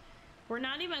 We're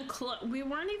not even we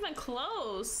weren't even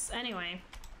close. Anyway.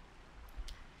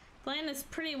 Land is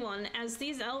pretty one, as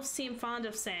these elves seem fond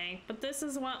of saying, but this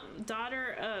is what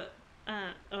daughter,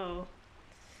 blah,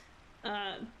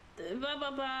 blah, blah,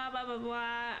 blah, blah,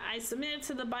 blah. I submitted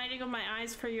to the binding of my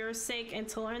eyes for your sake and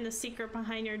to learn the secret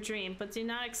behind your dream, but do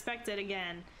not expect it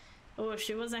again. Oh,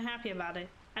 she wasn't happy about it.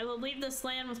 I will leave this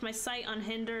land with my sight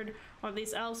unhindered, or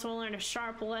these elves will learn a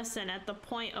sharp lesson at the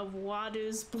point of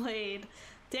Wadu's blade.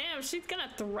 Damn, she's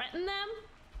gonna threaten them?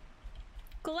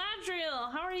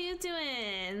 Galadriel, how are you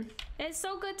doing? It's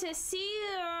so good to see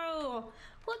you.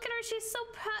 Look at her, she's so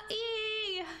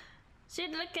pretty.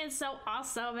 She's looking so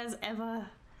awesome as ever.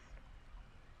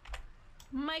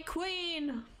 My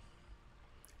queen.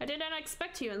 I did not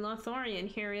expect you in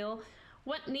Lothlorien, Hiriel.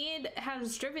 What need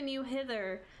has driven you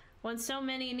hither when so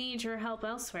many need your help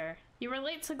elsewhere? You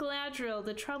relate to Galadriel,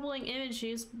 the troubling image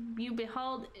you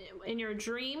beheld in your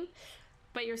dream,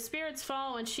 but your spirits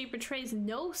fall when she betrays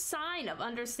no sign of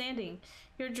understanding.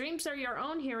 Your dreams are your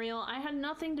own, Hiriel. I had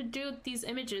nothing to do with these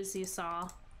images you saw.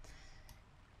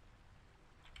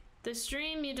 This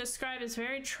dream you describe is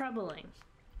very troubling.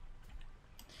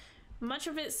 Much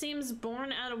of it seems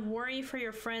born out of worry for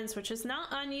your friends, which is not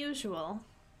unusual,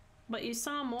 but you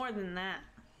saw more than that.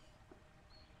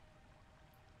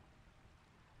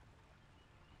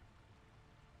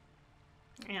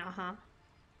 Yeah,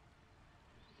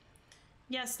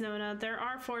 Yes, Nona, there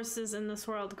are forces in this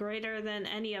world greater than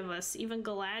any of us, even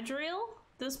Galadriel.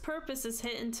 This purpose is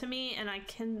hidden to me, and I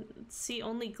can see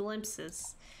only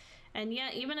glimpses. And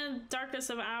yet, even in the darkest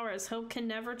of hours, hope can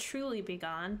never truly be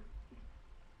gone.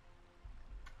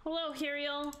 Hello,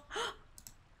 Hiriel.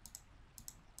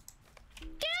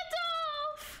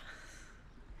 Gandalf!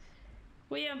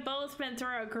 We have both been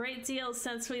through a great deal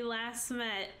since we last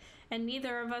met, and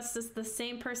neither of us is the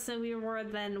same person we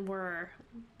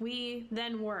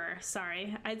then were.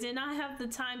 Sorry. I did not have the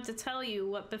time to tell you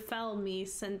what befell me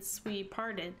since we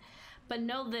parted. But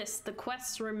know this, the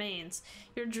quest remains.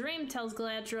 Your dream tells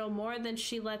Galadriel more than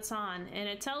she lets on, and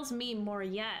it tells me more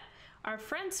yet. Our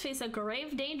friends face a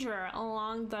grave danger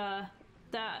along the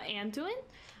Anduin.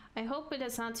 I hope it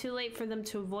is not too late for them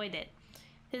to avoid it.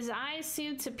 His eyes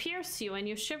seem to pierce you, and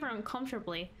you shiver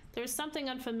uncomfortably. There's something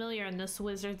unfamiliar in this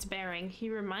wizard's bearing. He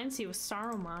reminds you of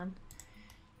Saruman.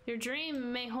 Your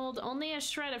dream may hold only a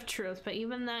shred of truth, but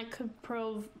even that could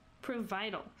prove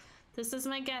vital. This is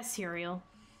my guess, Hiriel.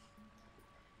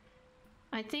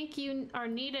 I think you are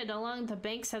needed along the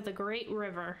banks of the great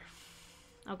river.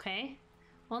 Okay.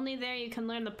 Only there you can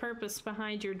learn the purpose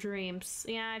behind your dreams.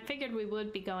 Yeah, I figured we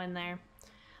would be going there.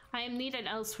 I am needed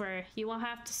elsewhere. You will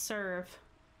have to serve.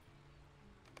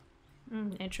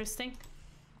 Interesting.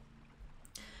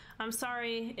 I'm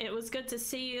sorry. It was good to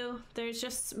see you. There's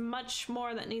just much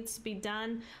more that needs to be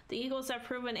done. The Eagles have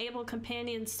proven able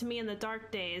companions to me in the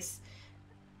dark days.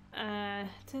 I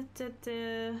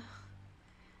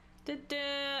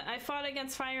fought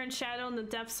against fire and shadow in the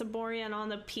depths of Boria and on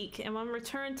the peak, and when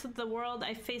returned to the world,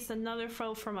 I faced another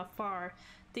foe from afar.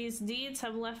 These deeds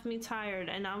have left me tired,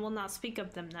 and I will not speak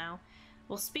of them now.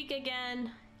 We'll speak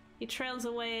again. He trails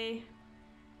away.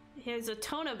 He has a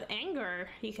tone of anger,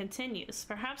 he continues.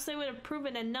 Perhaps they would have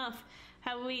proven enough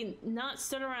had we not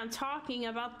stood around talking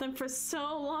about them for so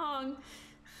long.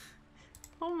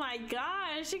 Oh my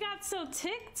gosh, she got so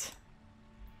ticked.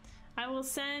 I will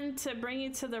send to bring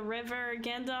you to the river.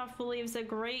 Gandalf believes the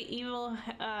great evil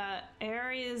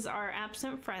Ares are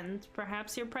absent friends.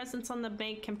 Perhaps your presence on the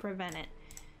bank can prevent it.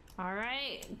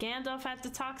 Alright, Gandalf had to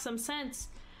talk some sense.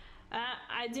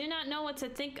 I do not know what to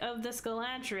think of this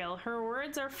Galadriel. Her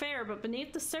words are fair, but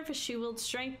beneath the surface she wields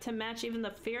strength to match even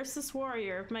the fiercest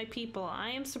warrior of my people. I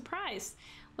am surprised.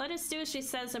 Let us do as she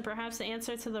says, and perhaps the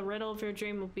answer to the riddle of your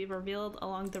dream will be revealed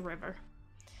along the river.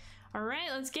 Alright,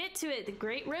 let's get to it. The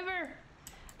Great River.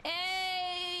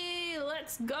 Hey,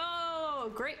 let's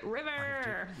go. Great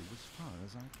River. As far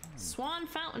as I can. Swan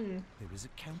Fountain. There is a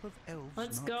camp of elves.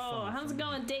 Let's not go. far How's it from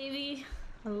going, here. Davey?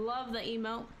 I love the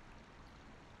emote.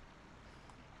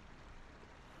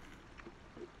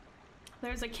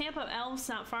 There's a camp of elves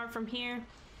not far from here.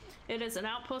 It is an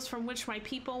outpost from which my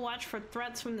people watch for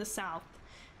threats from the south.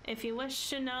 If you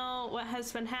wish to know what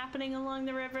has been happening along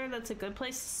the river, that's a good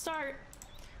place to start.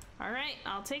 Alright,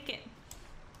 I'll take it.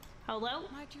 Hello?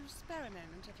 Might you spare a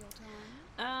moment of your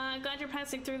time? Glad you're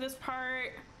passing through this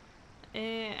part.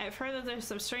 I've heard that there's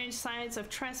some strange signs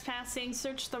of trespassing.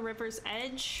 Search the river's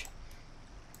edge.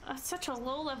 That's such a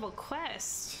low-level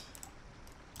quest.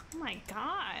 Oh my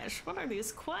gosh, what are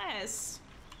these quests?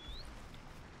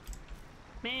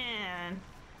 Man,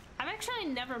 I've actually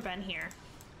never been here.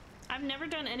 I've never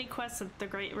done any quests at the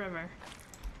Great River.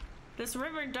 This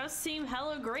river does seem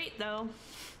hella great though.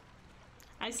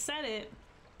 I said it.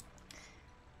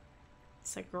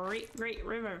 It's a great, great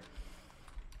river.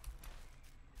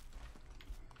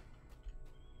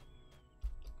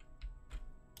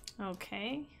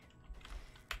 Okay.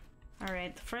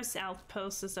 Alright, the first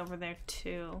outpost is over there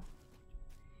too.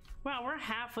 Wow, we're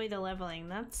halfway to leveling.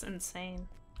 That's insane.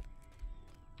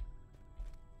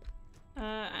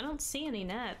 I don't see any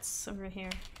nets over here.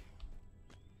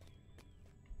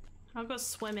 I'll go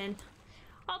swimming.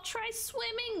 I'll try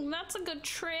swimming! That's a good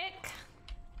trick!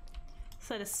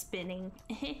 Instead of spinning.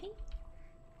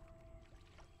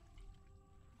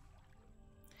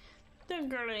 They're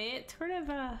great. Sort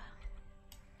of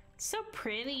so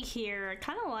pretty here. I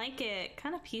kind of like it.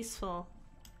 Kind of peaceful.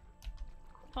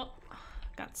 Oh,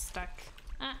 got stuck.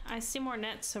 Ah, I see more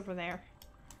nets over there.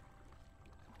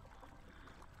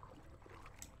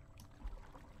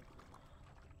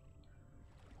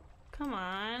 Come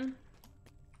on.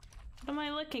 What am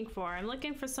I looking for? I'm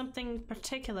looking for something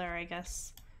particular, I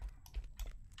guess.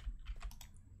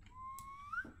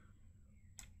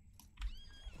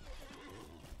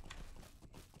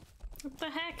 What the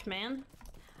heck, man?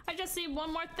 I just need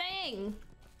one more thing.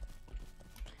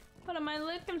 What am I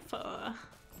looking for?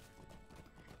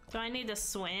 Do I need to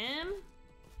swim?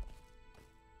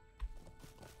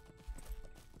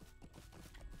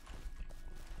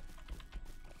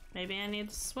 Maybe I need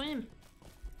to swim.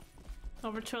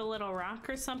 Over to a little rock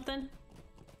or something?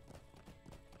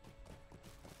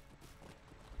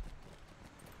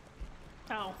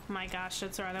 Oh my gosh,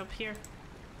 it's right up here.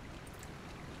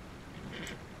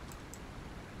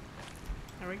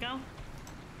 There we go.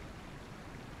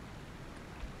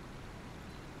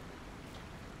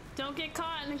 Don't get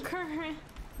caught in the current.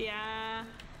 Yeah,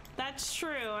 that's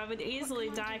true. I would easily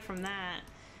die from that.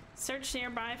 Search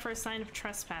nearby for a sign of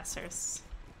trespassers.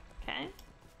 Okay.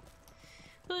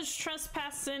 Who's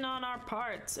trespassing on our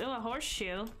parts? Oh, a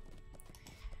horseshoe.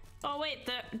 Oh wait,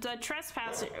 the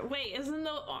trespasser. Wait,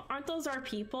 aren't those our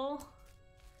people?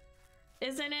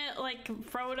 Isn't it like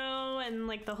Frodo and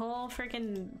like the whole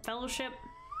freaking fellowship?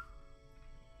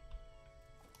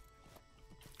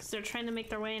 Because they're trying to make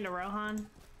their way into Rohan.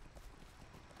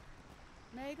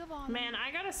 Man,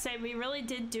 I gotta say, we really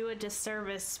did do a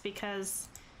disservice because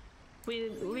we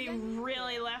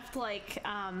really left like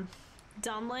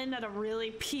Dunlin at a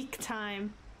really peak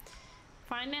time.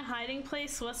 Find a hiding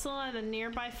place, whistle at a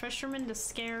nearby fisherman to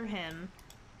scare him.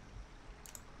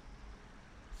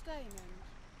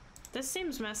 This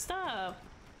seems messed up.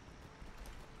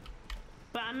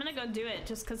 But I'm gonna go do it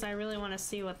just because I really want to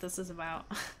see what this is about.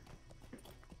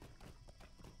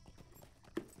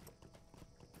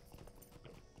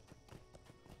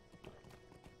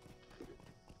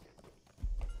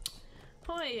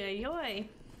 Oi, oi, oi.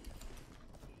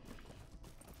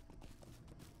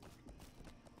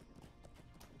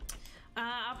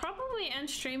 I'll probably end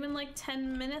stream in like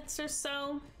 10 minutes or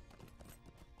so.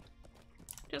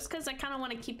 Just because I kind of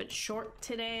want to keep it short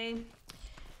today.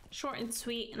 Short and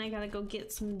sweet, and I gotta go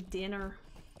get some dinner.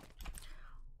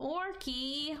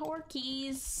 Orkies.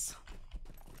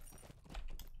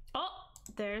 Oh,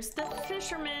 there's the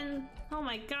fisherman. Oh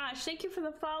my gosh, thank you for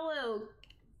the follow.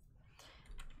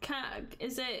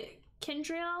 Is it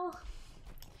Kendriel?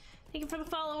 Thank you for the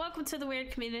follow. Welcome to the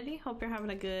weird community. Hope you're having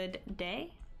a good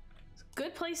day. It's a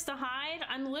good place to hide.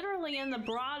 I'm literally in the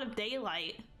broad of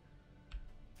daylight.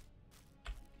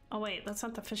 Oh wait, that's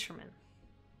not the fisherman.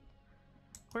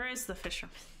 Where is the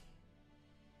fisherman?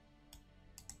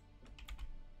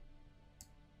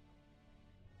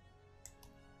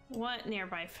 What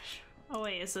nearby fish? Oh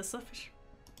wait, is this the fish?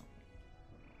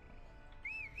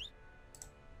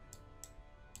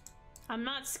 I'm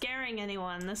not scaring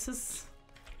anyone. This is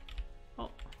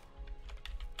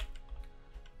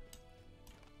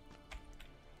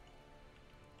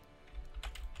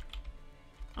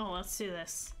let's do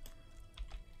this.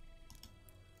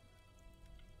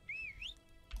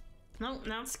 Nope,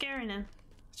 not scaring him.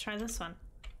 Let's try this one.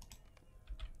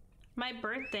 My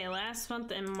birthday last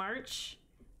month in March.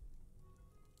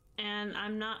 And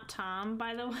I'm not Tom,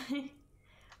 by the way.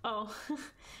 Oh,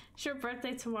 it's your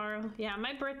birthday tomorrow. Yeah,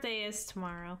 my birthday is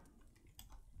tomorrow.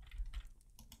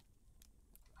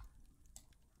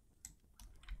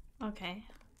 Okay.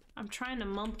 I'm trying to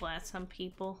mumble at some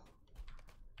people.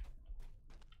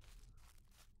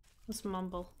 Let's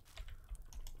mumble.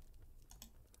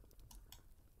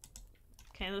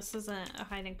 Okay, this isn't a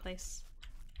hiding place.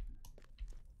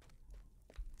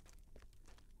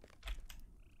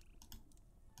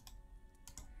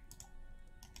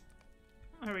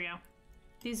 There we go.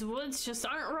 These woods just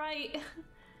aren't right.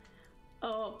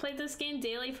 Oh, played this game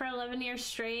daily for 11 years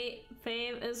straight.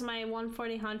 Fave is my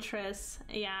 140 Huntress.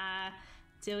 Yeah,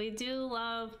 we do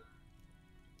love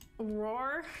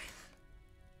Roar.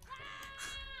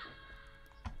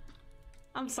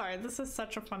 I'm sorry, this is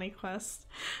such a funny quest.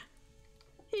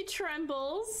 He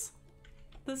trembles.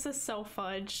 This is so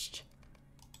fudged.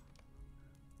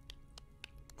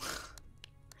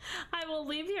 I will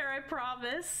leave here, I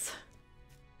promise.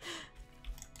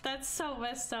 That's so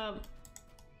messed up.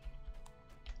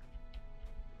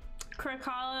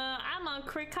 Krikala, I'm on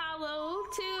Krikalo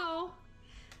too.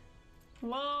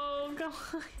 Whoa, go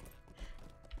on.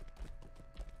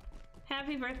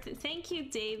 Happy birthday. Thank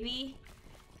you, Davey.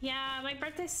 Yeah, my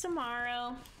birthday's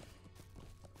tomorrow.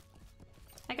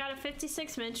 I got a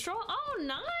 56 minstrel.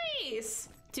 Oh, nice!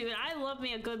 Dude, I love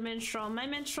me a good minstrel. My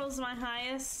minstrel's my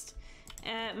highest.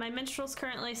 My minstrel's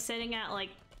currently sitting at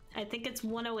like, I think it's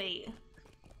 108.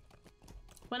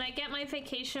 When I get my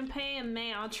vacation pay in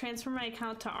May, I'll transfer my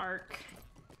account to ARC.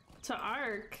 To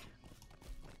ARC?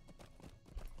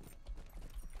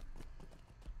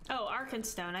 Oh,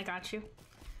 Arkenstone, I got you.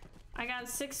 I got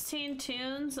 16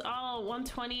 tunes, all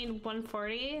 120 and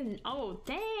 140. Oh,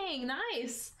 dang,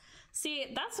 nice. See,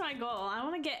 that's my goal. I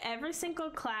want to get every single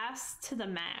class to the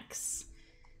max.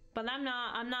 But I'm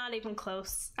not even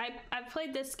close. I've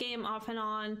played this game off and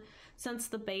on since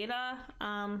the beta.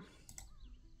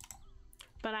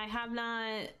 But I haven't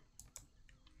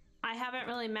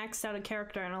really maxed out a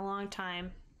character in a long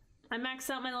time. I maxed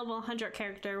out my level 100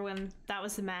 character when that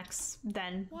was the max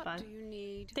then. What but do you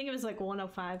need? I think it was like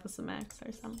 105 was the max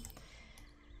or something.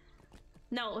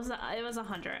 No, it was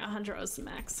 100. 100 was the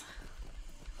max.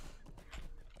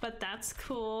 But that's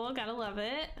cool. Gotta love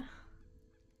it.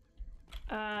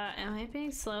 Am I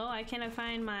being slow? I can't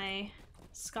find my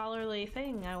scholarly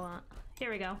thing I want.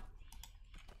 Here we go.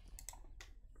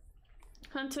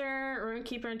 Hunter,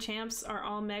 Runekeeper, and Champs are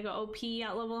all mega OP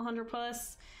at level 100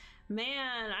 plus.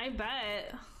 Man, I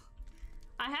bet.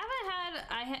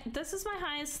 This is my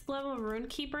highest level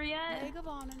Runekeeper yet.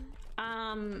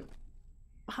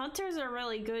 Hunters are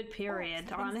really good,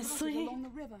 period, honestly.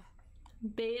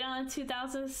 Beta in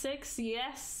 2006,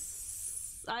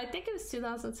 yes. I think it was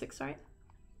 2006, right?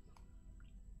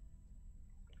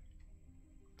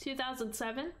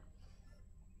 2007?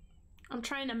 I'm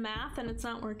trying to math and it's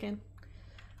not working.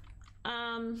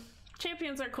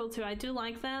 Champions are cool too. I do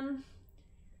like them.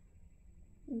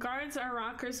 Guards are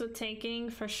rockers with tanking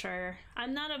for sure.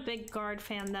 I'm not a big guard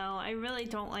fan though. I really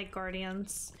don't like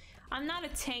guardians. I'm not a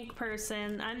tank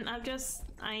person.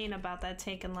 I ain't about that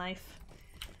tanking life.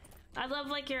 I love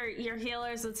like your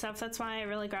healers and stuff. That's why I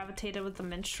really gravitated with the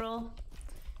minstrel.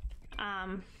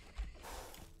 And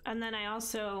then I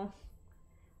also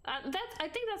I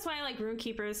think that's why I like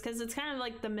Runekeepers, because it's kind of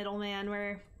like the middleman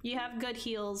where you have good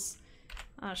heals.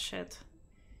 Oh shit.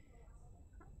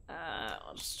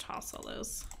 I'll just toss all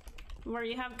those. Where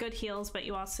you have good heals, but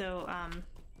you also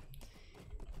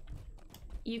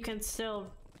you can still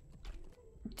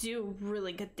do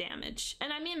really good damage.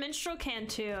 And I mean Minstrel can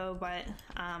too, but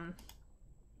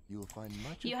you'll find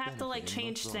much you have to like benefit in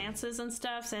change LOTRO. stances and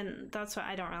stuff, and that's what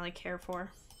I don't really care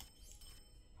for.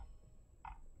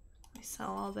 I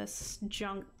sell all this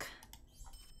junk.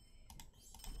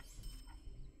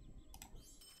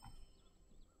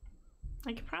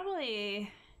 I could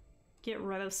probably get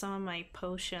rid of some of my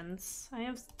potions. I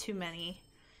have too many.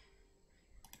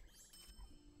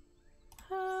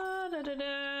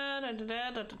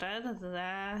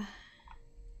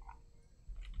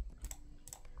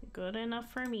 Good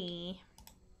enough for me.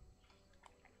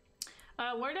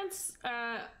 Wardens,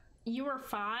 you were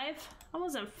 5? I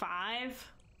wasn't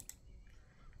 5.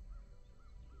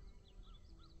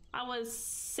 I was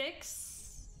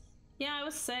 6? Yeah, I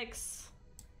was 6.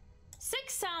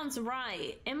 6 sounds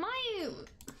right. Am I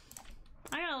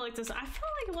gotta look this up. I feel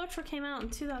like LOTRO came out in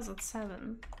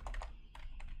 2007.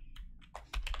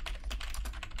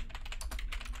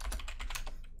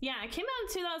 Yeah, it came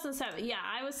out in 2007. Yeah,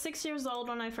 I was 6 years old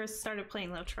when I first started playing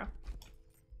LOTRO.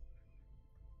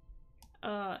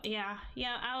 Yeah,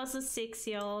 I was a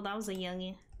 6-year-old. I was a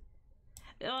youngie.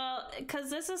 Well, because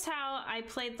this is how I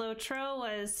played LOTRO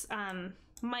was,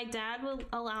 my dad would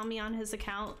allow me on his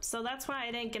account, so that's why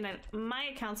I didn't get it.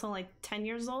 My account's only 10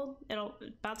 years old. It'll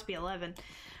about to be 11.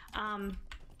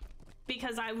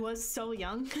 Because I was so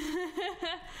young.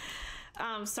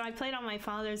 So I played on my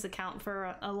father's account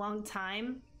for a long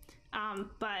time.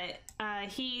 But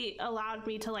he allowed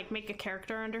me to like make a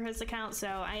character under his account, so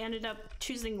I ended up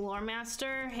choosing Lore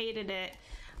Master, hated it,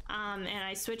 and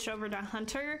I switched over to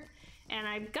Hunter, and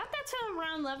I got that to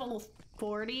around level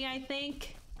 40, I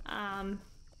think. And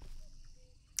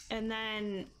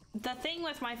then the thing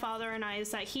with my father and I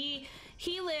is that he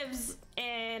lives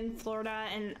in Florida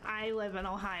and I live in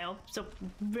Ohio, so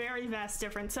very vast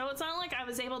difference. So it's not like I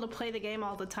was able to play the game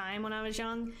all the time when I was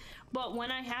young, but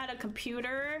when I had a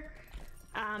computer,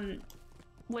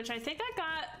 which I think I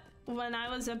got when I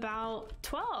was about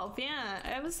 12,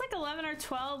 yeah, it was like 11 or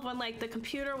 12 when like the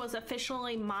computer was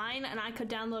officially mine and I could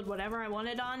download whatever I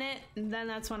wanted on it, and then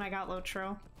that's when I got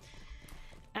LOTRO.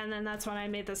 And then that's when I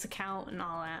made this account and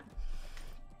all that.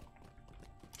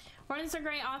 Wardens are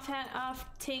great off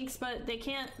tanks, but they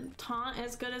can't taunt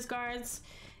as good as guards.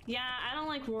 Yeah, I don't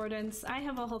like wardens. I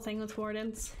have a whole thing with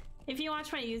wardens. If you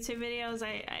watch my YouTube videos,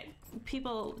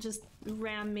 people just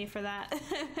ram me for that.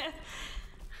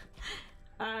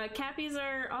 Cappies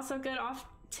are also good off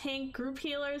tank group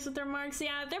healers with their marks.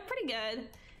 Yeah, they're pretty good.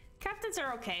 Captains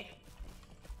are okay.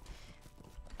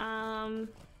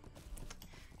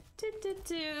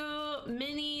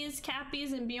 Minis,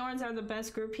 Cappies, and Bjorns are the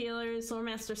best group healers. Lore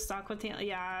Masters stock with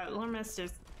yeah, Lore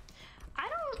Masters.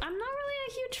 I'm not really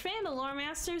a huge fan of Lore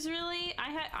Masters, really.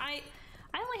 I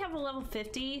only have a level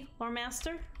 50 Lore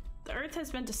Master. The earth has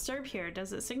been disturbed here.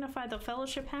 Does it signify the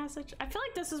fellowship passage? I feel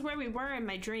like this is where we were in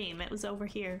my dream. It was over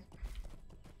here.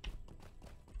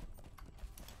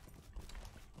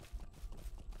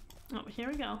 Oh, here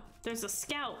we go. There's a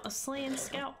scout, a slain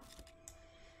scout.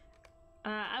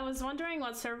 I was wondering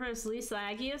what server is least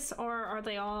laggiest, or are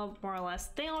they all more or less?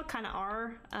 They all kind of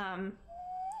are.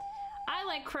 I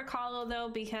like Crick Hollow though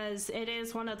because it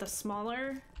is one of the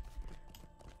smaller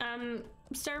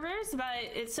servers, but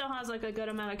it still has like a good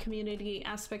amount of community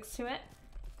aspects to it.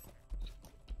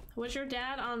 Was your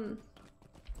dad on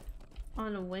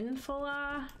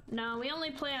Windfalla? No, we only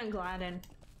play on Gladden.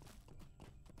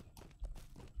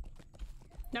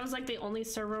 That was like the only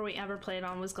server we ever played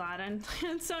on was Gladden.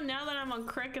 And so now that I'm on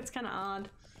Crick, it's kind of odd.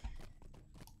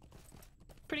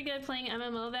 Pretty good playing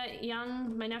MMO that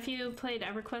young. My nephew played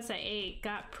EverQuest at 8,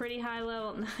 got pretty high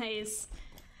level. Nice.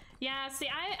 Yeah, see,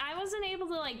 I wasn't able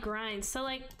to like grind. So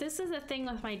like this is the thing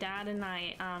with my dad and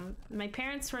I. My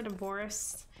parents were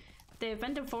divorced. They've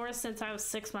been divorced since I was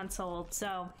 6 months old.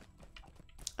 So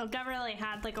I've never really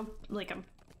had like a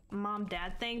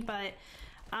mom-dad thing, but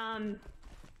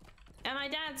and my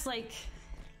dad's like,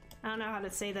 I don't know how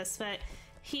to say this, but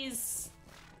he's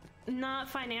not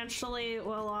financially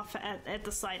well off at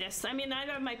the slightest. I mean,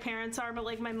 neither of my parents are, but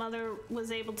like my mother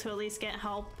was able to at least get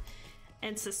help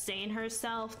and sustain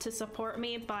herself to support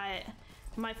me, but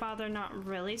my father not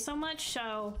really so much.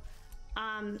 So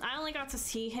I only got to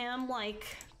see him like,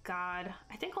 God,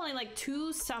 I think only like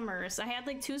 2 summers. I had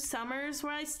like 2 summers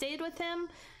where I stayed with him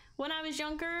when I was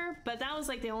younger, but that was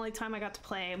like the only time I got to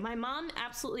play. My mom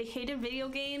absolutely hated video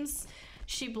games.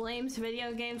 She blames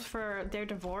video games for their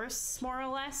divorce, more or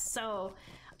less. So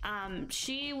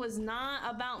she was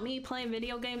not about me playing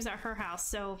video games at her house.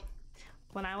 So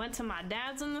when I went to my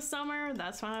dad's in the summer,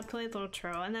 that's when I played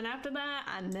LOTRO. And then after that,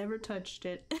 I never touched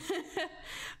it.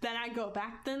 Then I'd go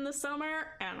back in the summer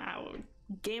and I would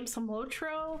game some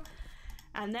LOTRO.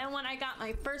 And then when I got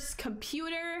my first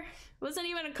computer, it wasn't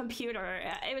even a computer.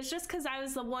 It was just because I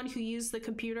was the one who used the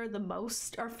computer the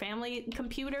most, our family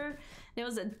computer. It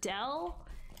was a Dell,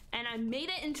 and I made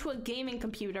it into a gaming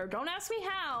computer. Don't ask me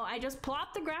how. I just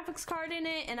plopped the graphics card in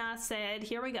it, and I said,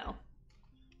 here we go.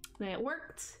 And it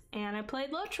worked, and I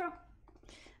played LOTRO.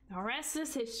 The rest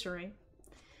is history.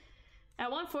 At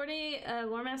 140,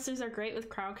 Lore Masters are great with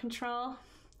crowd control.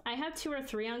 I have 2 or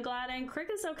 3 on Gladden. Crick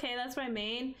is okay, that's my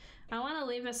main. I want to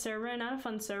leave a server, not a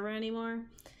fun server anymore.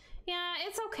 Yeah,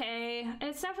 it's okay.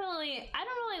 It's definitely, I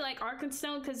don't really like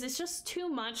Arkenstone because it's just too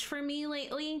much for me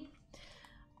lately.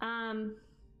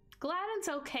 Gladden's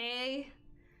okay.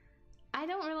 I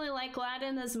don't really like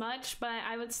Gladden as much, but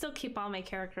I would still keep all my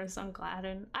characters on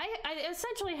Gladden. I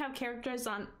essentially have characters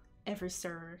on every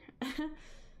server.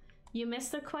 You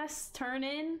missed the quest turn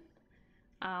in?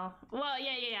 Oh, well,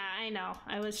 yeah, I know.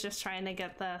 I was just trying to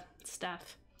get the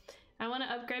stuff. I want to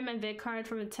upgrade my vid card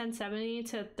from a 1070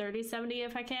 to 3070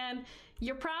 if I can.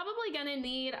 You're probably gonna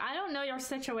need, I don't know your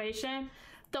situation.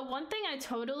 The one thing I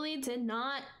totally did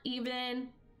not even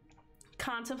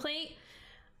contemplate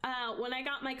when I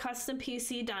got my custom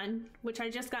PC done, which I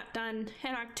just got done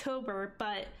in October,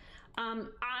 but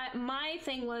my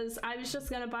thing was I was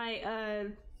just gonna buy a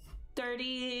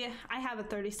I have a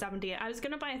 3070. I was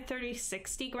gonna buy a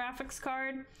 3060 graphics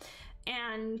card,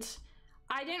 and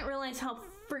I didn't realize how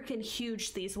freaking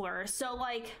huge these were. So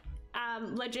like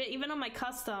legit, even on my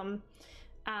custom,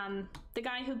 the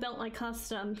guy who built my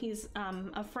custom, he's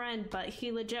a friend, but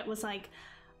he legit was like,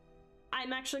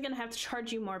 I'm actually gonna have to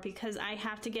charge you more because I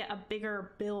have to get a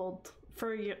bigger build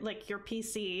for your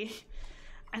PC.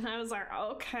 And I was like,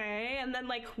 okay. And then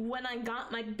like when I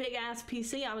got my big ass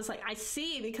PC, I was like, I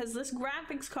see, because this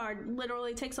graphics card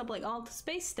literally takes up like all the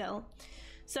space still.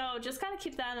 So just gotta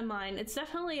keep that in mind. It's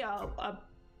definitely a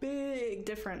big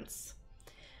difference.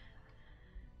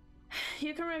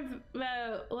 You can run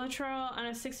LOTRO on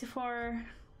a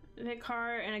 64-bit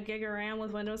card and a gig of RAM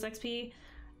with Windows XP.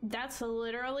 That's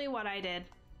literally what I did.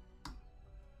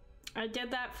 I did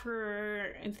that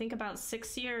for, I think, about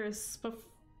 6 years.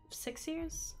 6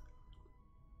 years?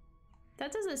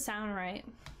 That doesn't sound right.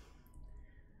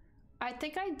 I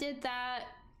think I did that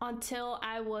until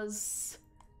I was...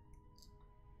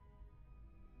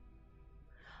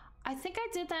 I think I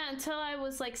did that until I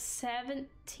was like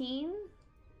 17.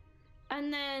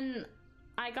 And then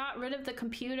I got rid of the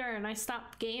computer and I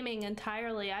stopped gaming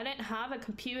entirely. I didn't have a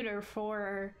computer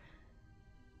for,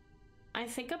 I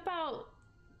think, about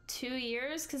 2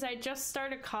 years, because I just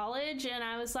started college and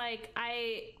I was like,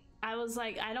 I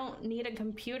don't need a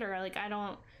computer. Like I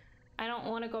don't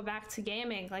want to go back to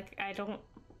gaming. Like I don't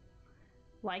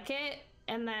like it.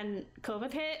 And then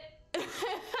COVID hit.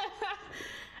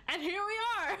 And here we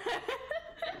are.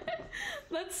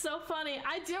 That's so funny.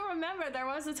 I do remember there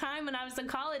was a time when I was in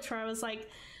college where I was like,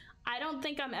 I don't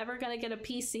think I'm ever gonna get a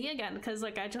PC again, because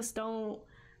like I just don't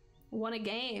want to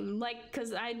game. Like,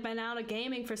 because I'd been out of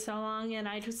gaming for so long and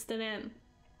I just didn't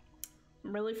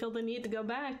really feel the need to go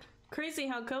back. Crazy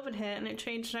how COVID hit and it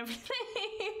changed everything.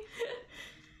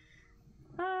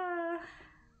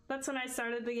 That's when I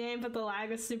started the game, but the lag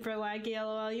was super laggy,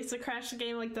 lol. I used to crash the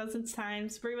game like dozens of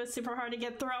times. Bree was super hard to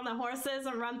get through on the horses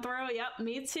and run through. Yep,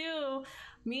 me too.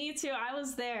 Me too, I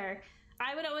was there.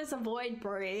 I would always avoid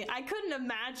Bree. I couldn't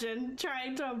imagine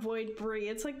trying to avoid Bree.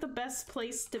 It's like the best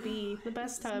place to be, the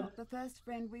best hub. It's not the first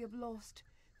friend we have lost,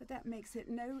 but that makes it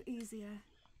no easier.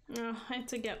 Oh, I have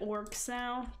to get orcs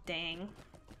now. Dang.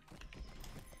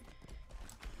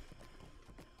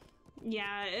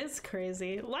 Yeah, it's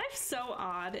crazy. Life's so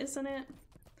odd, isn't it?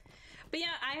 But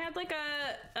yeah, I had like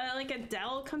a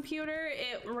Dell computer.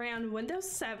 It ran Windows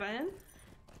 7.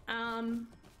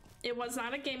 It was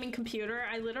not a gaming computer.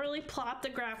 I literally plopped the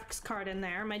graphics card in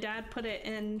there. My dad put it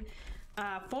in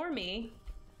for me.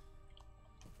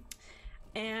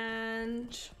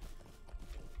 And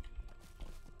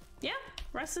yeah,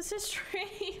 rest is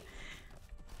history.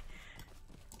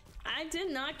 I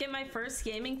did not get my first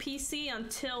gaming PC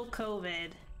until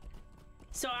COVID.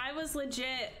 So I was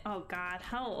legit, oh god,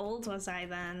 how old was I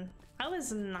then? I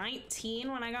was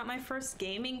 19 when I got my first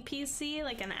gaming PC,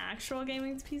 like an actual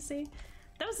gaming PC.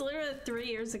 That was literally 3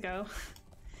 years ago.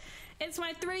 It's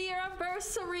my 3-year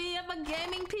anniversary of a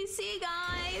gaming PC,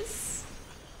 guys!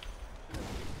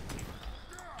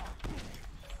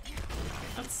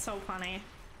 That's so funny.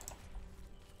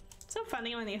 So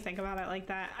funny when you think about it like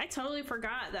that. I totally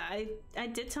forgot that I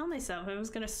did tell myself I was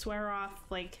gonna swear off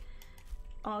like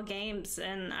all games,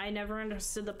 and I never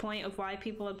understood the point of why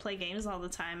people would play games all the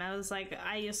time. I was like,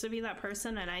 I used to be that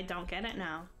person and I don't get it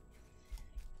now.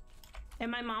 And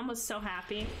my mom was so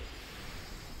happy.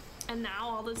 And now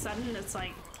all of a sudden it's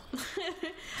like,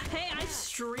 hey, I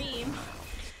stream.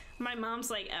 My mom's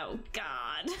like, oh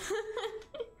god.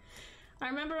 I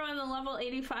remember when the level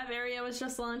 85 area was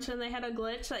just launched and they had a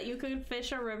glitch that you could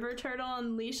fish a river turtle and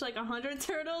unleash like 100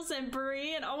 turtles in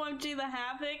Bree, and OMG the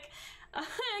havoc and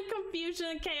confusion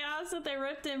and chaos that they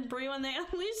ripped in Bree when they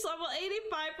unleashed level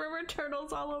 85 river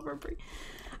turtles all over Bree.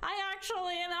 I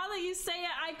actually, now that you say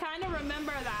it, I kind of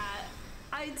remember that.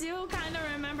 I do kind of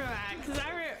remember that, because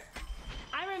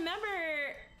I remember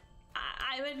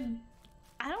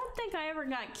I don't think I ever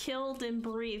got killed in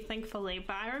Bree, thankfully,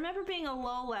 but I remember being a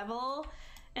low level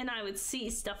and I would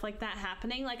see stuff like that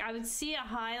happening. Like, I would see a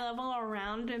high level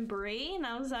around in Bree and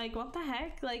I was like, what the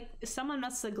heck? Like, someone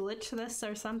must have glitched this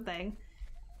or something.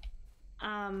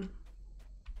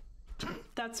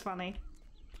 That's funny.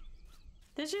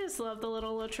 Did you just love the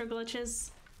little LOTRO glitches?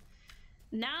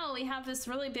 now we have this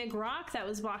really big rock that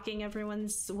was blocking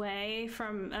everyone's way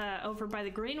from over by the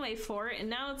Greenway Fort, and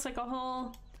now it's like a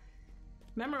whole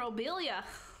memorabilia.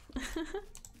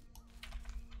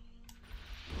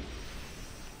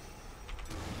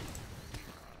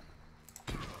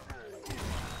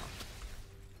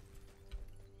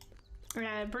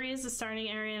 Yeah, Bree is the starting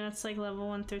area, and it's like level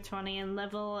 1 through 20, and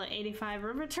level 85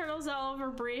 river turtles all over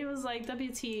Bree was like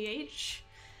WTH.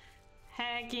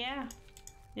 Heck yeah.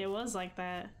 It was like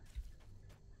that.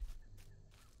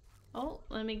 Oh,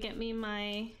 let me get me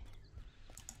my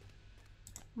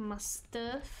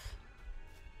stuff.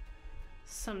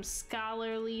 Some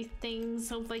scholarly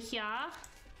things over here.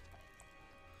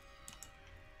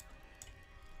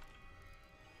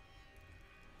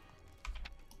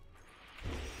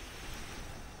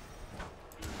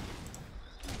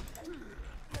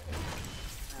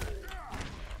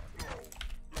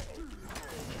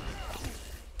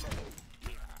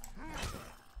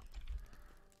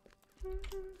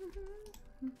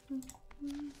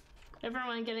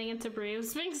 Everyone getting into Bree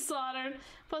was being slaughtered,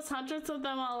 plus hundreds of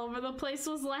them all over the place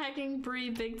was lagging Bree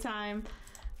big time.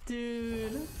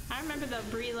 Dude, I remember the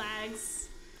Bree lags.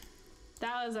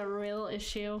 That was a real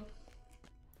issue.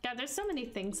 Yeah, there's so many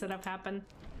things that have happened.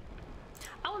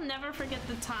 I will never forget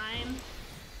the time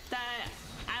that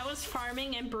I was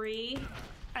farming in Bree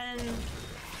and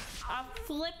a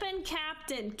flippin'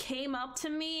 captain came up to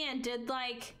me and did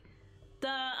like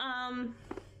the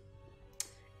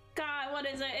God, what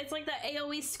is it? It's like the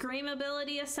AoE scream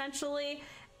ability essentially,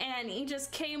 and he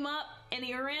just came up and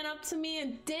he ran up to me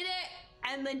and did it,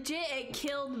 and legit it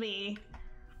killed me.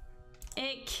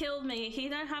 It killed me. He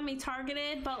didn't have me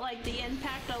targeted, but like the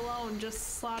impact alone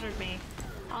just slaughtered me.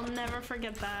 I'll never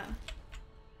forget that.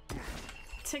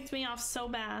 Ticked me off so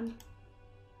bad.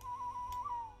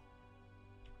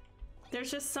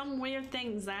 There's just some weird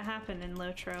things that happen in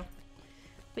LOTRO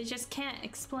we just can't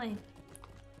explain.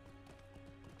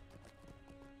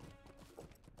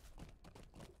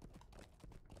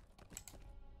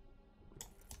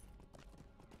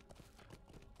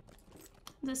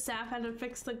 The staff had to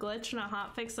fix the glitch in a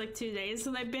hotfix like 2 days,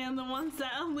 so they banned the ones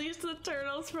that unleashed the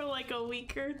turtles for like a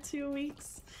week or 2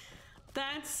 weeks.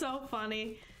 That's so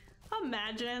funny.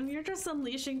 Imagine, you're just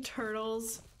unleashing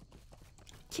turtles,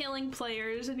 killing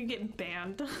players, and you get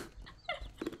banned.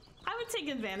 I would take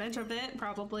advantage of it,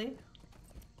 probably.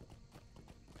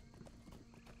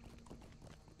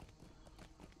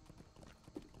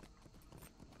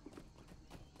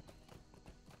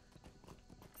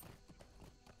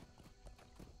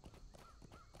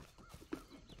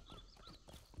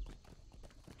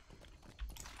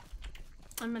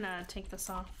 I'm gonna take this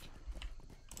off.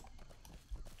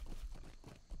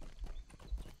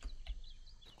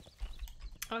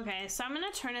 Okay, so I'm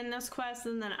gonna turn in this quest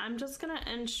and then I'm just gonna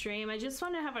end stream. I just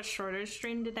want to have a shorter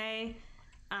stream today.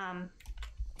 And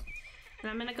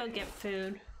I'm gonna go get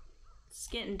food. It's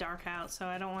getting dark out, so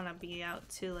I don't want to be out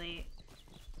too late.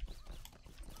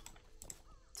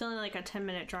 It's only like a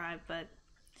 10-minute drive, but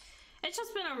it's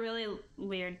just been a really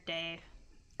weird day.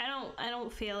 I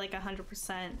don't feel like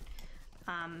 100%.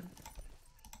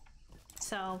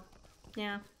 So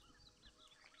yeah.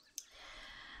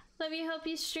 Love you, hope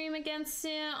you stream again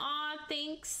soon. Aw,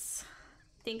 thanks.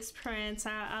 Thanks, Prince.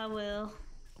 I will.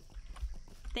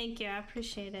 Thank you, I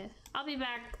appreciate it. I'll be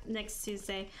back next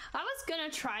Tuesday. I was gonna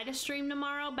try to stream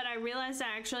tomorrow, but I realized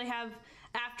I actually have,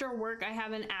 after work, I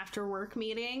have an after work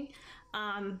meeting.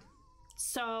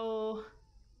 So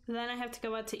then I have to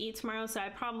go out to eat tomorrow, so I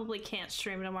probably can't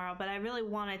stream tomorrow, but I really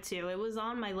wanted to. It was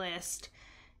on my list.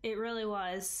 It really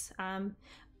was.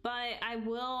 But I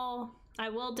will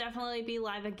definitely be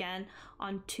live again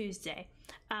on Tuesday.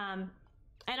 And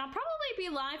I'll probably be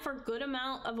live for a good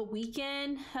amount of a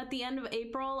weekend at the end of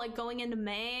April, like going into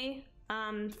May,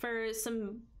 for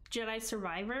some Jedi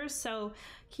Survivors. So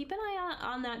keep an eye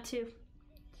on that too.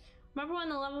 Remember when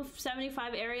the level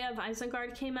 75 area of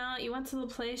Isengard came out? You went to the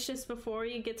place just before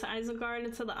you get to Isengard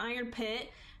into the Iron Pit.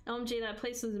 OMG, that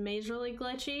place was majorly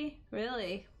glitchy.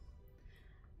 Really?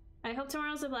 I hope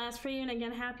tomorrow's a blast for you, and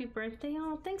again, happy birthday.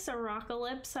 Oh, thanks,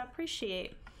 Aracalypse. I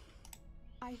appreciate.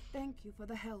 I thank you for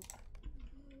the help.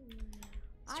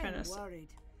 Let's I try am this. worried.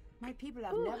 My people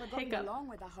have never gotten hiccup. along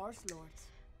with the Horse Lords.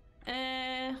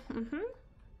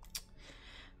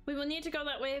 We will need to go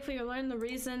that way if we learn the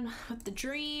reason of the I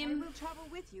dream. will travel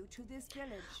with you to this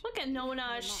village. Look at if Nona.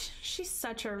 I must. She's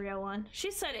such a real one.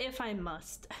 She said, if I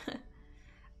must.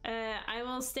 I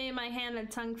will stay my hand and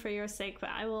tongue for your sake,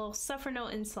 but I will suffer no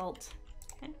insult.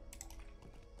 Okay.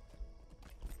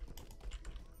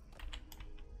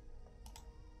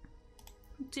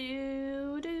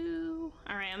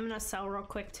 Alright, I'm gonna sell real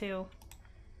quick too.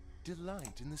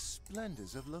 delight in the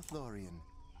splendors of Lothlorien.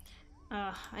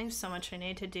 I have so much I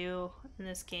need to do in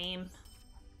this game.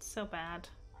 It's so bad.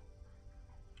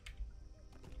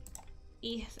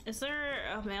 Is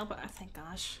there a mail? Thank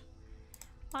gosh.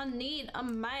 I need a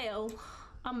mail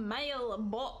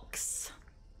box.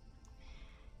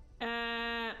 What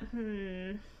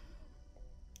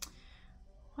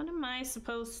am I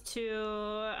supposed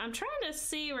to? I'm trying to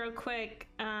see real quick.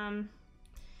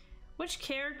 Which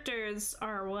characters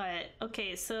are what?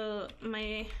 Okay, so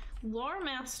my lore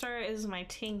master is my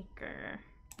tinker.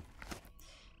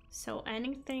 So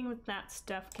anything with that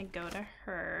stuff can go to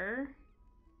her.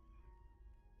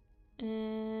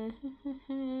 I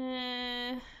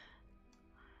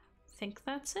think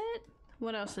that's it.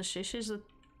 What else is she? She's a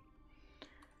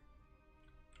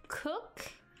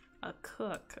cook? A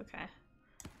cook, okay.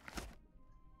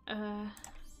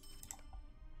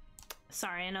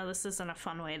 Sorry, I know this isn't a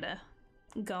fun way to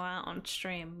go out on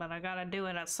stream, but I gotta do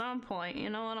it at some point,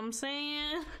 you know what I'm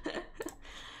saying?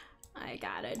 I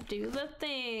gotta do the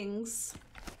things.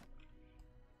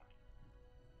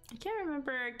 I can't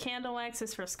remember. Candle wax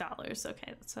is for scholars. Okay,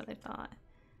 that's what I thought.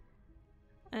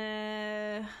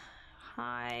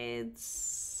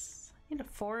 Hides. I need a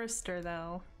forester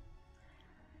though.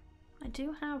 I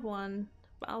do have one,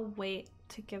 but I'll wait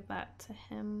to give that to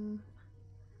him.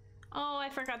 Oh, I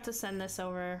forgot to send this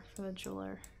over for the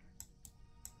jeweler.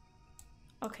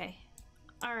 Okay.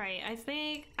 Alright, I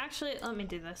think... Actually, let me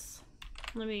do this.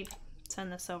 Let me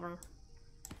send this over.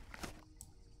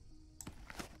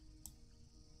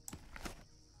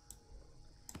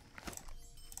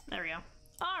 There we go.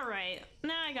 Alright,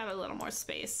 now I got a little more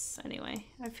space. Anyway,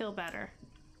 I feel better.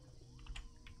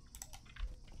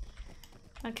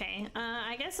 Okay,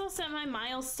 I guess I'll set my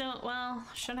milestone. Well,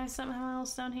 should I set my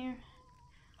milestone here?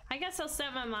 I guess I'll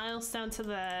set my milestone to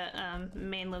the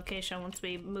main location once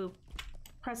we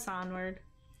press onward.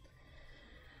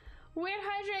 Weird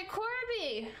Hydrate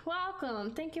Corby,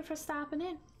 welcome. Thank you for stopping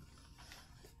in.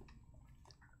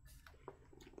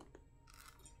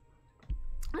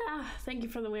 Thank you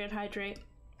for the Weird Hydrate.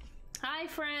 Hi,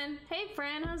 friend. Hey,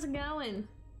 friend, how's it going?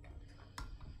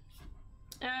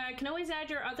 Can always add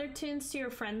your other tunes to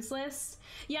your friends list.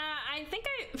 Yeah, I think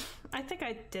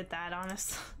I did that,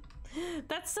 honestly.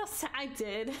 That's so sad. I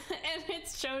did, and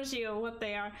it shows you what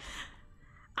they are.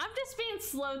 I'm just being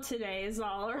slow today is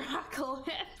all,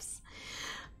 Apocalypse.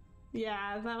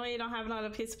 Yeah, that way you don't have it on a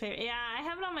piece of paper. Yeah, I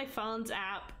have it on my phone's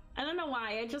app. I don't know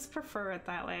why, I just prefer it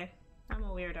that way. I'm a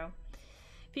weirdo.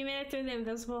 If you made it through the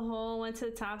invisible hole, went to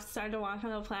the top, started to walk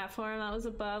on the platform that was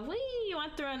above, whee, you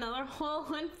went through another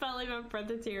hole and fell even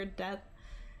further to your death.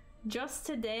 Just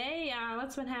today? Yeah,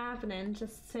 that's what happening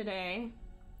just today.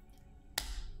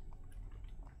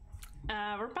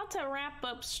 We're about to wrap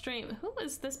up stream. Who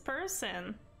is this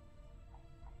person?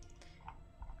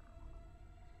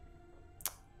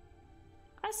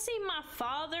 I see my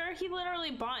father. He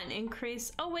literally bought an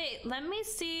increase. Oh wait, let me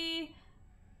see.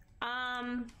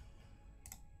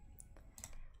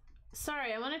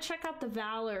 Sorry, I want to check out the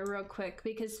Valor real quick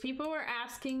because people were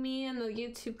asking me in the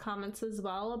YouTube comments as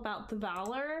well about the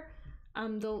Valor,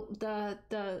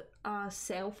 the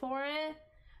sale for it.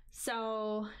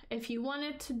 So if you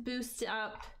wanted to boost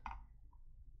up,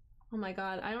 oh my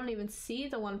god, I don't even see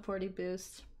the 140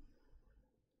 boost.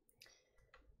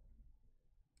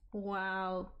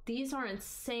 Wow, these are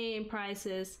insane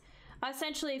prices.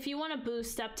 Essentially, if you want to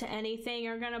boost up to anything,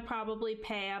 you're going to probably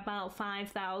pay about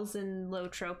 5,000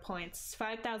 LOTRO points.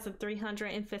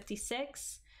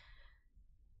 5,356.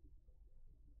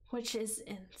 Which is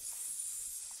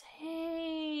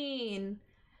insane.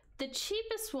 The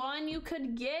cheapest one you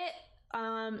could get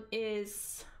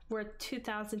is worth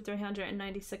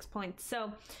 2,396 points.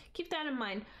 So, keep that in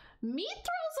mind.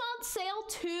 Mithral's on sale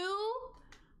too?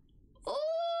 Oh,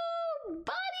 buddy,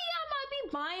 I might be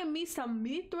buying me some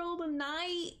Mithril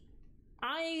tonight.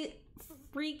 I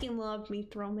freaking love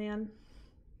Mithril, man.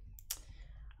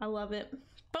 I love it.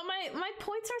 But my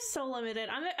points are so limited.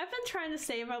 I've been trying to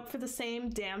save up for the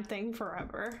same damn thing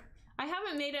forever. I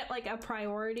haven't made it like a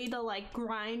priority to like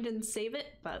grind and save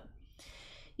it, but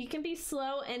you can be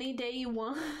slow any day you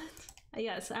want.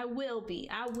 Yes, I will be.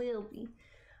 I will be.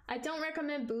 I don't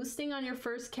recommend boosting on your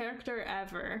first character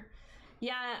ever.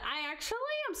 Yeah, I actually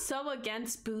am so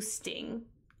against boosting,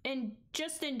 and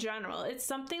just in general. It's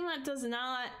something that does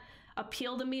not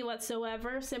appeal to me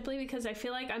whatsoever, simply because I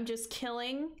feel like I'm just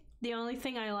killing the only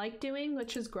thing I like doing,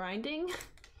 which is grinding.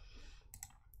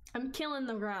 I'm killing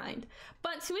the grind.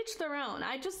 But to each their own.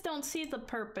 I just don't see the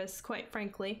purpose, quite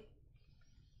frankly.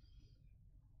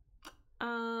 What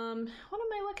am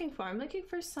I looking for? I'm looking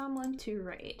for someone to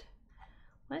raid.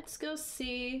 Let's go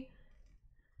see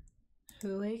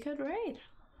who we could raid.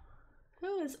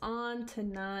 Who is on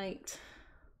tonight?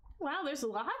 Wow, there's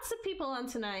lots of people on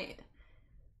tonight.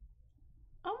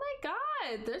 Oh my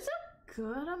god, there's a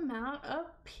good amount of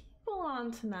people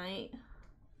on tonight.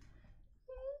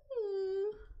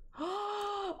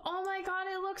 Oh my god,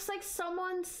 it looks like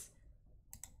someone's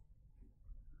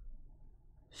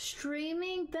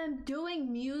streaming them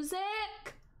doing music.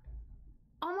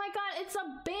 Oh my god, it's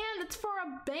a band. It's for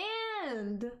a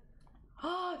band.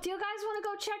 Oh, do you guys want to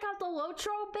go check out the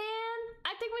LOTRO band?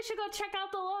 I think we should go check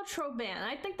out the LOTRO band.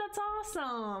 I think that's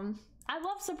awesome. I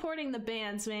love supporting the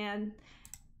bands, man.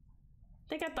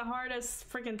 They got the hardest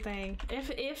freaking thing.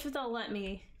 If they'll let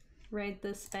me raid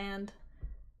this band.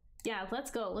 Yeah, let's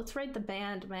go. Let's raid the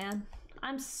band, man.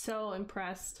 I'm so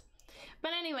impressed.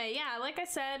 But anyway, yeah, like I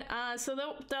said, so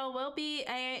there will be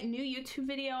a new YouTube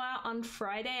video out on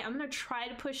Friday. I'm gonna try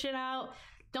to push it out.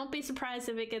 Don't be surprised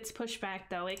if it gets pushed back,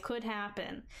 though. It could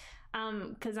happen.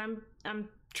 Because I'm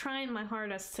trying my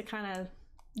hardest to kind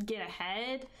of get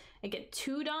ahead and get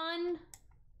 2 done.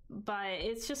 But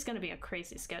it's just gonna be a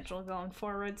crazy schedule going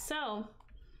forward. So,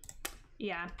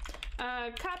 yeah.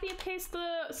 Copy and paste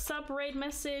the sub raid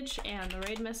message and the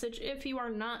raid message if you are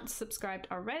not subscribed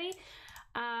already.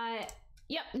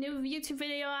 Yep, new YouTube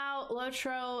video out,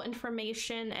 LOTRO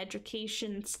information,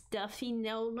 education stuff, you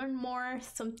know, learn more,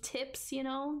 some tips, you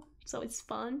know, so it's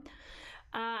fun.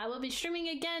 I will be streaming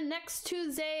again next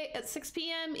Tuesday at 6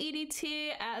 p.m.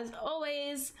 EDT as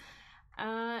always.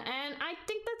 And I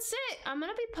think that's it. I'm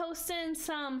gonna be posting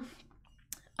some,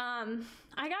 I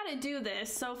gotta do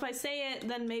this, so if I say it,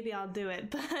 then maybe I'll do it,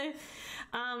 but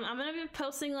I'm gonna be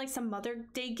posting like some Mother's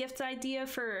Day gift idea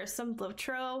for some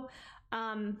LOTRO,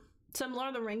 some Lord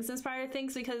of the Rings inspired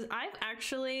things, because I've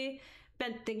actually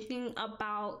been thinking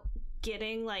about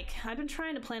getting, like, I've been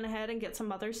trying to plan ahead and get some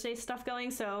Mother's Day stuff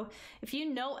going, so if you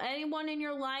know anyone in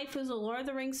your life who's a Lord of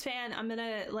the Rings fan, I'm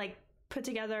gonna, like, put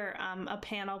together a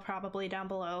panel probably down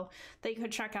below that you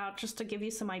could check out just to give you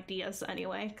some ideas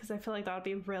anyway, because I feel like that would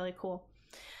be really cool.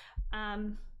 Yeah,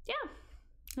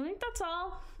 I think that's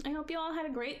all. I hope you all had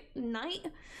a great night.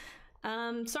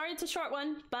 Sorry it's a short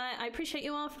one, but I appreciate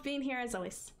you all for being here as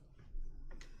always.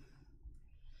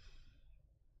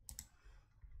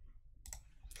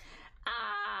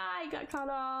 I got cut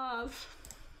off.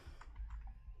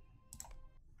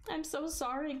 I'm so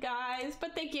sorry, guys,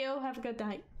 but thank you. Have a good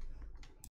night.